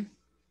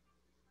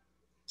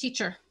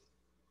teacher.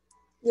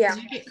 Yeah.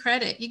 You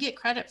get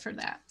credit for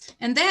that.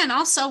 And then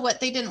also what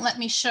they didn't let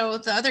me show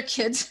the other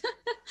kids,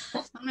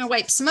 I'm gonna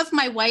wipe some of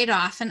my white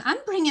off, and I'm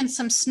bringing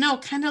some snow,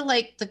 kind of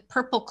like the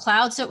purple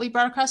clouds that we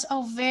brought across.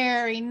 Oh,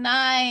 very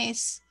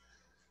nice.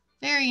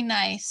 Very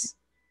nice.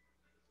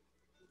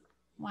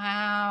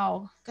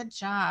 Wow, good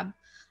job.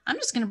 I'm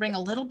just gonna bring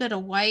a little bit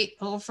of white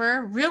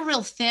over,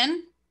 real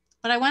thin,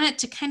 but I want it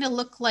to kind of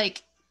look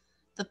like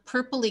the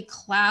purpley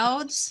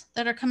clouds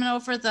that are coming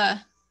over the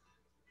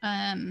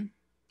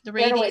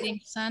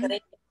radiating sun.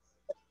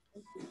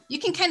 You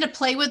can kind of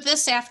play with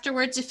this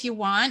afterwards if you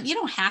want. You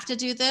don't have to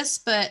do this,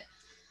 but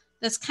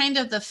that's kind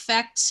of the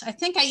effect. I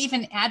think I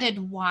even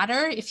added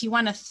water if you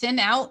want to thin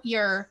out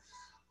your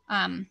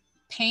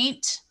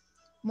paint,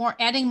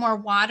 adding more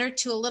water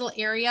to a little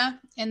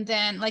area. And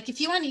then like if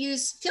you want to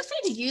use, feel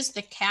free to use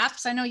the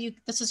caps. I know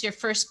this is your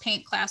first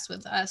paint class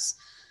with us.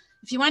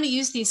 If you want to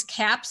use these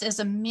caps as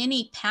a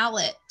mini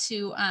palette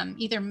to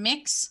either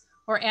mix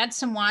or add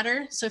some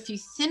water. So if you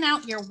thin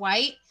out your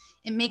white,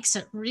 it makes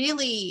it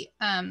really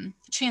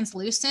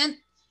translucent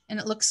and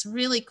it looks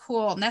really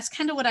cool. And that's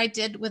kind of what I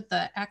did with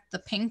the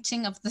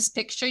painting of this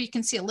picture. You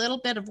can see a little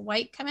bit of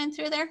white coming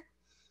through there.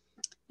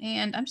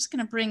 And I'm just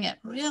gonna bring it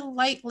real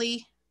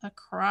lightly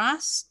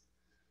across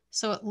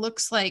so it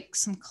looks like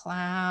some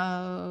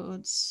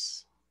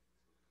clouds.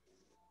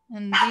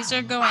 And these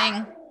are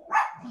going,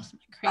 oh, my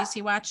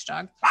crazy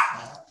watchdog.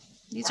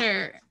 These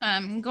are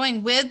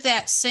going with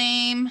that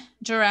same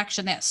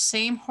direction, that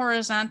same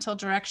horizontal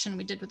direction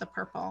we did with the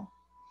purple.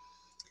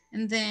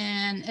 And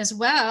then as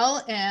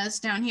well as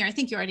down here, I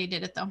think you already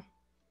did it though.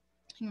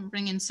 I'm gonna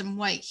bring in some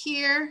white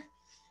here,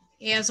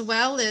 as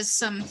well as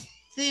some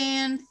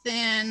thin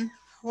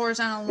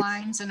horizontal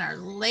lines in our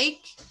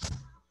lake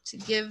to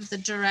give the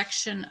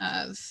direction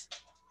of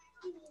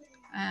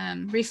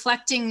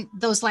reflecting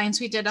those lines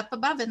we did up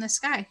above in the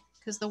sky,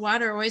 because the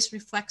water always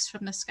reflects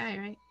from the sky,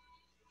 right?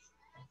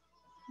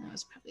 That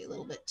was probably a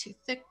little bit too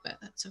thick, but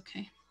that's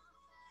okay.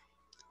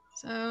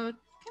 So kind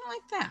of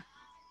like that.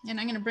 And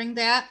I'm going to bring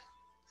that.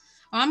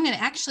 Oh, I'm going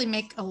to actually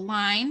make a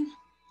line.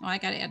 Oh, I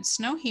got to add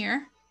snow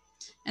here.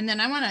 And then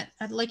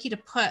I'd like you to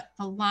put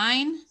a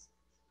line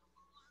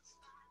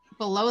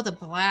below the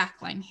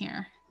black line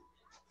here.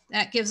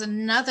 That gives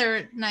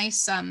another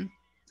nice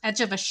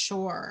edge of a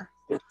shore.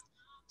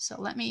 So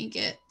let me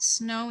get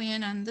snow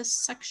in on this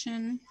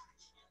section.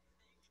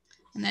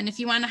 And then if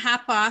you want to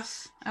hop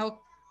off,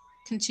 I'll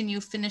continue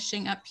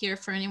finishing up here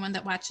for anyone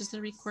that watches the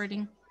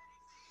recording.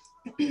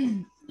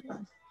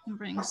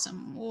 Bring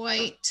some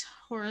white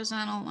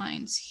horizontal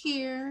lines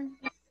here.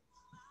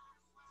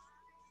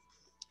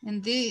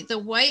 And the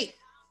white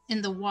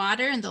in the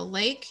water in the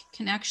lake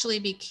can actually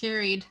be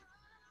carried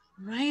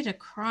right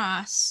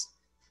across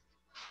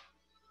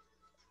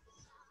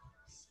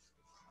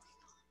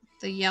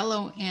the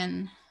yellow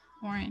and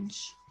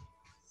orange.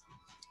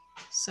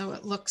 So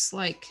it looks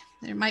like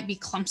there might be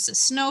clumps of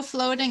snow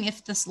floating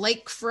if this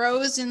lake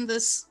froze in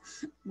this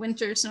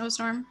winter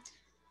snowstorm.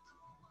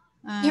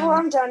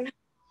 I'm done.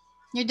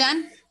 You're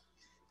done?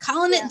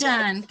 Calling it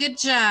done. Good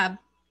job.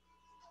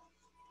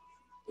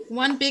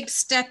 One big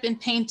step in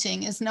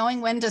painting is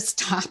knowing when to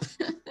stop.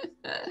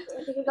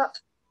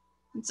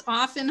 It's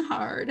often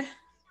hard.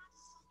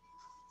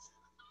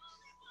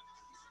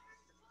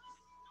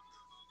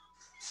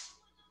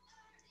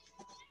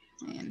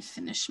 And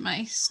finish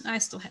I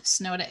still have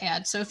snow to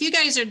add. So if you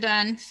guys are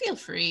done, feel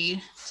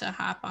free to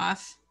hop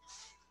off.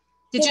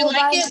 Did you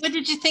like it? What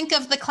did you think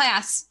of the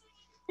class?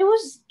 It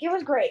was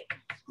great.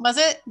 Was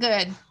it?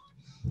 Good.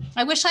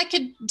 I wish I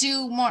could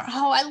do more.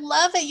 Oh, I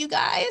love it, you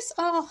guys.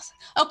 Oh,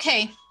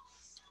 okay.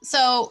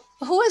 So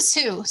who is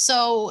who?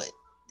 So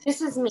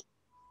this is me.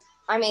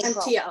 I'm April.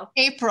 I'm Tio.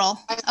 April.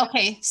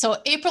 Okay. So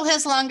April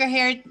has longer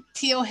hair.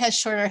 Tio has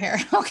shorter hair.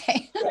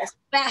 Okay. Yes.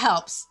 That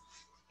helps.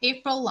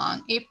 April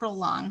long.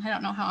 I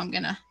don't know how I'm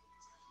going to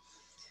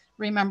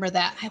remember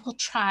that. I will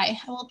try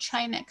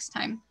next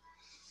time.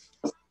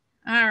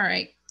 All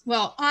right.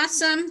 Well,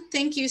 awesome.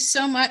 Thank you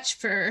so much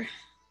for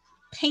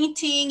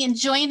painting and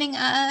joining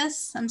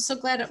us. I'm so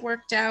glad it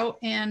worked out.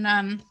 And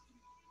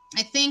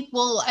I think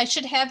I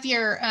should have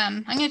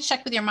I'm going to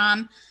check with your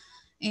mom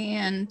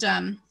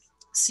and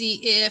see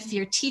if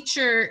your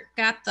teacher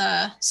got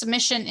the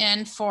submission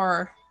in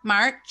for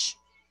March,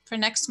 for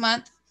next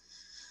month.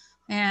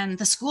 And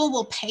the school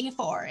will pay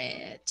for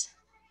it.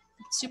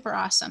 It's super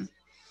awesome.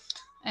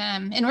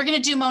 And we're going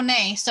to do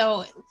Monet.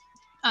 So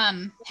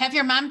have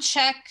your mom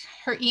check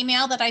her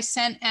email that I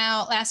sent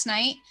out last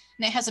night.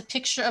 And it has a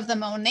picture of the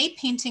Monet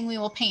painting we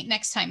will paint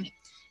next time.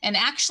 And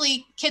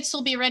actually, kits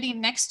will be ready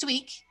next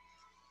week.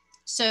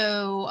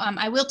 So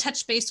I will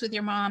touch base with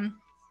your mom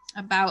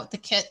about the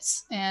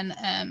kits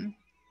and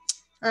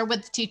or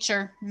with the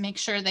teacher, make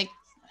sure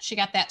she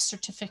got that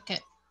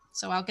certificate.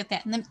 So I'll get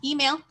that in the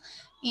email.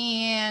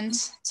 And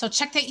so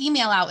check the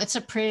email out. It's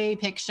a pretty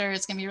picture.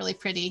 It's gonna be really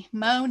pretty.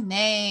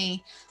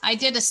 Monet. I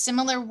did a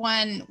similar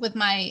one with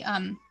my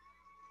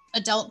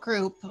adult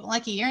group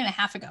like a year and a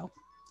half ago.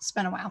 It's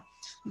been a while,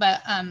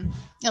 but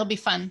it'll be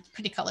fun.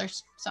 Pretty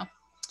colors. So,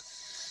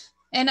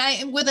 and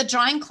with a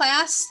drawing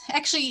class,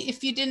 actually,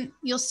 if you didn't,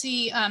 you'll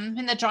see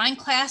in the drawing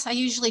class, I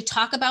usually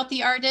talk about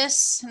the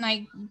artists and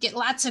I get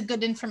lots of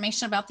good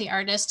information about the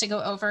artist to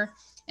go over.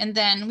 And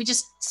then we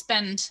just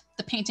spend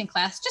the painting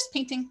class just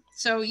painting.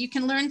 So you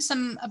can learn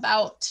some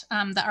about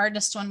the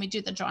artist when we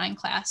do the drawing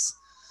class.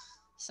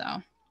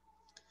 So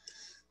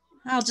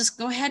I'll just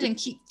go ahead and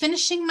keep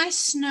finishing my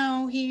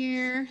snow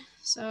here.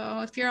 So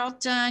if you're all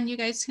done, you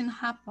guys can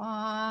hop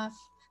off.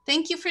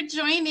 Thank you for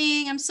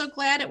joining. I'm so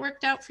glad it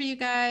worked out for you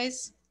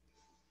guys.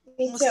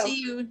 We'll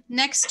see you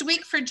next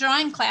week for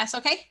drawing class,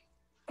 okay?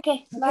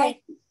 Okay, bye.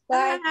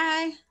 Bye.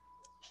 Bye.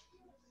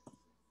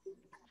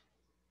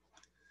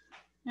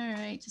 All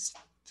right, just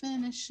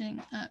finishing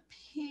up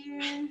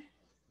here.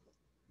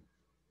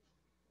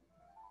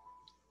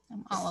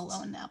 I'm all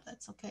alone now, but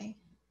that's okay.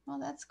 Oh,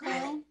 that's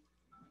cool.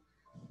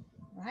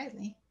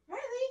 Riley.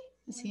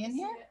 Is he in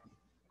here?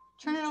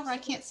 Turn it over, I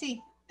can't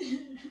see.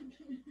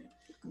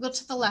 Go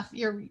to the left,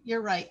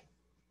 you're right.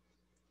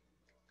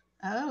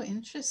 Oh,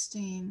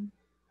 interesting.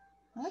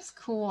 That's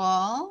cool.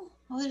 Oh,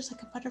 there's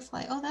like a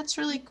butterfly. Oh, that's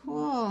really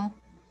cool.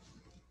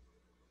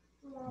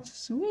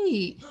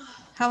 Sweet.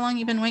 How long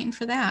you been waiting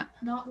for that?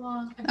 Not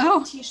long. I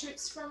got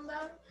t-shirts from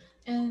them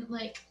in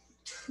like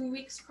 2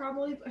 weeks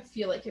probably. I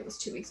feel like it was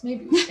 2 weeks.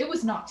 Maybe it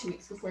was not 2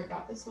 weeks before I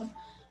got this one.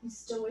 I'm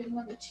still waiting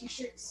on the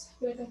t-shirts,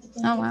 but I got the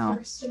blanket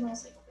first and I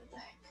was like, what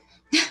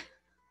the heck?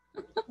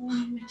 I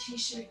need my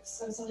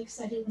t-shirts. I was all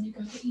excited when you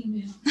got the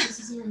email. This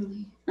is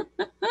early.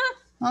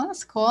 Oh,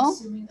 that's cool. I'm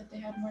assuming that they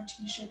had more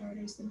t-shirt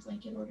orders than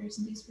blanket orders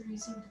and these were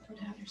easy to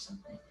put out or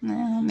something.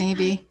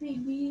 Maybe. Hi,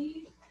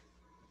 baby.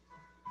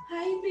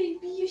 Hi,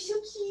 baby. You're so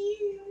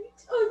cute.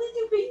 Oh,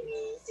 little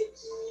baby. So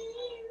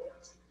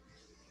cute.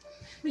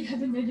 We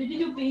have another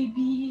little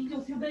baby.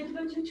 Don't feel bad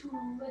about you too.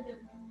 I love you.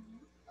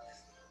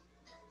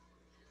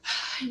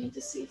 I need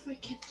to see if I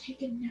can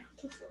take a nap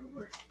before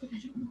work, but I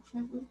don't know if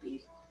I will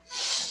be.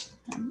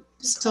 I'm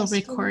still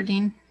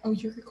recording. Oh,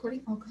 you're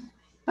recording? Okay.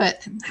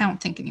 But I don't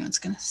think anyone's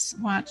going to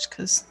watch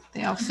because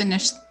they all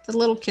finished. The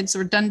little kids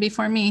were done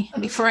before me,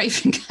 before I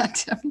even got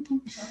to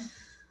everything.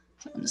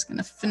 So I'm just going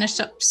to finish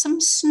up some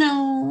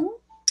snow.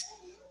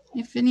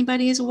 If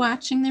anybody is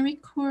watching the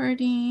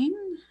recording,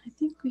 I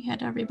think we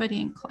had everybody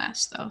in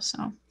class though. So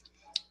I'm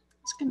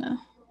just going to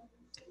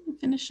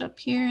finish up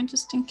here and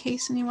just in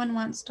case anyone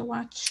wants to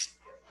watch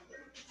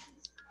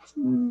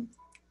some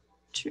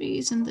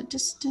trees in the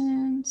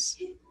distance.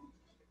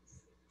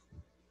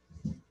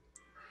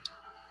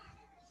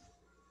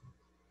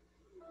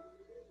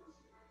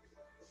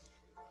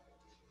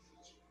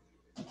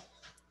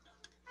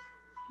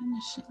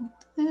 Finishing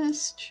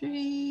this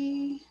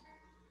tree.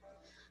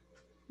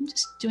 I'm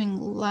just doing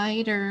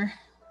lighter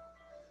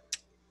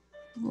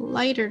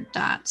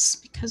dots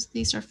because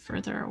these are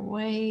further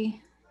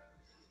away.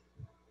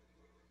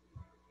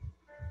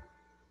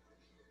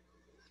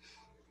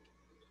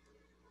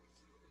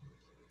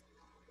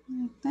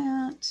 Like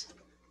that.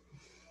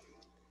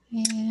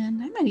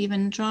 And I might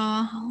even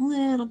draw a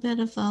little bit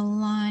of a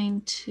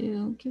line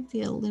to give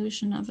the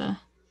illusion of a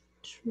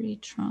tree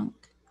trunk.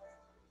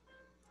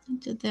 I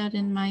did that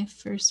in my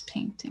first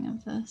painting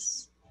of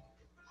this.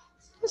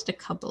 Just a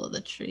couple of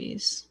the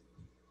trees.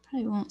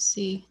 Probably won't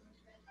see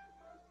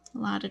a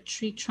lot of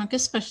tree trunk,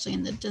 especially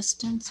in the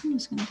distance. I'm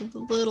just going to give a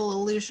little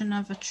illusion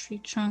of a tree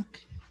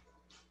trunk.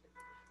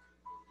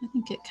 I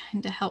think it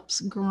kind of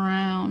helps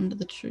ground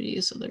the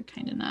trees so they're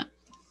kind of not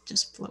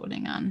just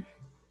floating on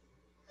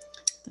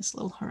this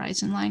little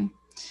horizon line.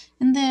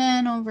 And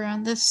then over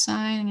on this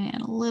side, I'm going to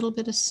add a little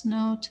bit of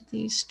snow to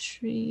these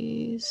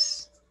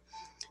trees.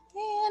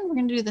 And we're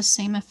going to do the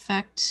same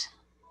effect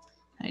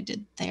that I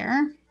did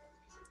there.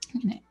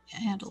 I'm going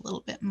to add a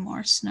little bit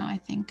more snow, I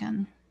think,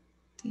 on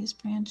these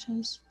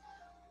branches.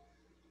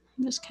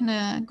 I'm just kind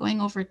of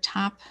going over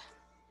top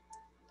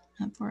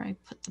of where I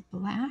put the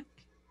black.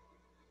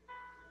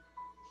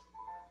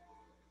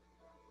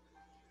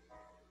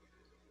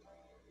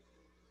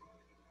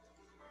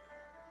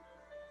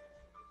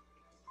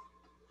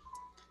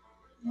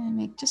 And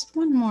make just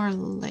one more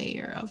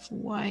layer of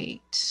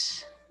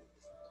white,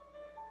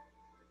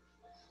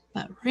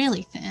 but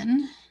really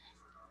thin.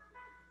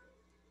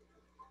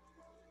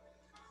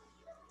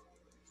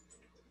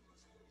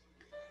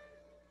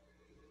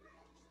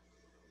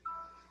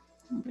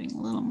 I'll bring a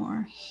little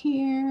more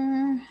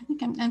here. I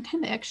think I'm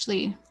kind of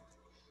actually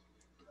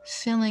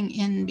filling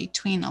in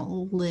between a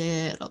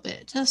little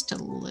bit, just a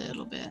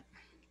little bit.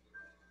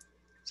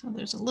 So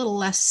there's a little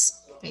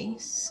less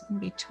space in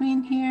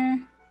between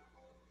here.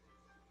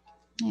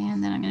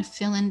 And then I'm going to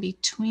fill in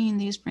between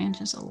these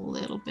branches a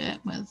little bit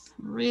with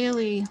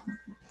really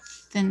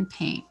thin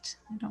paint.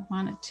 I don't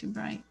want it too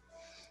bright.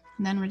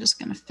 And then we're just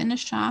going to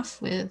finish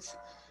off with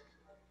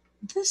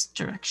this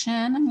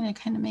direction. I'm going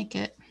to kind of make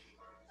it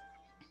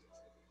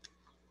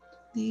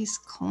these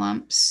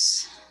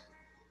clumps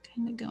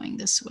kind of going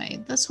this way.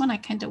 This one I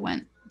kind of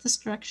went this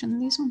direction.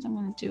 These ones I'm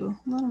going to do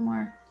a little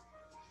more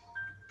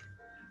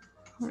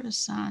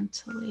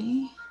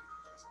horizontally,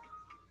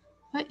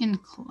 but in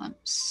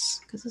clumps,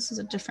 because this is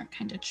a different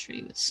kind of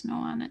tree with snow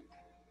on it.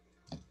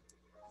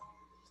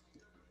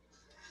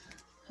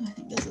 I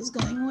think this is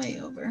going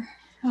way over.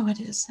 Oh, it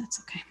is.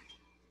 That's okay.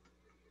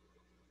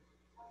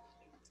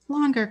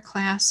 Longer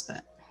class,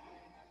 but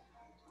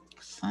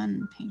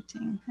fun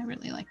painting. I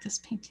really like this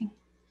painting.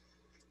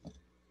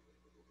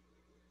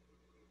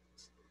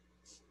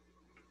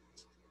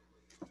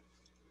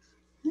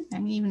 I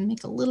can even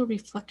make a little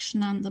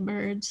reflection on the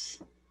birds.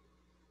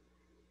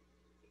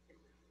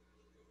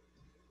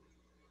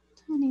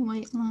 Tiny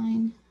white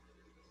line.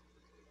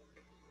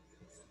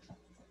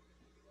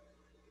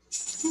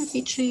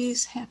 Happy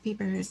trees, happy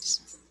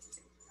birds.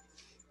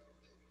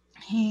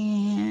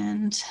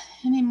 And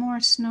any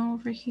more snow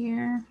over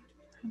here?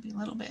 Probably a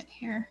little bit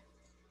here.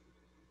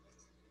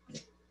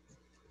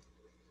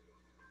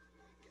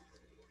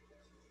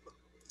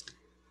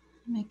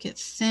 Make it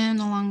thin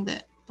along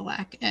that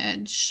black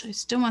edge. I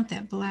still want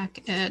that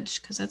black edge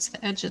because that's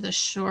the edge of the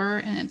shore,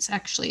 and it's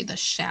actually the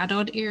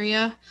shadowed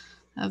area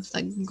of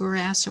the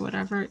grass or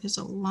whatever is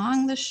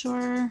along the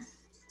shore.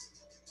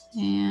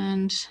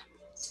 And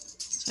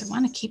so I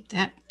want to keep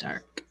that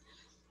dark,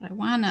 but I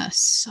want a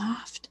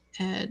soft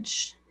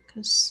edge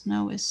because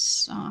snow is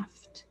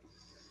soft.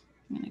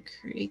 I'm going to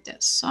create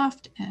that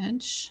soft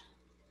edge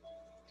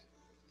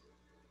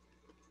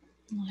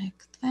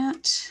like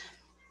that.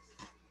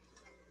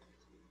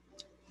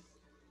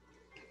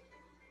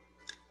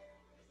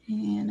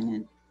 And I'm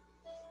going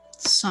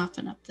to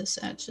soften up this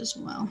edge as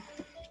well.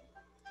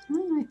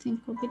 And I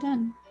think we'll be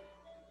done.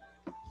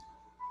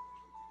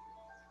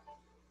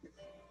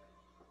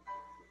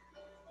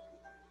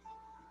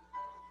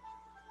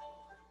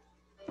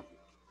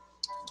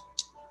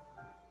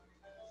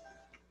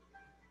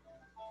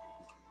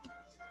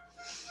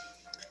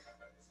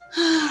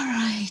 All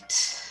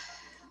right.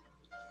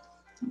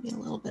 Maybe a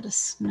little bit of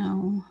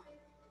snow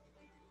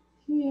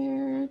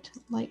here to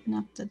lighten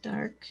up the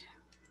dark.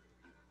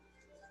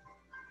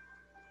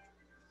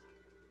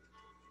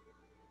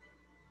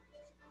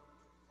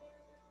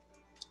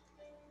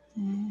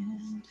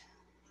 And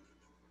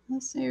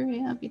this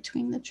area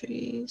between the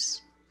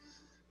trees.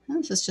 And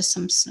this is just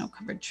some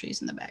snow-covered trees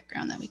in the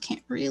background that we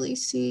can't really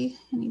see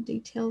any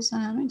details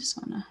on. I just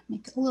want to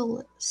make it a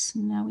little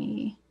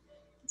snowy.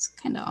 That's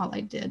kind of all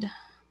I did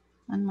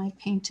on my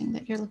painting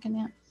that you're looking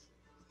at.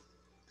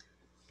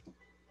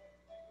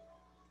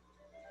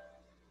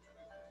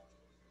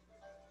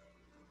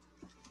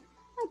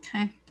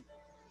 Okay.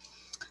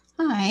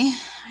 I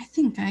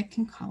think I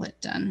can call it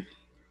done.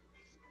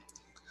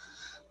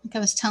 Like I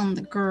was telling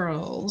the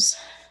girls,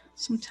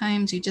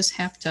 sometimes you just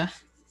have to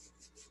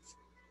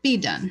be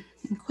done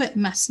and quit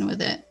messing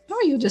with it,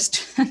 or you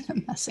just end up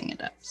messing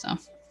it up. So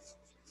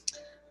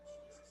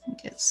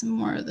get some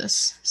more of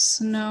this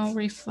snow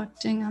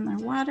reflecting on their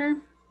water.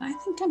 I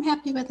think I'm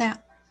happy with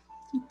that.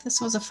 I think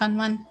this was a fun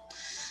one.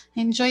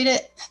 I enjoyed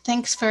it.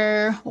 Thanks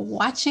for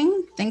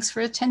watching. Thanks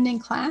for attending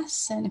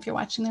class. And if you're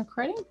watching the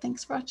recording,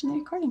 thanks for watching the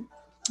recording.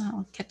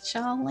 I'll catch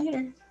y'all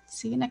later.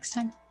 See you next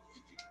time.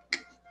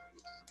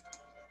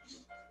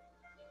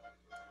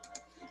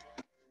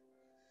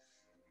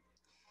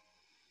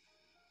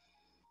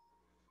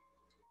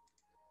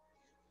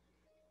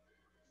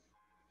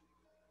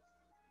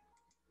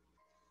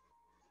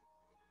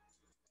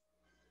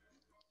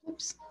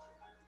 Oops.